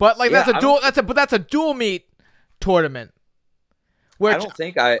 But, that's a dual meet tournament. I don't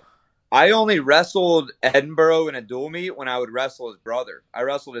think I only wrestled Edinburgh in a dual meet when I would wrestle his brother. I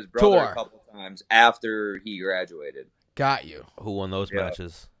wrestled his brother a couple times after he graduated. Got you. Who won those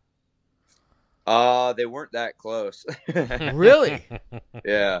matches? They weren't that close. Really?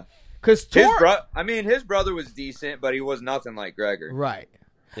 Yeah. Because his brother was decent, but he was nothing like Gregor. Right.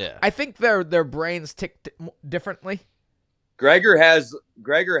 Yeah. I think their brains tick differently. Gregor has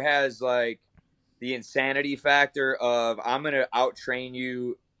the insanity factor of I'm gonna out train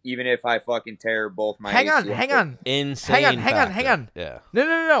you even if I fucking tear both my ACL. Hang on. Insane. Hang on. Yeah.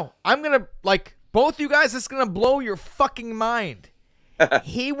 No. I'm gonna both you guys. This is gonna blow your fucking mind.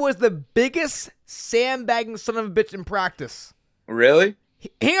 He was the biggest sandbagging son of a bitch in practice. Really?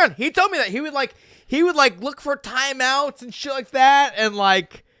 Hang on. He told me that he would look for timeouts and shit like that,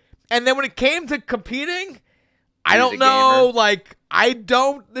 and then when it came to competing, I don't know.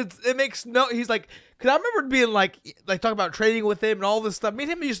 It makes no. He's like, because I remember being talking about training with him and all this stuff. Me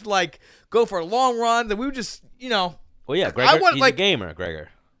and him used to go for long runs, and we would just, Well, yeah, Gregor, he's a gamer, Gregor.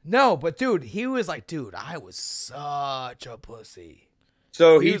 No, but dude, he was like, dude, I was such a pussy.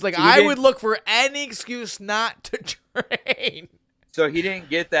 So he was like, I would look for any excuse not to train. So he didn't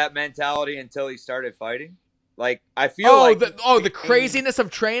get that mentality until he started fighting? I feel the craziness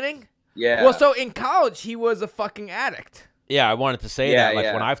of training? Yeah. Well, so in college, he was a fucking addict. Yeah, I wanted to say that.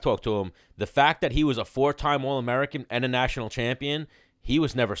 When I've talked to him, the fact that he was a 4-time All-American and a national champion, he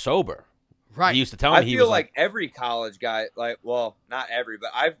was never sober. Right. He used to tell me I feel like every college guy, not every,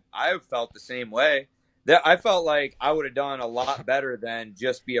 but I've felt the same way. That I felt like I would have done a lot better than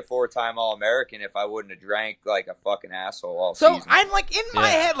just be a 4-time All-American if I wouldn't have drank like a fucking asshole all season. So I'm in my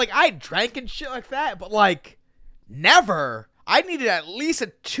head, I drank and shit like that, but never. I needed at least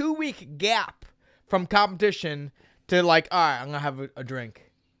a 2-week gap from competition to all right, I'm gonna have a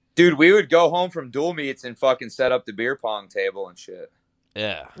drink. Dude, we would go home from dual meets and fucking set up the beer pong table and shit.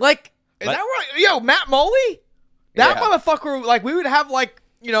 Yeah. Is that right? Yo, Matt Moley? That motherfucker, we would have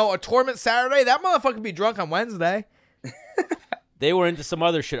a tournament Saturday. That motherfucker would be drunk on Wednesday. They were into some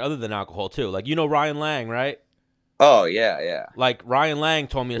other shit other than alcohol too. Ryan Lang, right? Oh yeah. Like Ryan Lang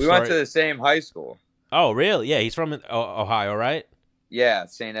told me a We story. went to the same high school. Oh, really? Yeah, he's from Ohio, right? Yeah,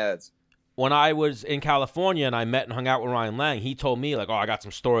 St. Ed's. When I was in California and I met and hung out with Ryan Lang, he told me, like, oh, I got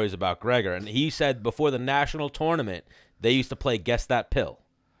some stories about Gregor. And he said before the national tournament, they used to play Guess That Pill.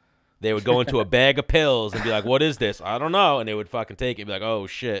 They would go into a bag of pills and be like, what is this? I don't know. And they would fucking take it and be like, oh,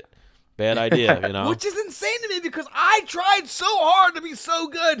 shit. Bad idea, you know? Which is insane to me because I tried so hard to be so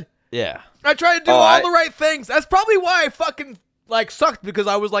good. Yeah. I tried to do all the right things. That's probably why I fucking, like, sucked because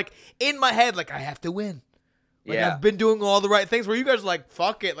I was, like, in my head, like, I have to win. Like, Yeah. I've been doing all the right things where you guys are like,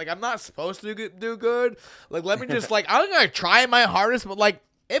 fuck it. Like, I'm not supposed to do good. Like, let me just, like, I'm going to try my hardest, but, like,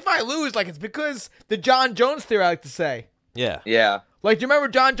 if I lose, like, it's because the John Jones theory, I like to say. Yeah. Yeah. Like, do you remember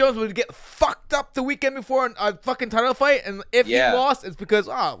John Jones would get fucked up the weekend before a fucking title fight? And if he lost, it's because,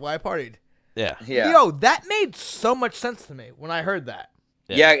 I partied. Yeah. Yeah. Yo, that made so much sense to me when I heard that.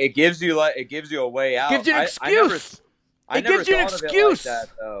 Yeah, it gives you a way out. Gives you an excuse. I gives you an thought of it excuse. like that,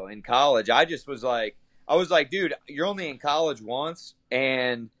 though, in college. I was like, dude, you're only in college once,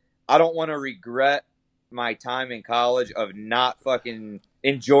 and I don't want to regret my time in college of not fucking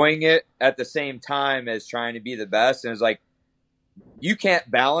enjoying it at the same time as trying to be the best. And it's like, you can't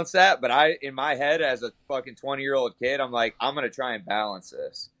balance that. But in my head, as a fucking 20-year-old kid, I'm like, I'm going to try and balance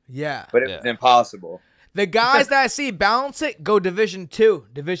this. Yeah. But it was impossible. The guys that I see balance it go Division 2,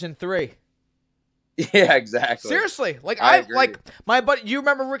 Division 3. Yeah, exactly. Seriously. Like, I agree. like, my buddy, you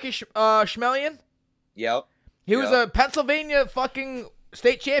remember Ricky Schmelian? Yep. He was a Pennsylvania fucking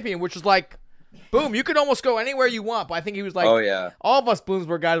state champion, which was like, boom, you could almost go anywhere you want. But I think he was like, Oh, yeah. all of us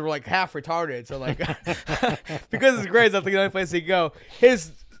Bloomsburg guys were like half retarded. So like, because his grades, that's the only place he could go.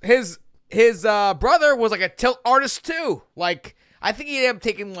 His brother was like a tilt artist too. Like, I think he ended up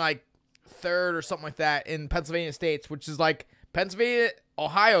taking like third or something like that in Pennsylvania states, which is like Pennsylvania,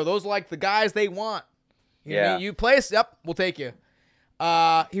 Ohio. Those are like the guys they want. You know, you place, yep, we'll take you.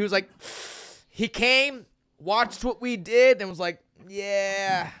 He was like, he came, watched what we did, and was like,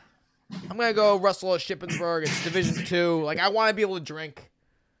 yeah, I'm gonna go wrestle at Shippensburg. It's Division 2. Like, I want to be able to drink.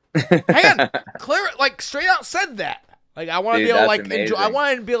 Hang on, clear it. Like, straight out said that. Like, I want to be able to like enjoy. I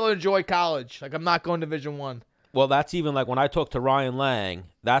want to be able to enjoy college. Like, I'm not going Division 1. Well, that's even like when I talked to Ryan Lang,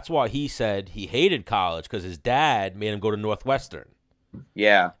 that's why he said he hated college because his dad made him go to Northwestern.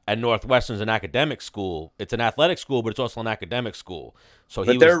 Yeah. And Northwestern's an academic school. It's an athletic school, but it's also an academic school. So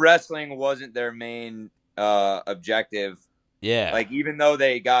their wrestling wasn't their main objective. Yeah. Like, even though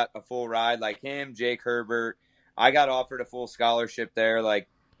they got a full ride, like him, Jake Herbert, I got offered a full scholarship there. Like,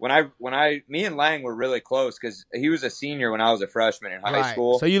 me and Lang were really close because he was a senior when I was a freshman in high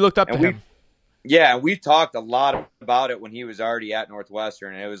school. So you looked up to him. Yeah, we talked a lot about it when he was already at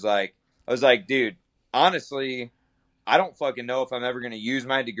Northwestern, and I was like, dude, honestly, I don't fucking know if I'm ever going to use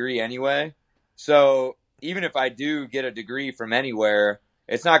my degree anyway. So even if I do get a degree from anywhere,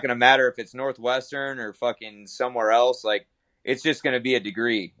 it's not going to matter if it's Northwestern or fucking somewhere else. Like, it's just going to be a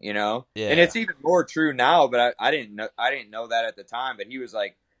degree, you know? Yeah. And it's even more true now, but I didn't know that at the time. But he's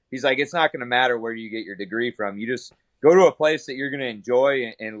like, it's not going to matter where you get your degree from. You just go to a place that you're going to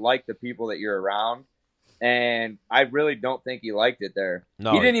enjoy and like the people that you're around. And I really don't think he liked it there.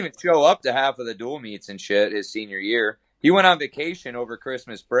 No. He didn't even show up to half of the dual meets and shit his senior year. He went on vacation over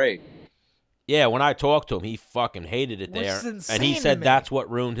Christmas break. Yeah, when I talked to him, he fucking hated it there. And he said that's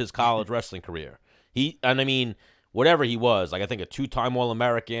what ruined his college wrestling career. Whatever he was, like I think a 2-time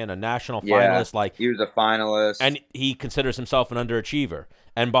All-American, a national finalist, like he was a finalist. And he considers himself an underachiever.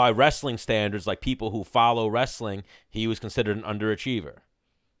 And by wrestling standards, like people who follow wrestling, he was considered an underachiever.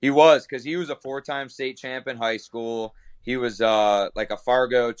 He was, because he was a 4-time state champ in high school. He was like a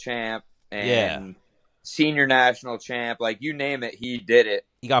Fargo champ and senior national champ. Like, you name it, he did it.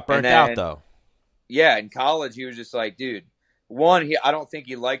 He got burnt out, though. Yeah, in college, he was just like, dude, one, I don't think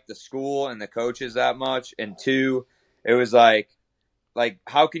he liked the school and the coaches that much. And two, it was like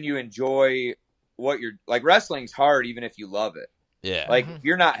how can you enjoy what you're – like, wrestling's hard even if you love it. Yeah. Like, if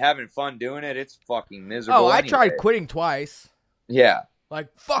you're not having fun doing it, it's fucking miserable. Oh, I anyway. tried quitting twice. Yeah. Like,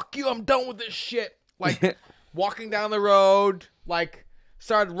 fuck you, I'm done with this shit. Like, walking down the road, like,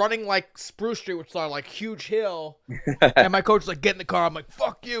 started running, like, Spruce Street, which started, like, huge hill. And my coach was like, get in the car. I'm like,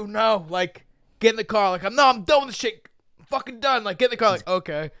 fuck you, no. Like, get in the car. Like, I'm done with this shit. I'm fucking done. Like, get in the car. Like,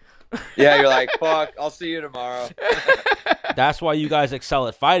 okay. Yeah, you're like, fuck, I'll see you tomorrow. That's why you guys excel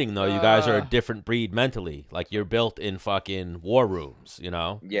at fighting, though. You guys are a different breed mentally. Like, you're built in fucking war rooms, you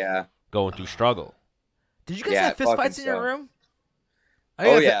know? Yeah. Going through struggle. Did you guys have fist fights in your room?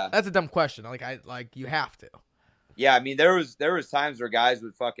 That's a dumb question. Like you have to. Yeah, I mean, there was times where guys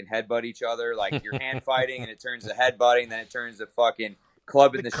would fucking headbutt each other. Like, you're hand fighting, and it turns to headbutting, then it turns to fucking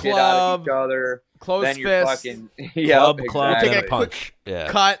clubbing The the shit out of club, each other. close Then you're fist, fucking Club, exactly. and Take a a punch. Yeah.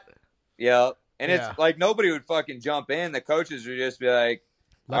 cut. Yep. And Yeah. it's like nobody would fucking jump in. The coaches would just be like,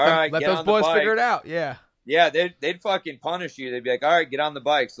 Let all right, let get those on the boys bike. figure it out. Yeah. Yeah, they'd fucking punish you. They'd be like, all right, get on the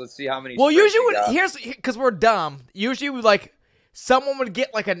bikes. Let's see how many. Well, sprints usually you got." here's because we're dumb. Usually we like someone would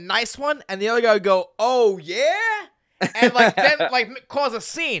get like a nice one, and the other guy would go, "Oh yeah," and like then like cause a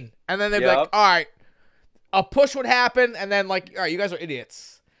scene, and then they'd be like, Yep. "All right." A push would happen, and then like, all right, you guys are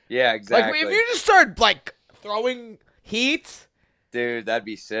idiots. Yeah, exactly. Like if you just start like throwing heat, Dude, that'd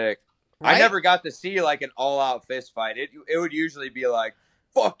be sick. right? I never got to see like an all-out fist fight. It would usually be like,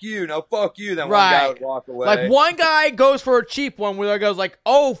 "Fuck you, no, fuck you." Then one guy Right. would walk away. Like one guy goes for a cheap one, where the other goes like,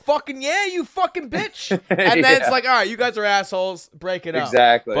 "Oh fucking yeah, you fucking bitch," and then Yeah. it's like, "All right, you guys are assholes. Break it up."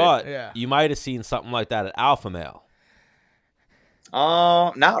 Exactly. But Yeah. you might have seen something like that at Alpha Male.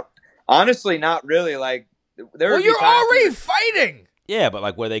 Not honestly, not really. Like there. Well, would be you're times already where- fighting. Yeah, but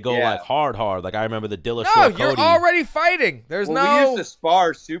like where they go Yeah. like hard. Like I remember the Dillashaw No, you're Cody. already fighting. There's Well, we no. used to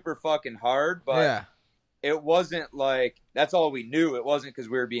spar super fucking hard, but Yeah. it wasn't like that's all we knew. It wasn't because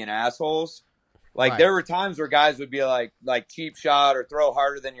we were being assholes. Like Right. there were times where guys would be like cheap shot or throw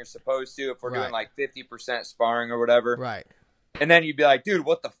harder than you're supposed to if we're Right. doing like 50% sparring or whatever. Right. And then you'd be like, dude,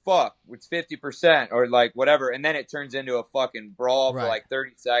 what the fuck? It's 50% or like whatever. And then it turns into a fucking brawl Right. for like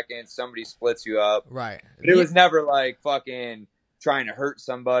 30 seconds. Somebody splits you up. Right. But it was never like fucking trying to hurt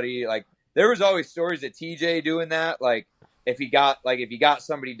somebody. Like there was always stories of TJ doing that. Like if he got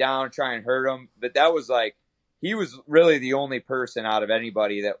somebody down, try and hurt him. But that was like he was really the only person out of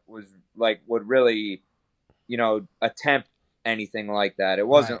anybody that was like would really, attempt anything like that. It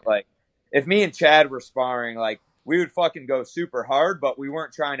wasn't like if me and Chad were sparring, like we would fucking go super hard, but we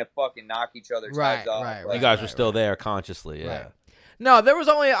weren't trying to fucking knock each other's heads off. Right, Like, You guys were right, still right. there consciously. Yeah. Right. No, there was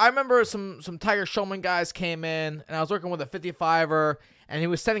only I remember some Tiger Showman guys came in, and I was working with a 55er, and he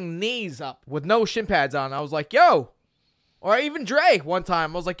was setting knees up with no shin pads on. I was like, "Yo," or even Dre one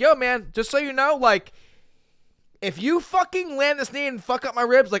time. I was like, "Yo, man, just so you know, like, if you fucking land this knee and fuck up my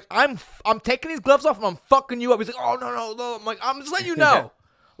ribs, like, I'm taking these gloves off and I'm fucking you up." He's like, "Oh no." I'm like, "I'm just letting you know,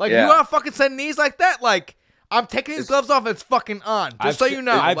 like, Yeah. you want to fucking send knees like that, like." I'm taking these gloves off. It's fucking on. Just so you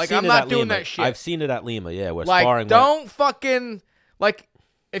know, like I'm not doing that shit. I've seen it at Lima. Yeah, where Like, sparring. don't fucking like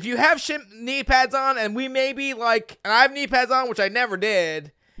if you have knee pads on, and we maybe like, and I have knee pads on, which I never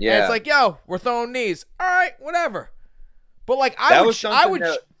did. Yeah. And it's like, yo, we're throwing knees. All right, whatever. But like, That I was something would,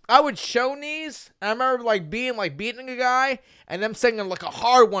 that- I would show knees. And I remember like beating a guy, and them saying like a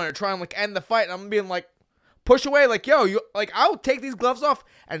hard one to try and like end the fight. And I'm being like, push away, like, yo, you like, I'll take these gloves off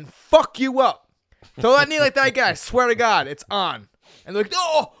and fuck you up. Throw that knee like that again. I swear to God, it's on. And they're like,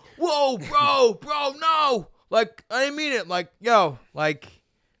 oh, whoa, bro, no. Like, I didn't mean it. Like, yo, like,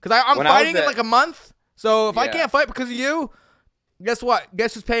 because I'm When I was fighting in at- like a month. So if I Yeah. can't fight because of you, guess what?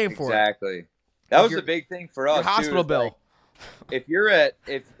 Guess who's paying for it? Exactly. That Like was your- the big thing for us. Your hospital too, is, bill. like,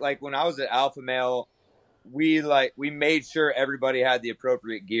 if when I was at Alpha Male, we made sure everybody had the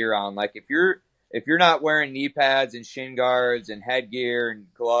appropriate gear on. Like if you're not wearing knee pads and shin guards and headgear and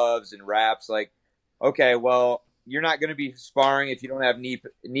gloves and wraps, like, okay, well, you're not going to be sparring if you don't have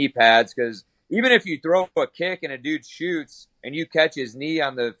knee pads, because even if you throw a kick and a dude shoots and you catch his knee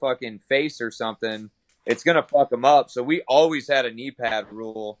on the fucking face or something, it's going to fuck him up. So we always had a knee pad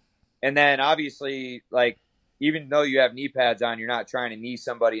rule. And then obviously, like, even though you have knee pads on, you're not trying to knee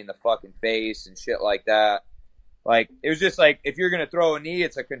somebody in the fucking face and shit like that. Like, it was just like, if you're going to throw a knee,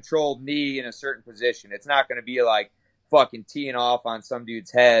 it's a controlled knee in a certain position. It's not going to be like fucking teeing off on some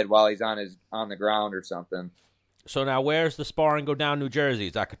dude's head while he's on the ground or something. So now, where's the sparring go down? New Jersey.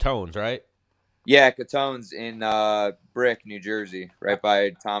 It's at Catone's, right? Yeah, Catone's in Brick, New Jersey, right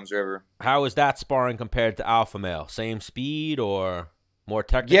by Tom's River. How is that sparring compared to Alpha Male? Same speed or more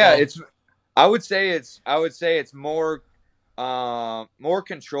technical? Yeah, I would say it's more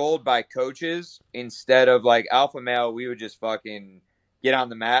controlled by coaches instead of like Alpha Male. We would just fucking get on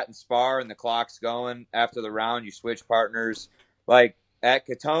the mat and spar, and the clock's going. After the round, you switch partners. Like at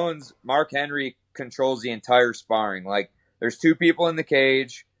Catone's, Mark Henry controls the entire sparring. Like there's two people in the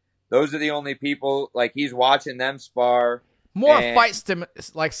cage. Those are the only people. Like he's watching them spar. More and-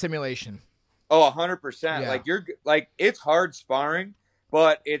 fight simulation. Oh, 100%. Yeah. Like it's hard sparring,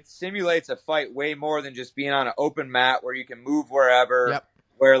 but it simulates a fight way more than just being on an open mat where you can move wherever. Yep.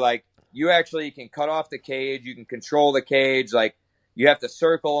 Where like you actually can cut off the cage, you can control the cage. Like you have to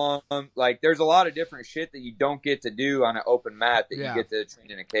circle them. Like there's a lot of different shit that you don't get to do on an open mat that Yeah. you get to train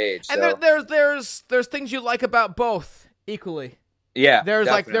in a cage. And So, there's things you like about both equally. yeah, There's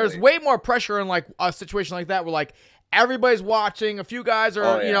definitely. way more pressure in like a situation like that where like everybody's watching, a few guys are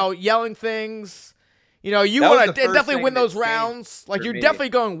Oh, yeah. yelling things, You know, you That was want the to first definitely thing win that those changed rounds. Like, for you're me. definitely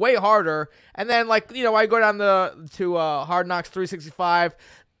going way harder. And then, like, you know, I go down to Hard Knocks 365.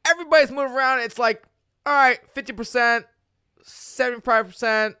 Everybody's moving around. It's like, all right, 50%,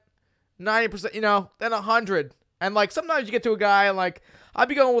 75%, 90%, you know, then 100. And, like, sometimes you get to a guy, and, like, I'd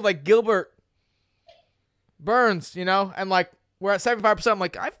be going with, like, Gilbert Burns, you know, and, like, we're at 75%. I'm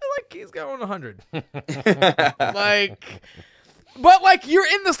like, I feel like he's going 100. Like, but, like, you're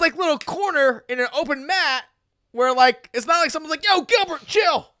in this, like, little corner in an open mat where, like, it's not like someone's like, yo, Gilbert,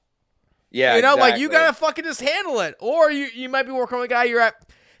 chill. Yeah, You know, exactly. like, you gotta fucking just handle it. Or you might be working with a guy, you're at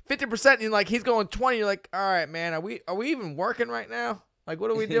 50%, and, like, he's going 20. You're like, all right, man, are we even working right now? Like, what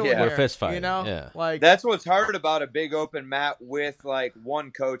are we doing Yeah. here? We're fist fighting, You know? yeah. Like, That's what's hard about a big open mat with like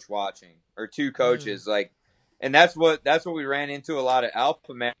one coach watching or two coaches. Like, and that's what we ran into a lot of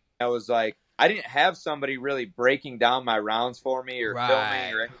alpha man. I was like, I didn't have somebody really breaking down my rounds for me or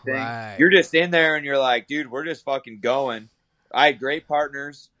filming or anything. right. You're just in there and you're like, dude, we're just fucking going. I had great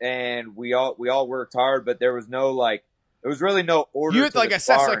partners and we all worked hard, but there was really no order. You have to, like,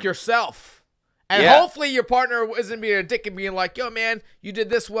 assess, like, sparring. yourself. And Yeah. hopefully your partner isn't being a dick and being like, yo, man, you did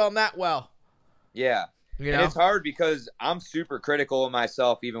this well and that well. Yeah. You And know? it's hard because I'm super critical of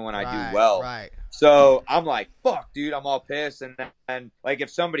myself even when I Right, do well. Right. So I'm like, fuck, dude, I'm all pissed. And like, if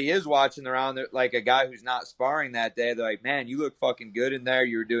somebody is watching the round, like a guy who's not sparring that day, they're like, man, you look fucking good in there.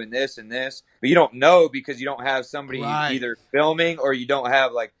 You were doing this and this. But you don't know because you don't have somebody Right. either filming or you don't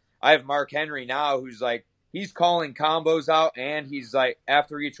have, like, I have Mark Henry now who's like, he's calling combos out and he's like,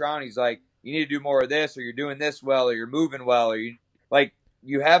 after each round, he's like, you need to do more of this or you're doing this well or you're moving well or you, like,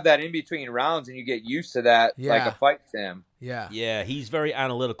 you have that in between rounds and you get used to that like Yeah. a fight sim. Yeah. Yeah, he's very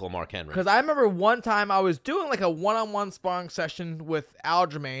analytical, Mark Henry. Because I remember one time I was doing, like, a one-on-one sparring session with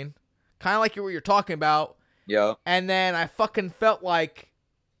Aljamain, kind of like what you're talking about, Yeah. and then I fucking felt like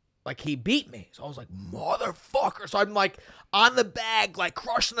he beat me. So I was like, motherfucker. So I'm, like, on the bag, like,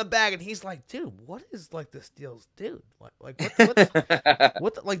 crushing the bag, and he's like, dude, what is, like, this deal's dude? Like what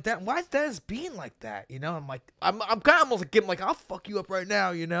the, like, that? Why is Dennis being like that? You know? I'm like, I'm kind of almost like giving, like, I'll fuck you up right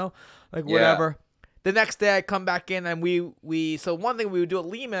now, you know? Like, Yeah. whatever. The next day I come back in and we so one thing we would do at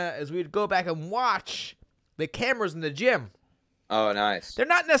Lima is we would go back and watch the cameras in the gym. Oh, nice. They're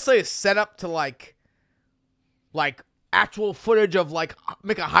not necessarily set up to like actual footage of, like,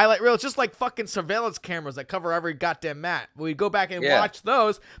 make a highlight reel. It's just like fucking surveillance cameras that cover every goddamn mat. We'd go back and watch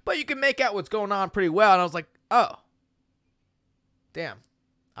those, but you can make out what's going on pretty well. And I was like, oh, damn.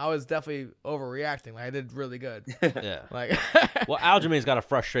 I was definitely overreacting. Like, I did really good. Yeah. Like, Well, Aljamain's got a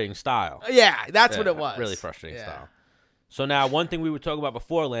frustrating style. yeah, that's what Yeah, it was. Really frustrating Yeah. style. So now, one thing we were talking about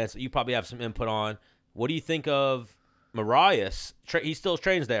before, Lance, that you probably have some input on. What do you think of Marias? He still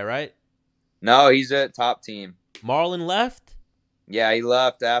trains there, right? No, he's at top team. Marlon left? Yeah, he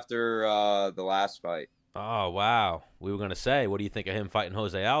left after the last fight. Oh, wow. We were going to say, what do you think of him fighting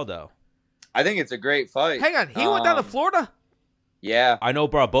Jose Aldo? I think it's a great fight. Hang on, he went down to Florida? Yeah. I know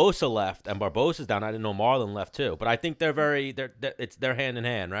Barbosa left, and Barbosa's down. I didn't know Marlon left, too. But I think they're hand in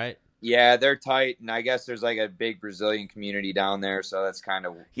hand, right? Yeah, they're tight, and I guess there's like a big Brazilian community down there, so that's kind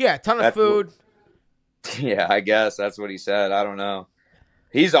of Yeah, ton of food. yeah, I guess that's what he said. I don't know.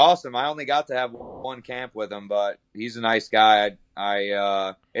 He's awesome. I only got to have one camp with him, but he's a nice guy.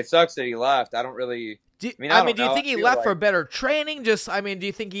 It sucks that he left. I don't really. Do you I don't know. think I he feel left like- for better training? Do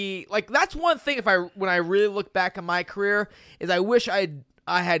you think he, like, that's one thing when I really look back at my career is I wish I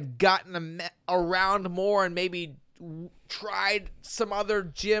had gotten around more and maybe tried some other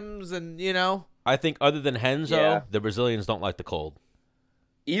gyms and, you know. I think other than Henzo, Yeah. the Brazilians don't like the cold.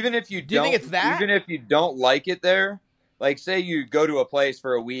 Even if you Do you think it's that? even if you don't like it there, like say you go to a place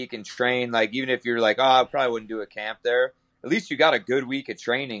for a week and train, like even if you're like, oh, I probably wouldn't do a camp there. At least you got a good week of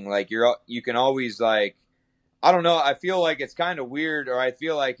training. Like you can always, like, I don't know. I feel like it's kind of weird, or I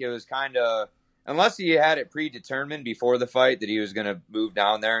feel like it was kind of, unless he had it predetermined before the fight that he was going to move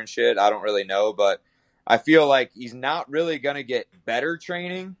down there and shit. I don't really know, but I feel like he's not really going to get better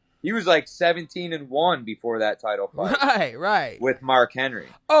training. He was like 17-1 before that title fight Right. with Mark Henry.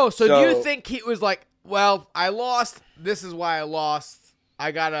 Oh, so do you So- think he was like, well, I lost. This is why I lost.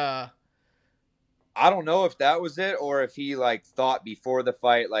 I gotta. I don't know if that was it or if he like thought before the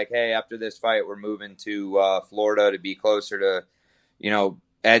fight, like, hey, after this fight, we're moving to Florida to be closer to,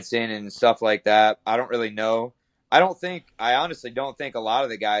 Edson and stuff like that. I don't really know. I honestly don't think a lot of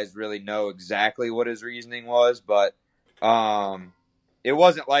the guys really know exactly what his reasoning was, but it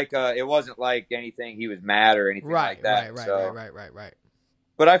wasn't like anything he was mad or anything like that. Right.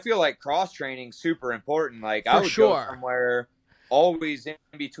 But I feel like cross training super important. Like I For would sure. go somewhere always in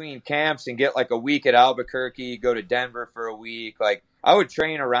between camps and get like a week at Albuquerque, go to Denver for a week. Like I would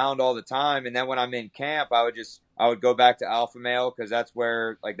train around all the time, and then when I'm in camp, I would go back to Alpha Male because that's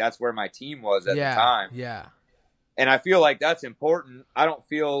where my team was at the time. Yeah. And I feel like that's important. I don't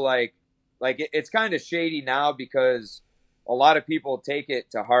feel like it's kind of shady now because a lot of people take it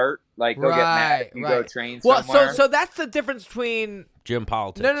to heart. Like they'll get mad if you go train somewhere. Well, so that's the difference between gym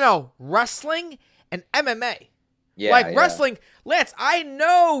politics. No, wrestling and MMA. Yeah, like wrestling, Lance, I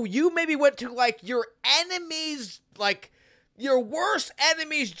know you maybe went to like your enemy's, like your worst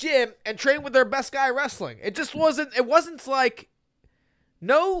enemy's gym and trained with their best guy wrestling. It just wasn't. It wasn't like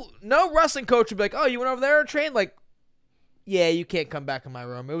no wrestling coach would be like, oh, you went over there and trained, like, yeah, you can't come back in my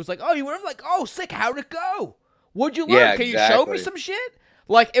room. It was like, oh, you went over, like, oh, sick, how'd it go? What'd you learn? Yeah, Can you show me some shit?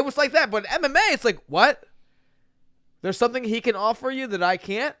 Like, it was like that. But MMA, it's like, what? There's something he can offer you that I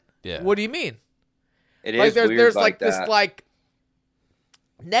can't? Yeah. What do you mean? It like, is weird there's like this that. like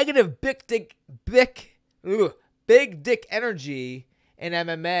negative big dick energy in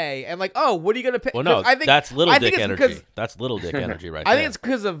MMA, and like, oh, what are you gonna pay? Well, no, I think, that's little dick it's energy. because- That's little dick energy right I there. think it's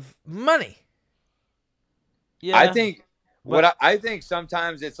because of money. Yeah. I think I think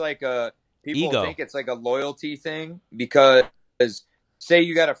sometimes it's like people Ego. think it's like a loyalty thing because say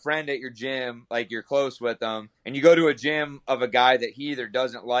you got a friend at your gym, like you're close with them, and you go to a gym of a guy that he either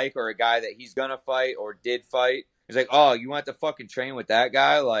doesn't like or a guy that he's gonna fight or did fight. He's like, oh, you want to fucking train with that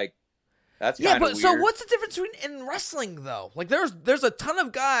guy? Like, that's kind of but weird. so what's the difference in wrestling though? Like, there's a ton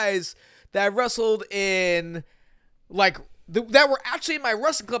of guys that I've wrestled in, like that were actually in my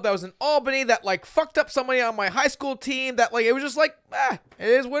wrestling club that was in Albany that like fucked up somebody on my high school team that like it was just like it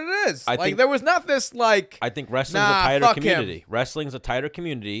is what it is. I like think- there was not this like I think wrestling's Nah, a tighter fuck him. community. Wrestling's a tighter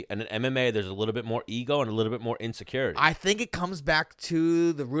community, and in MMA, there's a little bit more ego and a little bit more insecurity. I think it comes back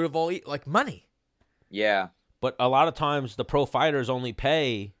to the root of all like money. Yeah. But a lot of times, the pro fighters only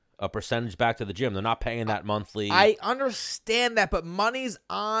pay a percentage back to the gym. They're not paying that monthly. I understand that, but money's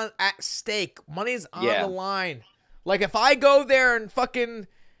at stake. Money's on Yeah. the line. Like if I go there and fucking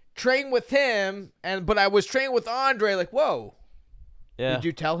train with him, but I was training with Andre, like, whoa, yeah. did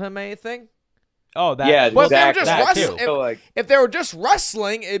you tell him anything? Oh, that. Yeah, But if they were exactly. just That wrestling, too. So, like, if they were just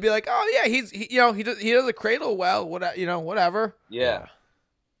wrestling, it'd be like, oh yeah, he does a cradle well, whatever. yeah.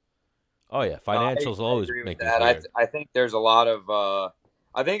 Oh yeah, financials I always agree with make that. things weird. I think there's a lot of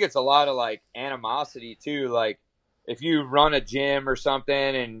I think it's a lot of like animosity too. Like if you run a gym or something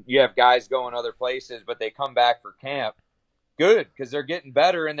and you have guys going other places, but they come back for camp, good because they're getting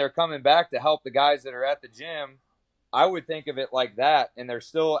better and they're coming back to help the guys that are at the gym. I would think of it like that, and they're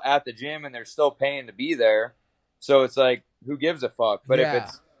still at the gym and they're still paying to be there. So it's like, who gives a fuck? But Yeah. if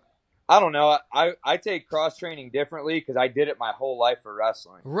it's, I don't know. I take cross training differently because I did it my whole life for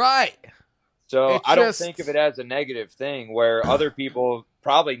wrestling. Right. So It's I don't just- think of it as a negative thing where other people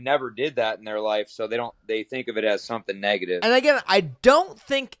probably never did that in their life, so they think of it as something negative. And again, I don't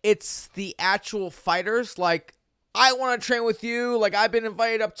think it's the actual fighters. Like, I want to train with you. Like, I've been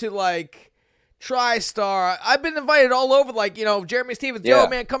invited up to like TriStar. I've been invited all over. Like, Jeremy Stevens. Yeah. Yo,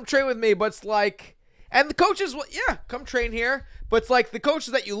 man, come train with me. But it's like, and the coaches, yeah, come train here. But it's like the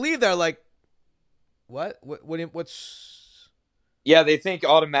coaches that you leave there, like, what's Yeah, they think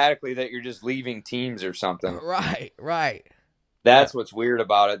automatically that you're just leaving teams or something. right. That's what's weird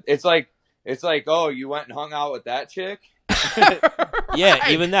about it. It's like, oh, you went and hung out with that chick? Yeah, Right.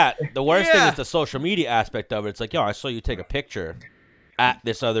 even that. The worst thing Yeah. is the social media aspect of it. It's like, yo, I saw you take a picture at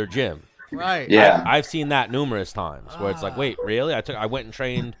this other gym. Right. Yeah. I've seen that numerous times where it's like, wait, really? I went and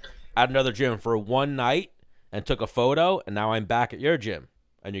trained at another gym for one night and took a photo, and now I'm back at your gym,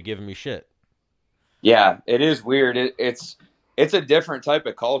 and you're giving me shit. Yeah, it is weird. It's a different type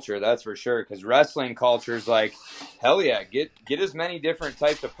of culture, that's for sure. Because wrestling culture is like, hell yeah, get as many different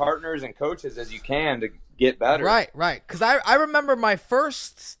types of partners and coaches as you can to get better. Right. Because I remember my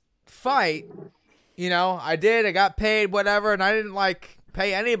first fight, I got paid, whatever, and I didn't like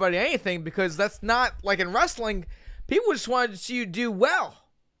pay anybody anything because that's not like in wrestling. People just wanted to see you do well.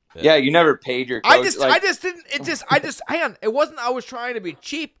 Yeah, you never paid your coach. I just didn't. Hang on. It wasn't. I was trying to be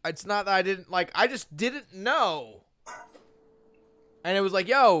cheap. It's not that I didn't like. I just didn't know. And it was like,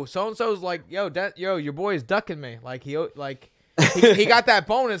 yo, so and so's like, yo, your boy is ducking me. Like he got that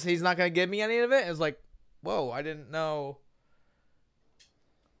bonus. He's not gonna give me any of it. It's like, whoa, I didn't know.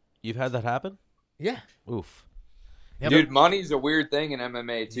 You've had that happen? Yeah. Oof. Yeah, Dude, money's a weird thing in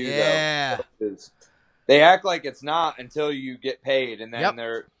MMA too. Yeah. Though. 'Cause they act like it's not until you get paid, and then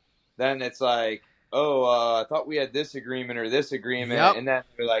Yep. then it's like, oh, I thought we had this agreement or this agreement, Yep. and then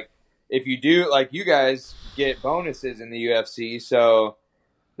they're like, if you do, like, you guys get bonuses in the UFC, so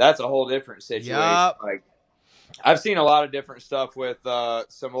that's a whole different situation. Yep. Like, I've seen a lot of different stuff with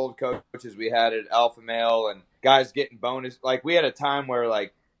some old coaches we had at Alpha Male and guys getting bonus. Like we had a time where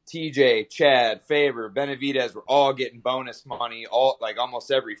like TJ, Chad, Faber, Benavidez were all getting bonus money, all like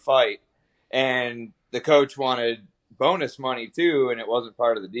almost every fight, and the coach wanted bonus money too, and it wasn't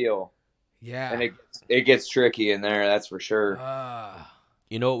part of the deal. Yeah. And it gets tricky in there, that's for sure.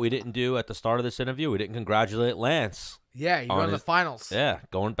 You know what we didn't do at the start of this interview? We didn't congratulate Lance. Yeah, you go to the finals. Yeah,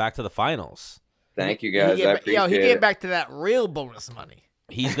 going back to the finals. Thank you guys. I appreciate he it. came back to that real bonus money.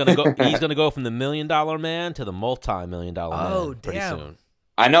 He's gonna go. He's gonna go from the $1 million man to the multi-million-dollar man pretty damn. soon.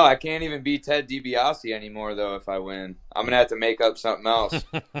 I know I can't even be Ted DiBiase anymore though. If I win, I'm gonna have to make up something else.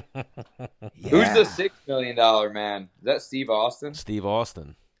 Who's the $6 million man? Is that Steve Austin? Steve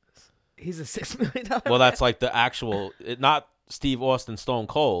Austin. He's a $6 million. Well, that's like the actual, not Steve Austin Stone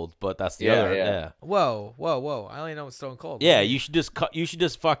Cold, but that's the other. Yeah. Whoa! I only know it's Stone Cold. Yeah, you should just cut. You should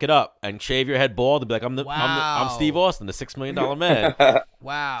just fuck it up and shave your head bald and be like, I'm Steve Austin, the $6 million man.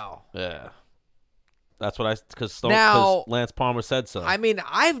 Wow. Yeah. That's what because Lance Palmer said so. I mean,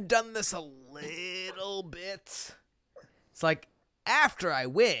 I've done this a little bit. It's like after I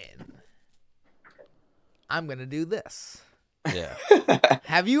win, I'm gonna do this. Yeah.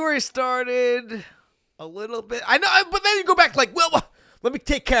 Have you already started a little bit? I know, but then you go back like, well, let me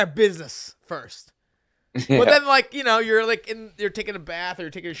take care of business first. Yeah. But then, like, you know, you're like you're taking a bath or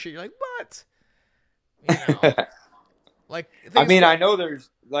you're taking a shit. You're like, what? You know, like. I mean, I know there's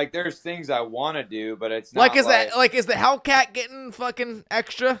things I want to do, but it's not like. Is the Hellcat getting fucking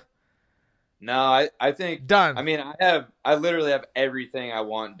extra? No, I think done. I mean, I literally have everything I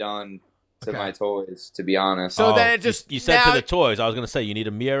want done to my toys, to be honest. So then it just you said to the toys. I was gonna say you need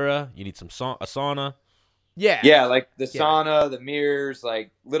a mirror, you need a sauna. Yeah, like the sauna, the mirrors, like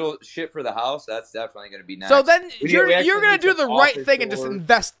little shit for the house. That's definitely gonna be nice. So then you're gonna do the right thing door. and just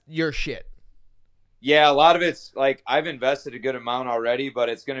invest your shit. Yeah, a lot of it's like I've invested a good amount already, but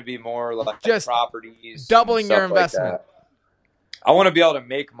it's gonna be more like just properties, doubling your investment. Like I want to be able to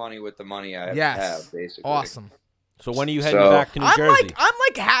make money with the money I have, basically. Awesome. So when are you heading back to New Jersey? I'm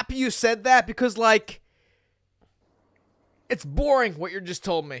happy you said that because like it's boring what you just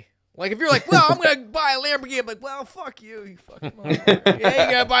told me. Like if you're like, well, I'm gonna buy a Lamborghini, I'm like, well, fuck you, you fucking motherfucker. Yeah,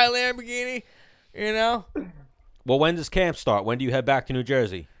 you gotta buy a Lamborghini, you know. Well, when does camp start? When do you head back to New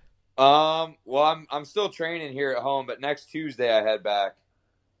Jersey? Well, I'm still training here at home, but next Tuesday I head back.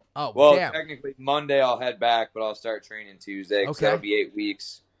 Oh, well, damn. Technically Monday I'll head back, but I'll start training Tuesday because that'll be 8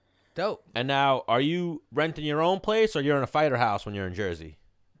 weeks. Dope. And now, are you renting your own place, or you're in a fighter house when you're in Jersey?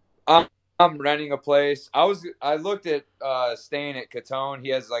 I'm renting a place. I looked at staying at Catone. He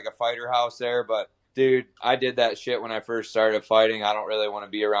has like a fighter house there, but dude, I did that shit when I first started fighting. I don't really want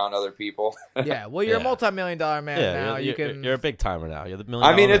to be around other people. Yeah, well, you're a multi-million-dollar man now. You're a big timer now. You're the $1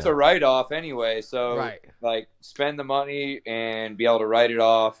 million. I mean, it's a write-off anyway, so right. like spend the money and be able to write it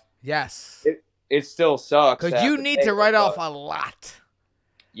off. Yes. It still sucks because you need to write off a lot.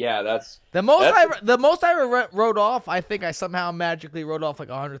 Yeah, that's the most I ever wrote off. I think I somehow magically wrote off like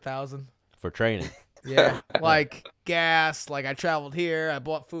 100,000 for training. Yeah, like gas. Like I traveled here. I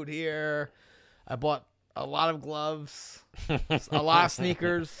bought food here. I bought a lot of gloves, a lot of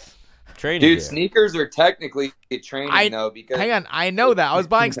sneakers. Training, dude. Gear. Sneakers are technically training though. Because hang on, I know that I was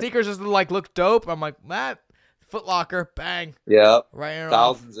buying sneakers just to like look dope. I'm like, Matt, Foot Locker, bang. Yep. Right.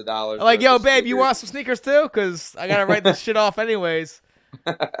 Thousands of dollars. I'm like, yo, babe, you want some sneakers too? Because I gotta write this shit off anyways.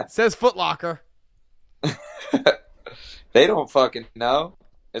 It says Foot Locker. They don't fucking know.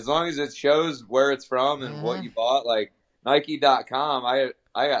 As long as it shows where it's from and what you bought, like Nike.com, I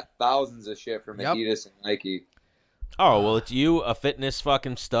got thousands of shit from Adidas and Nike. Oh, well, it's you, a fitness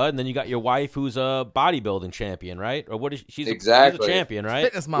fucking stud, and then you got your wife who's a bodybuilding champion, right? Or what is she's exactly. She's a champion, right?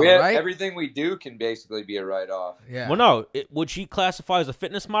 Fitness model, right? Everything we do can basically be a write-off. Yeah. Well, no, would she classify as a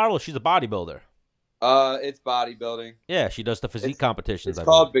fitness model or she's a bodybuilder? It's bodybuilding. Yeah, she does the physique competitions. It's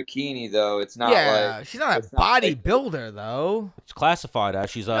called bikini, though. It's not like... she's not a bodybuilder, though. It's classified as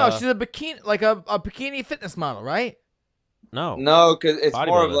she's a... No, she's a bikini, like a bikini fitness model, right? No. No, because it's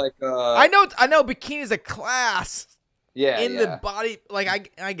more of like I know bikini is a class in the body... Like,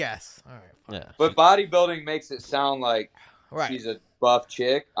 I guess. All right. Yeah. But bodybuilding makes it sound like she's a buff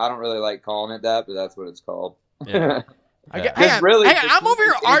chick. I don't really like calling it that, but that's what it's called. Yeah. Hang on, I'm over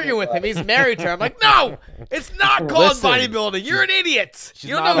here arguing with him. He's married to her. I'm like, no, it's not called bodybuilding. You're an idiot.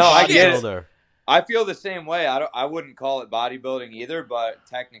 You don't know shit. I feel the same way. I wouldn't call it bodybuilding either, but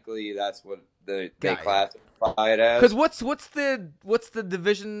technically that's what they classify it as. Because what's the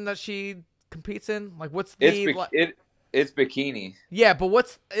division that she competes in? Like what's the it's bikini. Yeah,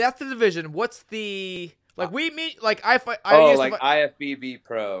 but that's the division. What's the like we meet like I fight? IFBB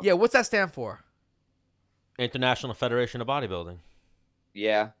Pro. Yeah, what's that stand for? International Federation of Bodybuilding.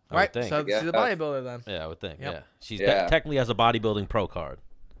 Yeah. I Right. would think. So she's a bodybuilder then. Yeah, I would think. Yep. Yeah, she's Yeah. technically has a bodybuilding pro card.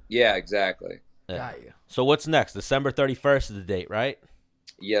 Yeah, exactly. Yeah. Got you. So what's next? December 31st is the date, right?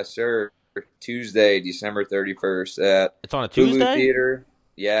 Yes, sir. Tuesday, December 31st at It's on a Hulu Tuesday. Theater.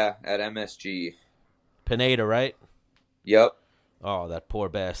 Yeah, at MSG. Pineda, right? Yep. Oh, that poor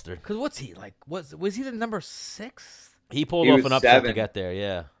bastard. Cause what's he like? Was he the number 6? He pulled He off was an upset to 7. get there.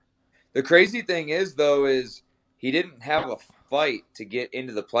 Yeah. The crazy thing is, though, is he didn't have a fight to get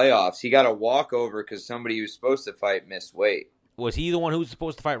into the playoffs. He got a walkover because somebody who was supposed to fight missed weight. Was he the one who was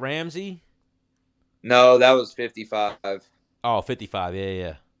supposed to fight Ramsey? No, that was 55. Oh, 55. Yeah,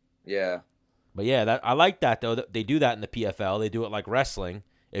 yeah. Yeah. But yeah, that I like that though. They do that in the PFL. They do it like wrestling.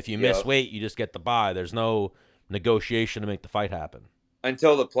 If you miss Yep. weight, you just get the bye. There's no negotiation to make the fight happen.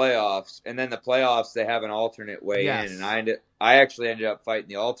 Until the playoffs, and then the playoffs they have an alternate way Yes. in, and I actually ended up fighting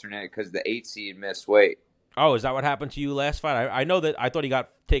the alternate because the 8 seed missed weight. Oh, is that what happened to you last fight? I know that. I thought he got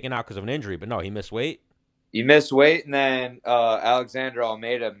taken out because of an injury, but no, he missed weight. You missed weight, and then Alexander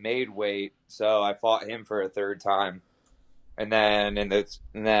Almeida made weight, so I fought him for a third time, and then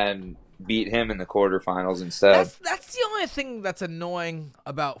beat him in the quarterfinals instead. That's the only thing that's annoying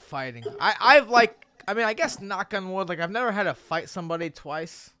about fighting. I guess knock on wood, like I've never had to fight somebody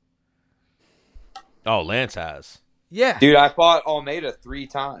twice. Oh, Lance has. Yeah. Dude, I fought Almeida 3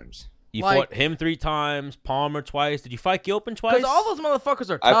 times. You Like- fought him 3 times, Palmer twice. Did you fight Gilpin twice? Because all those motherfuckers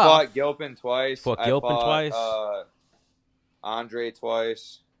are tough. I fought Gilpin twice. Fought I Gilpin fought, twice? Andre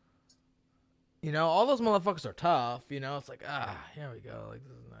twice. You know, all those motherfuckers are tough. You know, it's like, here we go. Like,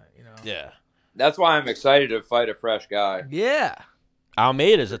 this and that, you know. Yeah. That's why I'm excited to fight a fresh guy. Yeah.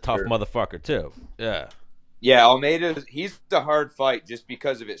 Almeida's a tough Sure. motherfucker too. Yeah. Yeah, Almeida, he's the hard fight just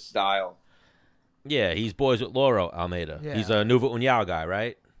because of his style. Yeah, he's boys with Lauro Almeida. Yeah. He's a Nuva União guy,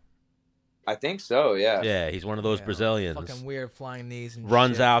 right? I think so, yeah. Yeah, he's one of those Yeah, Brazilians. Fucking weird flying knees and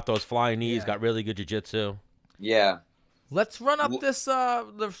Runs shit. out those flying knees, Yeah. got really good jiu-jitsu. Yeah. Let's run up L- this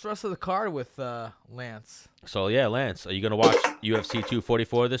the rest of the card with Lance. So yeah, Lance, are you gonna watch UFC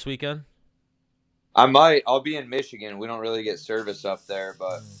 244 this weekend? I might. I'll be in Michigan. We don't really get service up there,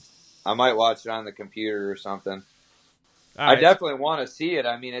 but I might watch it on the computer or something. All I right. definitely want to see it.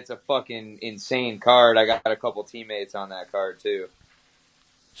 I mean, it's a fucking insane card. I got a couple teammates on that card, too.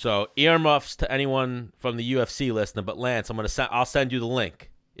 So earmuffs to anyone from the UFC listening, but Lance, I'll send you the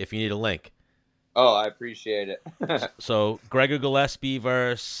link if you need a link. Oh, I appreciate it. So Gregor Gillespie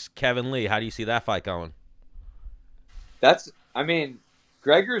versus Kevin Lee. How do you see that fight going?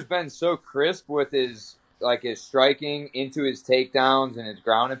 Gregor's been so crisp with his striking into his takedowns and his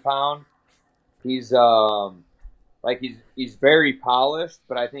ground and pound. He's he's very polished,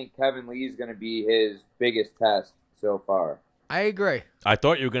 but I think Kevin Lee is going to be his biggest test so far. I agree. I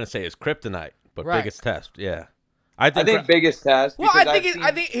thought you were gonna say his kryptonite, but Right. biggest test. Yeah. I think biggest test. Well, because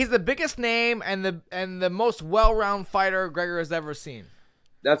I think he's the biggest name and the most well-rounded fighter Gregor has ever seen.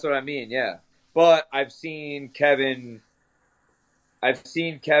 that's what I mean. Yeah, but I've seen Kevin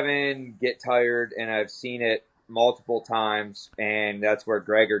get tired, and I've seen it multiple times, and that's where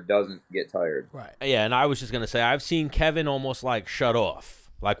Gregor doesn't get tired. Right. Yeah, and I was just gonna say I've seen Kevin almost like shut off,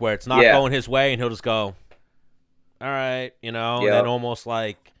 like where it's not Yeah. going his way, and he'll just go, "All right," and Yep. then almost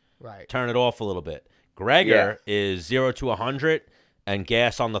like Right. turn it off a little bit. Gregor is 0 to 100 and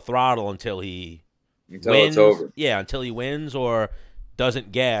gas on the throttle until he Until wins. it's over. Yeah, until he wins or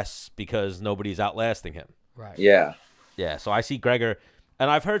doesn't gas because nobody's outlasting him. Right. Yeah. Yeah, so I see Gregor, and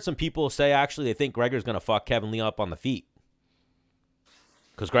I've heard some people say actually they think Gregor's gonna fuck Kevin Lee up on the feet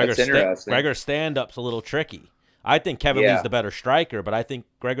because That's interesting. Gregor's stand-up's a little tricky. I think Kevin Yeah. Lee's the better striker, but I think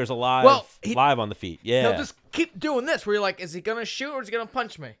Gregor's alive Well, live on the feet. Yeah, He'll just keep doing this where you're like, is he gonna shoot or is he gonna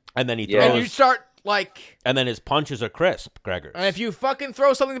punch me? and then he Yeah. throws, And you start like, and then his punches are crisp. Gregor's. and if you fucking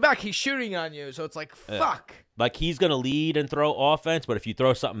throw something back, he's shooting on you. So it's like, fuck. Like he's gonna lead and throw offense, but if you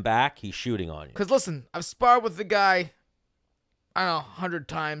throw something back, he's shooting on you. Because listen, I've sparred with the guy, I don't know, 100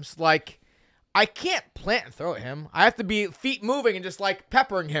 times. Like, I can't plant and throw at him. I have to be feet moving and just like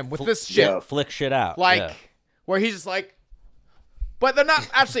peppering him with this shit. Yeah. Flick shit out. Like, yeah. where he's just like, but they're not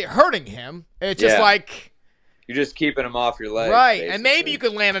actually hurting him. It's just Yeah. like, You're just keeping him off your legs. right. And maybe basically. you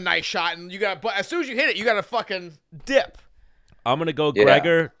could land a nice shot and you got, but as soon as you hit it, you got to fucking dip. I'm gonna go Yeah.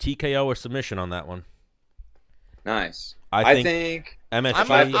 Gregor TKO or submission on that one. Nice. I I think think MSG.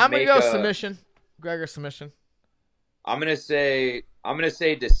 I'm I have to gonna make go a- submission. Gregor submission. I'm gonna say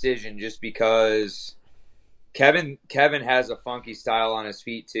decision just because Kevin has a funky style on his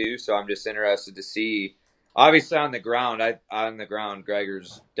feet too, so I'm just interested to see. Obviously on the ground,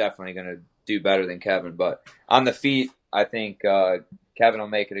 Gregor's definitely gonna do better than Kevin, but on the feet, I think Kevin will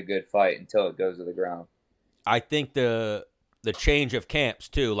make it a good fight until it goes to the ground. I think the change of camps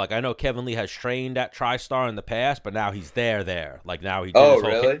too. Like I know Kevin Lee has trained at TriStar in the past, but now he's there. Like now he did Oh, his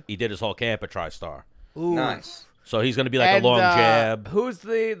whole really? he did his whole camp at TriStar. Ooh. Nice. So he's going to be like And, a long jab. Who's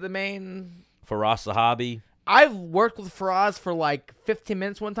the main? Faraz Sahabi. I've worked with Faraz for like 15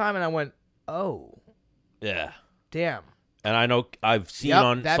 minutes one time, and I went, "Oh, Yeah. damn." And I know I've seen Yep,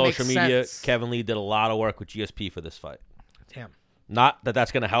 on that social makes media sense. Kevin Lee did a lot of work with GSP for this fight. Damn. Not that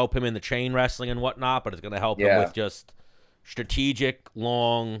that's going to help him in the chain wrestling and whatnot, but it's going to help him Yeah. with just strategic,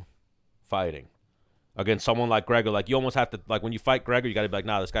 long fighting against someone like Gregor. Like you almost have to, like when you fight Gregor, you got to be like,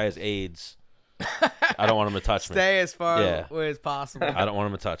 nah, this guy has AIDS. I don't want him to touch me. Stay as far Yeah. away as possible. I don't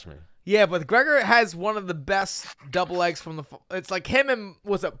want him to touch me. Yeah, but Gregor has one of the best double legs from the. It's like him and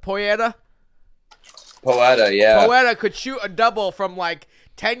was it Poeta? Poeta, yeah. Poeta could shoot a double from like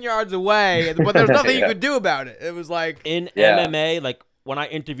 10 yards away, but there's nothing you Yeah. could do about it. It was like, In Yeah. MMA, like when I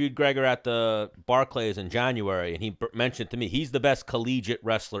interviewed Gregor at the Barclays in January, and he mentioned to me he's the best collegiate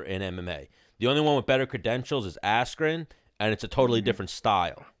wrestler in MMA. The only one with better credentials is Askren, and it's a totally different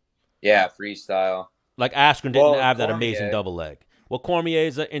style. Yeah, freestyle. Like Askren didn't Well, have that Cormier. amazing double leg. Well,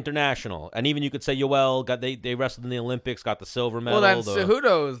 Cormier's an international, and even you could say Yoel got they wrestled in the Olympics, got the silver medal. well, then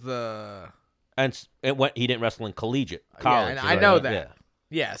Cejudo's the. and he didn't wrestle in collegiate Yeah, college. and I right? know that.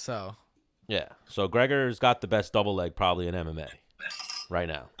 Yeah, so. Yeah. So Gregor's got the best double leg probably in MMA right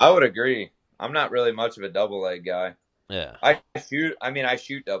now. I would agree. I'm not really much of a double leg guy. Yeah. I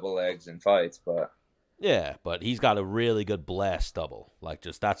shoot double legs in fights, but Yeah, but he's got a really good blast double. Like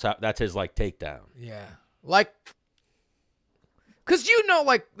just that's his like takedown. Yeah. Like, because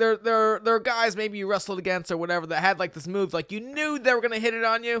like, there are guys maybe you wrestled against or whatever that had, like, this move. Like, you knew they were going to hit it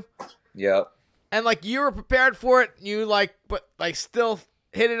on you. yep. And, like, you were prepared for it. You, like, but, like, still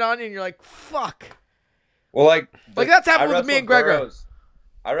hit it on you. And you're like, fuck. Well, like That's happened I with me and wrestled Gregor. Burroughs.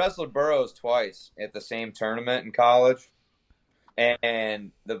 I wrestled Burroughs twice at the same tournament in college,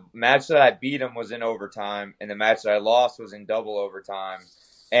 and the match that I beat him was in overtime, and the match that I lost was in double overtime.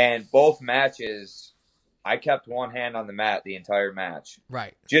 And both matches, I kept one hand on the mat the entire match,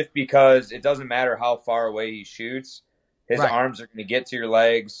 Right. just because it doesn't matter how far away he shoots, his Right. arms are going to get to your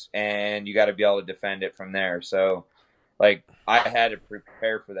legs, and you got to be able to defend it from there. So, like, I had to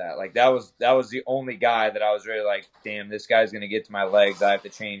prepare for that. Like, that was the only guy that I was really like, damn, this guy's going to get to my legs. I have to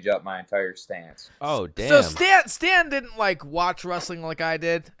change up my entire stance. Oh damn. So Stan didn't, like, watch wrestling like I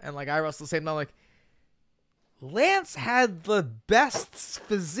did. And, like, I wrestled the same time. Like, Lance had the best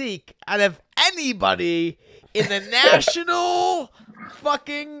physique out of anybody in the national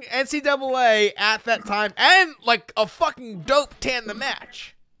fucking NCAA at that time, and like a fucking dope tan the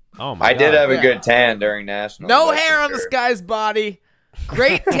match. Oh my I god. did have a Yeah. good tan during nationals. No that's hair for on this sure. guy's body.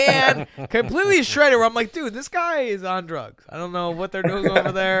 Great tan, completely shredded. Where I'm like, dude, this guy is on drugs. I don't know what they're doing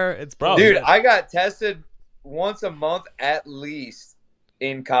over there. It's Bro, Dude, bullshit. I got tested once a month at least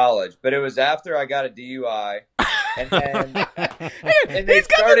in college, but it was after I got a DUI. And then and they He's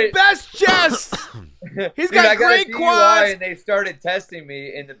got started- the best chest. He's Dude, got I got great a DUI quads. and they started testing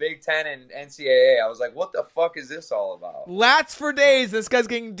me in the Big Ten and NCAA. I was like, what the fuck is this all about? Lats for days. This guy's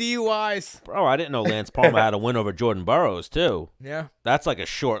getting DUIs. Bro, I didn't know Lance Palmer had a win over Jordan Burroughs too. Yeah. That's like a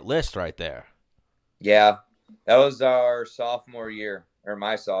short list right there. Yeah, that was our sophomore year, or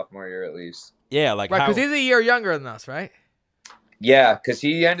my sophomore year at least. Yeah, like Right, how because he's a year younger than us, right? Yeah, because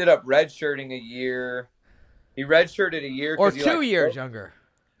he ended up redshirting a year. He redshirted a year. Or 'cause he, 2 like, years broke- younger.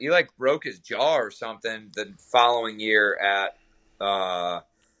 He like broke his jaw or something the following year at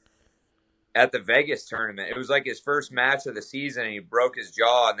the Vegas tournament. It was like his first match of the season, and he broke his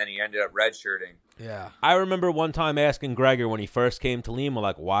jaw, and then he ended up redshirting. Yeah. I remember one time asking Gregor when he first came to Lima,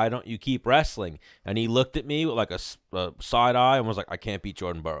 like, why don't you keep wrestling? And he looked at me with like a side eye and was like, I can't beat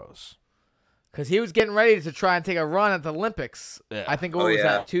Jordan Burroughs. Because he was getting ready to try and take a run at the Olympics. Yeah. I think, Oh, what was yeah.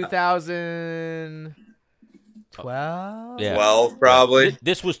 that, 2012? Yeah. 12 probably.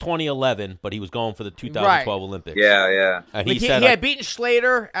 This was 2011, but he was going for the 2012 Olympics. Yeah. And Like he said, he had beaten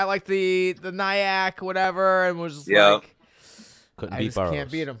Schlater at like the Nyack, whatever, and was just Yeah. like, couldn't I beat just Burroughs. can't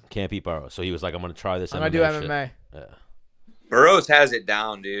beat him. Can't beat Burroughs. So he was like, I'm going to try this I'm MMA going to do shit. MMA. Yeah. Burroughs has it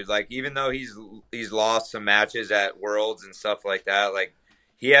down, dude. Like, even though he's lost some matches at Worlds and stuff like that, like,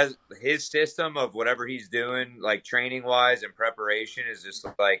 he has his system of whatever he's doing, like, training-wise and preparation is just,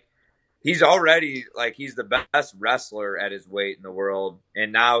 like, he's already, like, he's the best wrestler at his weight in the world.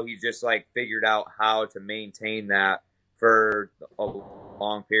 And now he's just, like, figured out how to maintain that for a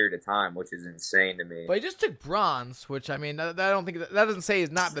long period of time, which is insane to me. But he just took bronze, which, I mean, I don't think that doesn't say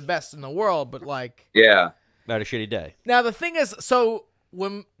he's not the best in the world, but like. Yeah. Had a shitty day. Now, the thing is, so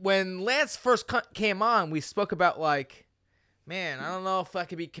when Lance first came on, we spoke about, like, man, I don't know if I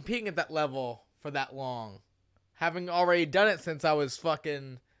could be competing at that level for that long. having already done it since I was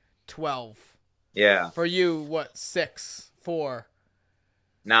fucking 12. Yeah. For you, what, 6, 4,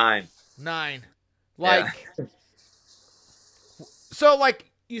 9. 9? Like, so, like,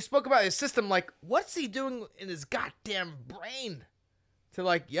 you spoke about his system. Like, what's he doing in his goddamn brain to,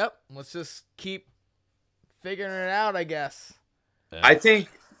 like, yep, let's just keep figuring it out, I guess. Yeah.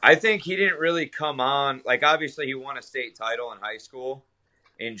 I think he didn't really come on. Like, obviously, he won a state title in high school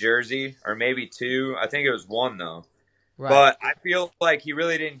in Jersey, or maybe 2. I think it was 1, though. Right. But I feel like he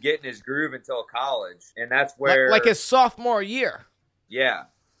really didn't get in his groove until college, and that's where like his sophomore year. Yeah,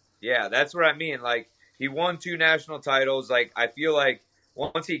 that's what I mean. Like, he won 2 national titles. Like, I feel like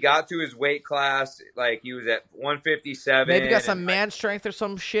once he got to his weight class, like he was at 157. Maybe got some man strength or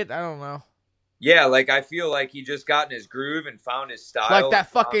some shit. I don't know. Yeah, like I feel like he just got in his groove and found his style. Like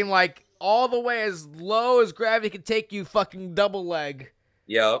that fucking like all the way as low as gravity could take you, fucking double leg.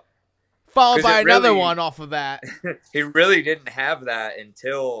 Yep. Followed by another really, one off of that. He really didn't have that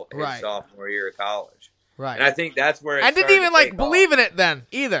until his Right. sophomore year of college. Right. And I think that's where it I didn't started even to like take believe off. in it then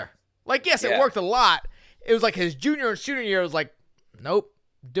either. Like, yes, it Yeah. worked a lot. It was like his junior and senior year was like, nope,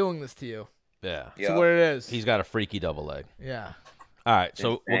 doing this to you. Yeah. Yeah. So what it is. He's got a freaky double leg. Yeah. All right,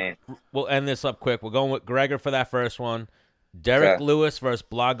 so Insane. we'll end this up quick. We're going with Gregor for that first one. Derek Okay. Lewis versus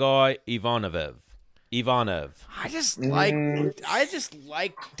Blagoy Ivanov. I just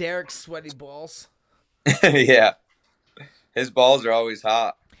like Derek's sweaty balls. Yeah. His balls are always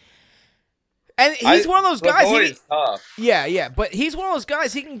hot. And he's one of those guys. Blagoy is tough. Yeah, but he's one of those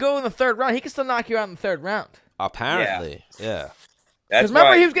guys. He can go in the third round. He can still knock you out in the third round. Apparently, yeah. That's Because remember,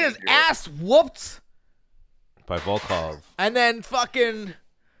 why he was getting his dangerous. ass whooped, By Volkov. and then fucking.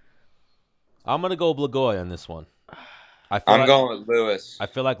 I'm gonna go Blagoy on this one. I'm going with Lewis. I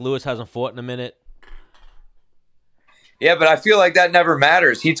feel like Lewis hasn't fought in a minute. Yeah, but I feel like that never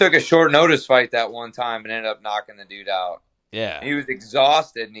matters. He took a short notice fight that one time and ended up knocking the dude out. Yeah. He was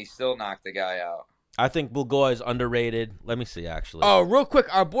exhausted and he still knocked the guy out. I think Blagoy is underrated. Let me see, actually. Oh, real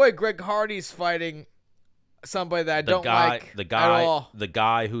quick, our boy Greg Hardy's fighting somebody that I don't like the at guy, all. the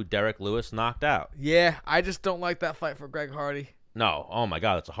guy who Derek Lewis knocked out. Yeah, I just don't like that fight for Greg Hardy. No, oh my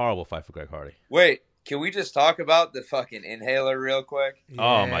God, it's a horrible fight for Greg Hardy. Wait, can we just talk about the fucking inhaler real quick?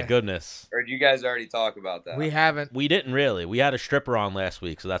 Oh my Yeah. goodness, Or did you guys already talk about that? We haven't. we didn't really. We had a stripper on last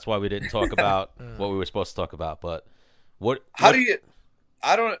week, so that's why we didn't talk about what we were supposed to talk about. But How do you?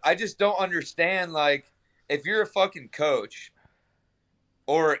 I just don't understand. Like, if you're a fucking coach,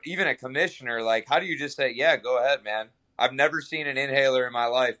 or even a commissioner, like, how do you just say, "Yeah, go ahead, man"? I've never seen an inhaler in my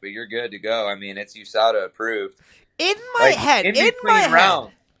life, but you're good to go. I mean, it's USADA approved. In my Like, head, in in between my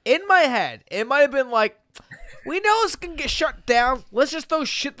rounds. head, in my head, it might have been like, we know this can get shut down. Let's just throw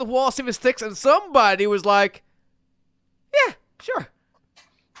shit at the wall, see if it sticks. And somebody was like, yeah, sure.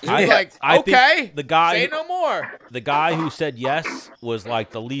 I, Like, I okay, think the guy, say no more. the guy who said yes was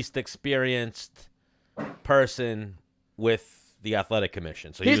like the least experienced person with the athletic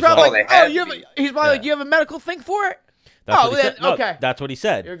commission. So he He's was probably like, they like, had oh, to be. he's probably like, Yeah. you have a medical thing for it? that's Oh, what he then, said. No, okay. that's what he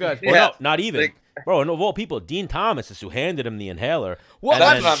said. You're good. Well, Yeah. no, not even. Like- Bro, and of all people, Dean Thomas is who handed him the inhaler. Well, And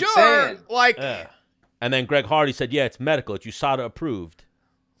That's I'm what I'm sure, saying. like, And then Greg Hardy said, yeah, it's medical. It's USADA approved.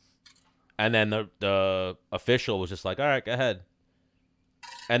 And then the official was just like, all right, go ahead.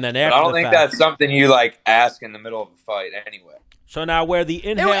 And then But after I don't the think fact, that's something you like ask in the middle of a fight anyway. so now where the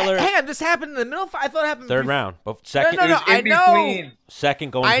inhaler, hang on, this happened in the middle. I thought it happened third before. round, but second, No, It was I in know. between.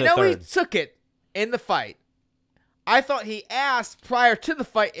 second going I to know the he third. took it in the fight. I thought he asked prior to the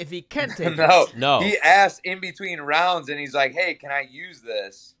fight if he can take it. No. He asked in between rounds, and he's like, "Hey, can I use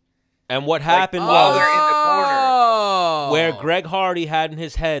this?" And what happened while was they're in the corner. Oh. where Greg Hardy had in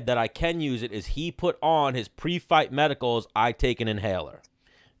his head that I can use it is he put on his pre-fight medicals, I take an inhaler.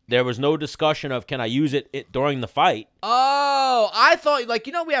 There was no discussion of can I use it during the fight. Oh, I thought, like,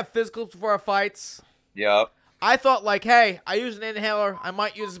 you know, we have physicals before our fights. Yep. I thought, like, hey, I use an inhaler. I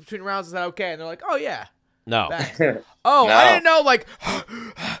might use it between rounds. Is that okay? And they're like, oh, yeah. No. Bang. Oh, No. I didn't know, like,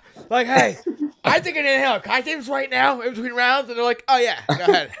 like, hey, I take an inhaler. Can I take this right now in between rounds? And they're like, oh, yeah, go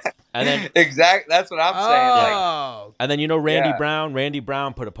ahead. And then Exactly. That's what I'm saying. Like, Oh. And then you know Randy Yeah. Brown? Randy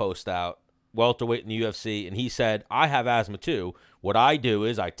Brown put a post out, welterweight in the UFC, and he said, I have asthma too. What I do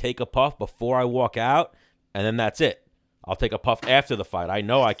is I take a puff before I walk out, and then that's it. I'll take a puff after the fight. I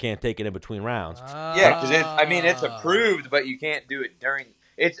know I can't take it in between rounds. yeah, because it's approved, but you can't do it during.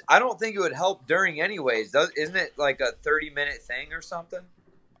 I don't think it would help during anyways. Isn't it like a 30-minute thing or something?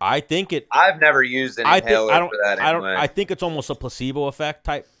 I think it. I've never used an I think inhaler I don't. for that. I don't. Anyway. I think it's almost a placebo effect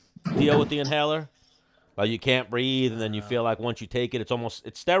type deal with the inhaler. Like you can't breathe, and then you feel like once you take it, it's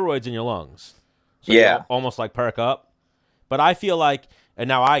steroids in your lungs. So Yeah. you almost like perk up. But I feel like, and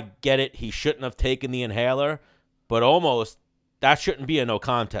now I get it. He shouldn't have taken the inhaler. but almost that shouldn't be a no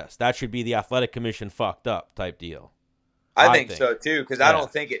contest. That should be the athletic commission fucked up type deal. I think so too, because I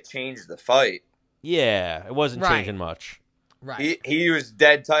don't think it changed the fight. Yeah, it wasn't Right. changing much. Right. He was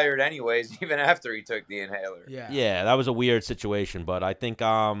dead tired anyways, even after he took the inhaler. Yeah, that was a weird situation, but I think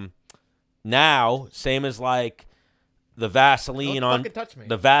now same as like the Vaseline Don't on fucking touch me.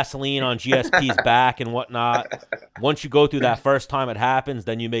 the Vaseline on GSP's back and whatnot. Once you go through that first time it happens,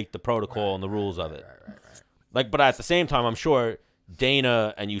 then you make the protocol and the rules of it. Right. Like, but at the same time, I'm sure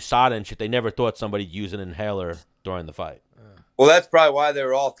Dana and USADA and shit, they never thought somebody'd use an inhaler during the fight. Well, that's probably why they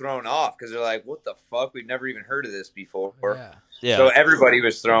were all thrown off, because they're like, what the fuck? We've never even heard of this before. Yeah. So everybody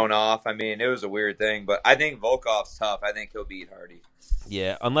was thrown off. I mean, it was a weird thing, but I think Volkov's tough. I think he'll beat Hardy.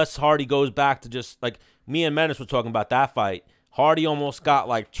 Yeah, unless Hardy goes back to just, like, me and Menace were talking about that fight. Hardy almost got,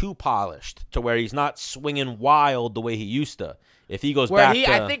 like, too polished to where he's not swinging wild the way he used to. If he goes back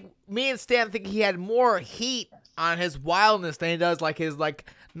to... I think me and Stan think he had more heat on his wildness than he does, like, his, like,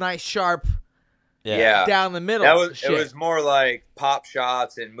 nice, sharp... Yeah. Down the middle. It was more like pop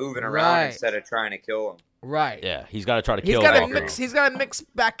shots and moving around instead of trying to kill him. Right. Yeah, he's got to try to kill him. He's got to mix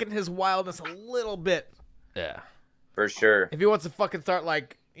back in his wildness a little bit. Yeah. For sure. If he wants to fucking start,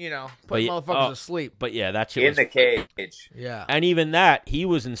 like, putting motherfuckers to sleep. But yeah, that shit in the cage. Yeah. And even that, he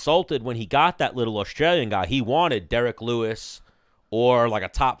was insulted when he got that little Australian guy. He wanted Derek Lewis or like a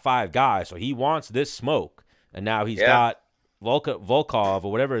top 5 guy. So he wants this smoke. And now he's got Volkov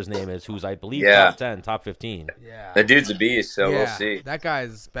or whatever his name is, who's I believe top 10, top 15. Yeah. The dude's a beast, so we'll see. That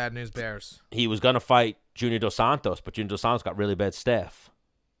guy's bad news bears. He was going to fight Junior Dos Santos, but Junior Dos Santos got really bad staff.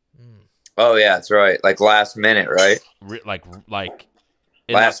 Oh, yeah, that's right. Like last minute, right? Like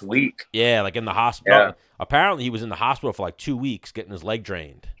last week. Yeah, like in the hospital. Yeah. Apparently, he was in the hospital for like 2 weeks getting his leg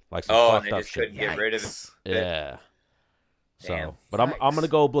drained. Like some and fucked they up just shit. couldn't get rid of it. Yeah. Damn. So, but I'm gonna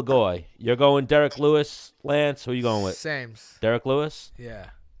go Blagoy. You're going Derek Lewis, Lance. Who are you going with? Sames. Derek Lewis. Yeah.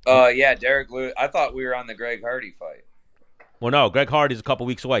 Yeah, Derek Lewis. I thought we were on the Greg Hardy fight. Well, no, Greg Hardy's a couple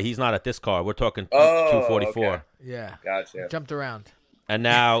weeks away. He's not at this card. We're talking 244. Okay. Yeah. Gotcha. Jumped around. And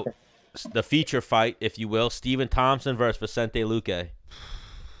now the feature fight, if you will, Stephen Thompson versus Vicente Luque.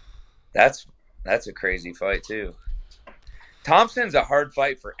 That's a crazy fight too. Thompson's a hard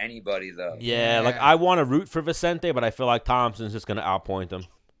fight for anybody, though. Yeah, like I want to root for Vicente, but I feel like Thompson's just gonna outpoint him.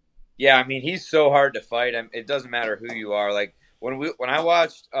 Yeah, I mean he's so hard to fight. It doesn't matter who you are. Like when I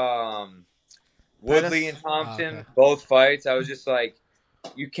watched Woodley and Thompson both fights, I was just like,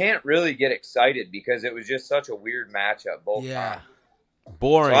 you can't really get excited because it was just such a weird matchup both times.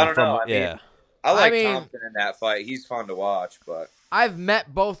 Boring. So I don't know. I mean, I like mean, Thompson in that fight. He's fun to watch, but I've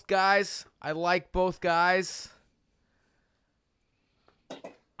met both guys. I like both guys.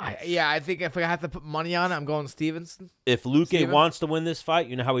 I think if I have to put money on it, I'm going Stevenson. If Luque wants to win this fight,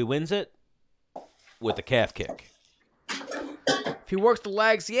 you know how he wins it? With the calf kick. If he works the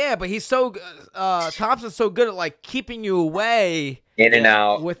legs, yeah, but he's so Thompson's so good at like keeping you away in and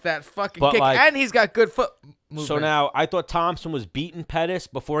out with that fucking kick, and he's got good foot movement. So now I thought Thompson was beating Pettis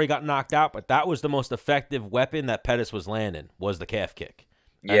before he got knocked out, but that was the most effective weapon that Pettis was landing was the calf kick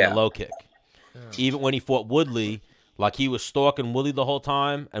and the low kick. Yeah. Even when he fought Woodley. Like he was stalking Woodley the whole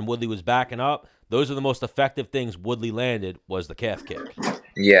time, and Woodley was backing up. Those are the most effective things Woodley landed was the calf kick.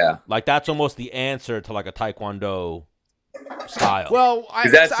 Yeah, like that's almost the answer to like a Taekwondo style. Well,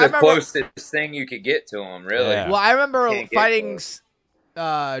 that's the closest thing you could get to him, really. Yeah. Well, I remember fighting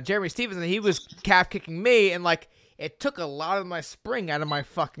Jeremy Stevenson. He was calf kicking me, and like it took a lot of my spring out of my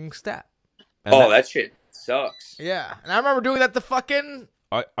fucking step. And that shit sucks. Yeah, and I remember doing that to fucking.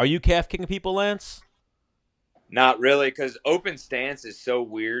 Are you calf kicking people, Lance? Not really, because open stance is so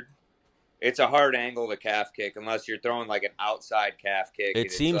weird. It's a hard angle to calf kick unless you're throwing like an outside calf kick.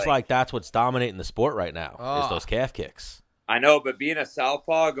 It seems like that's what's dominating the sport right now is those calf kicks. I know, but being a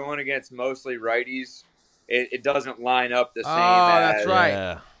southpaw going against mostly righties, it doesn't line up the same as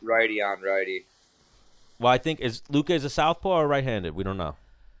righty on righty. Well, I think Luque a southpaw or right-handed? We don't know.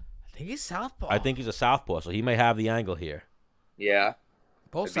 I think he's southpaw. I think he's a southpaw, so he may have the angle here. Yeah.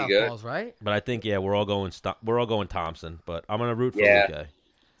 Both southpaws, right? But I think we're all going Thompson. But I'm gonna root for Luque.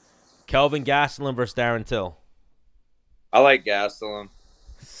 Kelvin Gastelum versus Darren Till. I like Gastelum.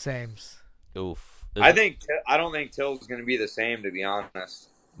 Sames. Oof. I don't think Till's gonna be the same, to be honest.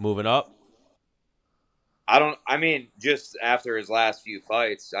 Moving up. I mean, just after his last few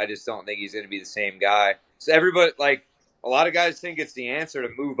fights, I just don't think he's gonna be the same guy. So everybody, like a lot of guys, think it's the answer to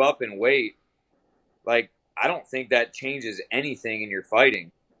move up in weight. Like. I don't think that changes anything in your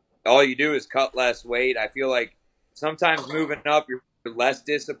fighting. All you do is cut less weight. I feel like sometimes moving up, you're less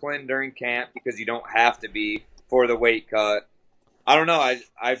disciplined during camp because you don't have to be for the weight cut. I don't know.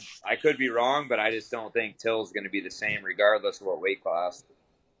 I could be wrong, but I just don't think Till's going to be the same regardless of what weight class.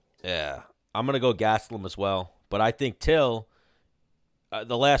 Yeah, I'm gonna go Gastelum as well, but I think Till.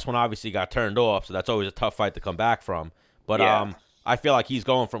 The last one obviously got turned off, so that's always a tough fight to come back from. But Yeah. I feel like he's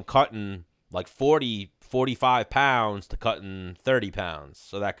going from cutting like 40, 45 pounds to cutting 30 pounds,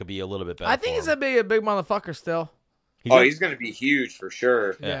 so that could be a little bit better. I think he's for him. gonna be a big motherfucker still. He's going to be huge for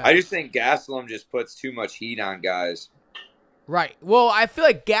sure. Yeah. I just think Gastelum just puts too much heat on guys. Right. Well, I feel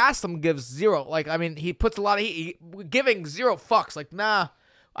like Gastelum gives zero. Like, I mean, he puts a lot of heat, giving zero fucks. Like, nah,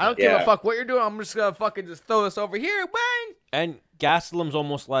 I don't give a Yeah. fuck what you're doing. I'm just gonna fucking just throw this over here, bang. And Gastelum's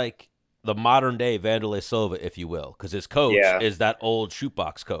almost like the modern day Vanderlei Silva, if you will, because his coach Yeah. is that old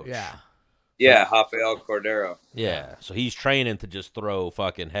shootbox coach. Yeah. Yeah, Rafael Cordero. Yeah. So he's training to just throw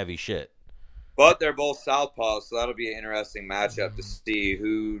fucking heavy shit. But they're both southpaws, so that'll be an interesting matchup to see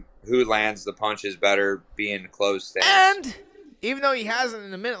who lands the punches better being close stance. And even though he hasn't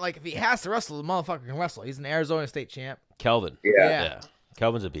in a minute, like if he has to wrestle, the motherfucker can wrestle. He's an Arizona State champ. Kelvin. Yeah. Yeah.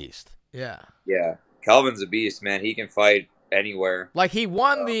 Kelvin's a beast. Yeah. Yeah. Kelvin's a beast, man. He can fight anywhere. Like he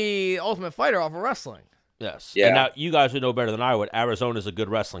won the Ultimate Fighter off of wrestling. Yes. Yeah. And now you guys would know better than I would. Arizona's a good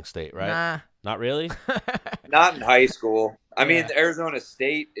wrestling state, right? Nah. Not really? Not in high school. I mean, Yeah. Arizona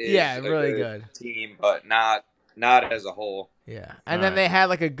State is Yeah, a really good. team, but not as a whole. Yeah. And then Alright. they had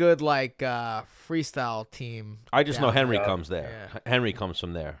like a good like freestyle team. I just know down Henry Yeah. comes there. Yeah. Henry comes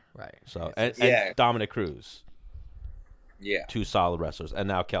from there. Right. So It's- and Yeah. Dominic Cruz, Yeah. two solid wrestlers, and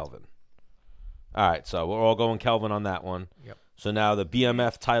now Kelvin. All right, so we're all going Kelvin on that one. Yep. So now the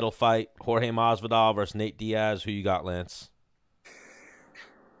BMF title fight: Jorge Masvidal versus Nate Diaz. Who you got, Lance?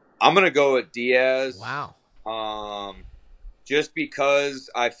 I'm gonna go with Diaz. Wow. Just because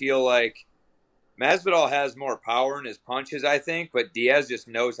I feel like Masvidal has more power in his punches, I think, but Diaz just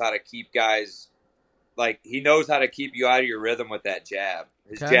knows how to keep guys he knows how to keep you out of your rhythm with that jab.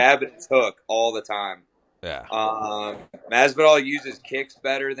 His Okay. jab and his hook all the time. Yeah. Masvidal uses kicks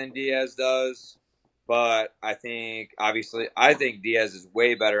better than Diaz does, but I think Diaz is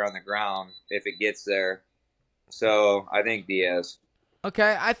way better on the ground if it gets there. So I think Diaz.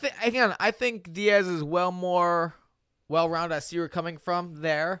 Okay, I think Diaz is well-rounded. I see where you're coming from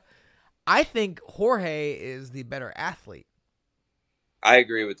there. I think Jorge is the better athlete. I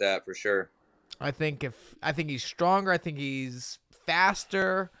agree with that for sure. I think he's stronger. I think he's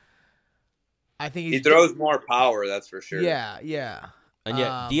faster. I think He throws more power, that's for sure. Yeah, yeah. And yet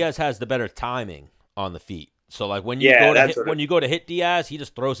Um, Diaz has the better timing on the feet. So like when you Yeah, go to that's hit, when you go to hit Diaz, he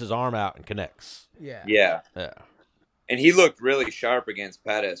just throws his arm out and connects. Yeah. Yeah. Yeah. And he looked really sharp against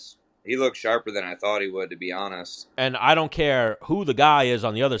Pettis. He looked sharper than I thought he would, to be honest. And I don't care who the guy is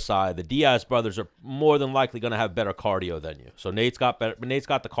on the other side. The Diaz brothers are more than likely going to have better cardio than you. So Nate's got the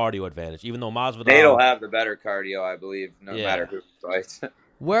cardio advantage, even though Masvidal. Nate'll have the better cardio, I believe, no Yeah. matter who fights.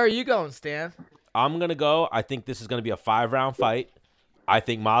 Where are you going, Stan? I'm gonna go. I think this is gonna be a 5-round fight. I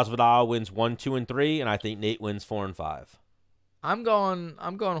think Masvidal wins 1, 2, and 3, and I think Nate wins 4 and 5. I'm going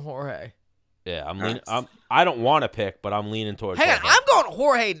Jorge. Yeah, I'm leaning. Nice. I don't want to pick, but I'm leaning towards. Hang on, Jorge. I'm going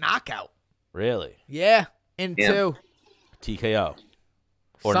Jorge knockout. Really Yeah, in Yeah. 2. TKO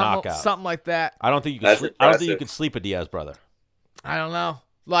or something, knockout. something like that. I don't think you can. That's I don't think you impressive. could sleep a Diaz brother. I don't know.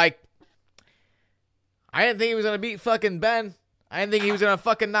 Like, I didn't think he was gonna beat fucking Ben. I didn't think he was gonna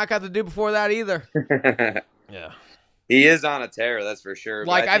fucking knock out the dude before that either. Yeah. He is on a tear, that's for sure.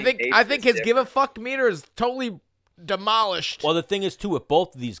 but Like, I think Nate's his just give a fuck meter is totally demolished. Well, the thing is too with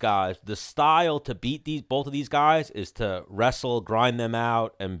both of these guys, the style to beat both of these guys is to wrestle, grind them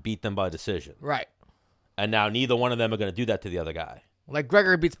out, and beat them by decision. Right. And now neither one of them are going to do that to the other guy. Like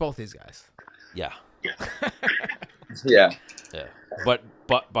Gregory beats both these guys. Yeah. different. Yeah. Yeah. But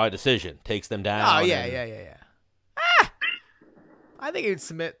by decision takes them down. Oh yeah, and- yeah. I think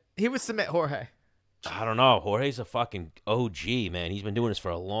he would submit Jorge. I don't know. Jorge's a fucking OG, man. He's been doing this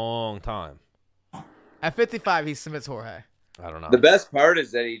for a long time. At 55, he submits Jorge. I don't know. The best part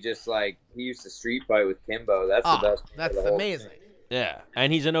is that he used to street fight with Kimbo. That's the Oh, best part that's of the whole amazing. thing. Yeah,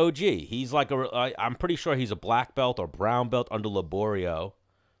 and he's an OG. He's like I'm pretty sure he's a black belt or brown belt under Laborio,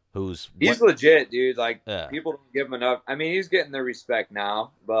 who's He's legit, dude. Like, Yeah. people don't give him enough. I mean, he's getting the respect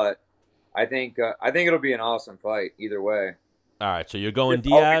now, but I think it'll be an awesome fight either way. all right. So you're going It's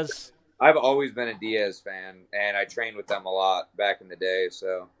always- Diaz. I've always been a Diaz fan, and I trained with them a lot back in the day.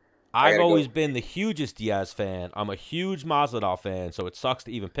 So I've gotta always go. been the hugest Diaz fan. I'm a huge Masvidal fan, so it sucks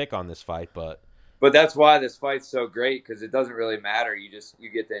to even pick on this fight, but that's why this fight's so great, because it doesn't really matter. You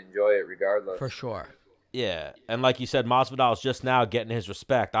get to enjoy it regardless. For sure. yeah. And like you said, Masvidal's just now getting his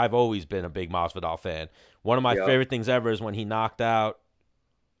respect. I've always been a big Masvidal fan. One of my Yeah. favorite things ever is when he knocked out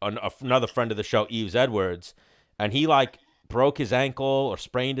another friend of the show, Eves Edwards, and he like broke his ankle or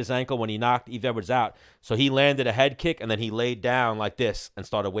sprained his ankle when he knocked Eve Edwards out. So he landed a head kick, and then he laid down like this and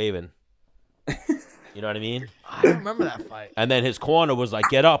started waving. You know what I mean? I don't remember that fight. And then his corner was like,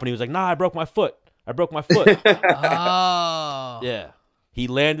 get up. And he was like, nah, I broke my foot. I broke my foot. Oh. Yeah. He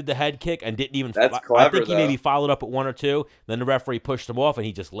landed the head kick and didn't even. That's I clever, think he though. maybe followed up at 1 or 2. Then the referee pushed him off, and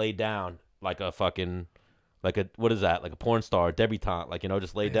he just laid down like a fucking, like a, what is that? Like a porn star, debutante. Like,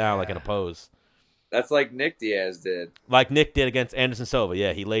 just laid down like in a pose. That's like Nick Diaz did. Like Nick did against Anderson Silva.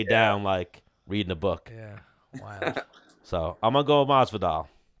 Yeah, he laid down like reading a book. Yeah. Wild. So I'm going to go with Masvidal.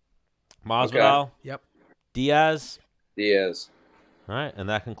 Masvidal, Yep. Diaz. Diaz. All right, and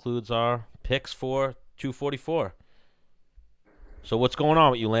that concludes our picks for 244. So what's going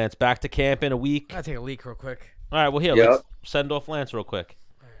on with you, Lance? Back to camp in a week? I gotta take a leak real quick. All right, well, here, Yep. let's send off Lance real quick.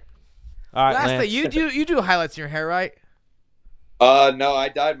 All right, Last Lance. thing, you do highlights in your hair, right? No, I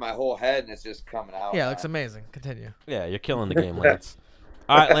dyed my whole head and it's just coming out. Yeah, it now. looks amazing. Continue. Yeah, you're killing the game, Lance.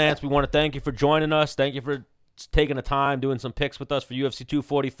 All right, Lance, we want to thank you for joining us. Thank you for taking the time, doing some picks with us for UFC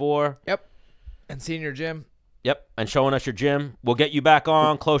 244. Yep. And seeing your gym. Yep, and showing us your gym. We'll get you back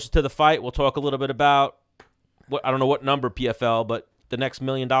on closer to the fight. We'll talk a little bit about, I don't know what number PFL, but the next $1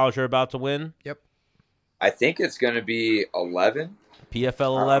 million you're about to win. Yep. I think it's going to be 11.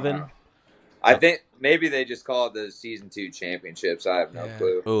 PFL 11. I think maybe they just call it the Season 2 Championships. I have no Yeah.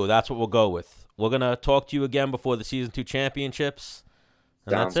 clue. Ooh, that's what we'll go with. We're going to talk to you again before the Season 2 Championships.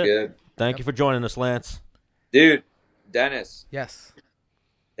 And Sounds that's it. good. Thank you for joining us, Lance. Dude, Dennis, Yes.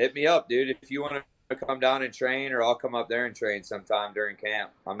 hit me up, dude. If you want to come down and train, or I'll come up there and train sometime during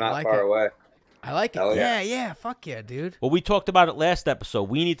camp. I'm not like far it. away. I like it. Hell Yeah, yeah. yeah. Fuck yeah, dude. Well, we talked about it last episode.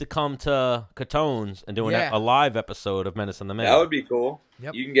 We need to come to Catone's and do Yeah. a live episode of Menace and the Man. That would be cool.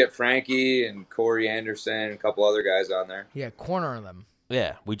 Yep. You can get Frankie and Corey Anderson and a couple other guys on there. Yeah, corner them.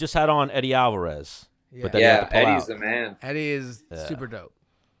 Yeah, we just had on Eddie Alvarez. Yeah. But then- you have Yeah, to pull Eddie's out. the man. Eddie is Yeah. super dope.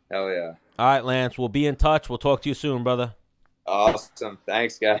 Hell yeah. All right, Lance, we'll be in touch. We'll talk to you soon, brother. Awesome.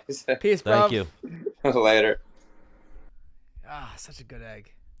 Thanks, guys. Peace, bro. Thank you. Later. Ah, such a good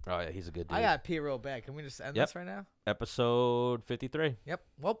egg. Oh, yeah, he's a good dude. I got pee real bad. Can we just end Yep. this right now? Episode 53. Yep.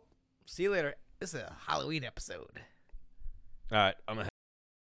 Well, see you later. This is a Halloween episode. All right, I'm going to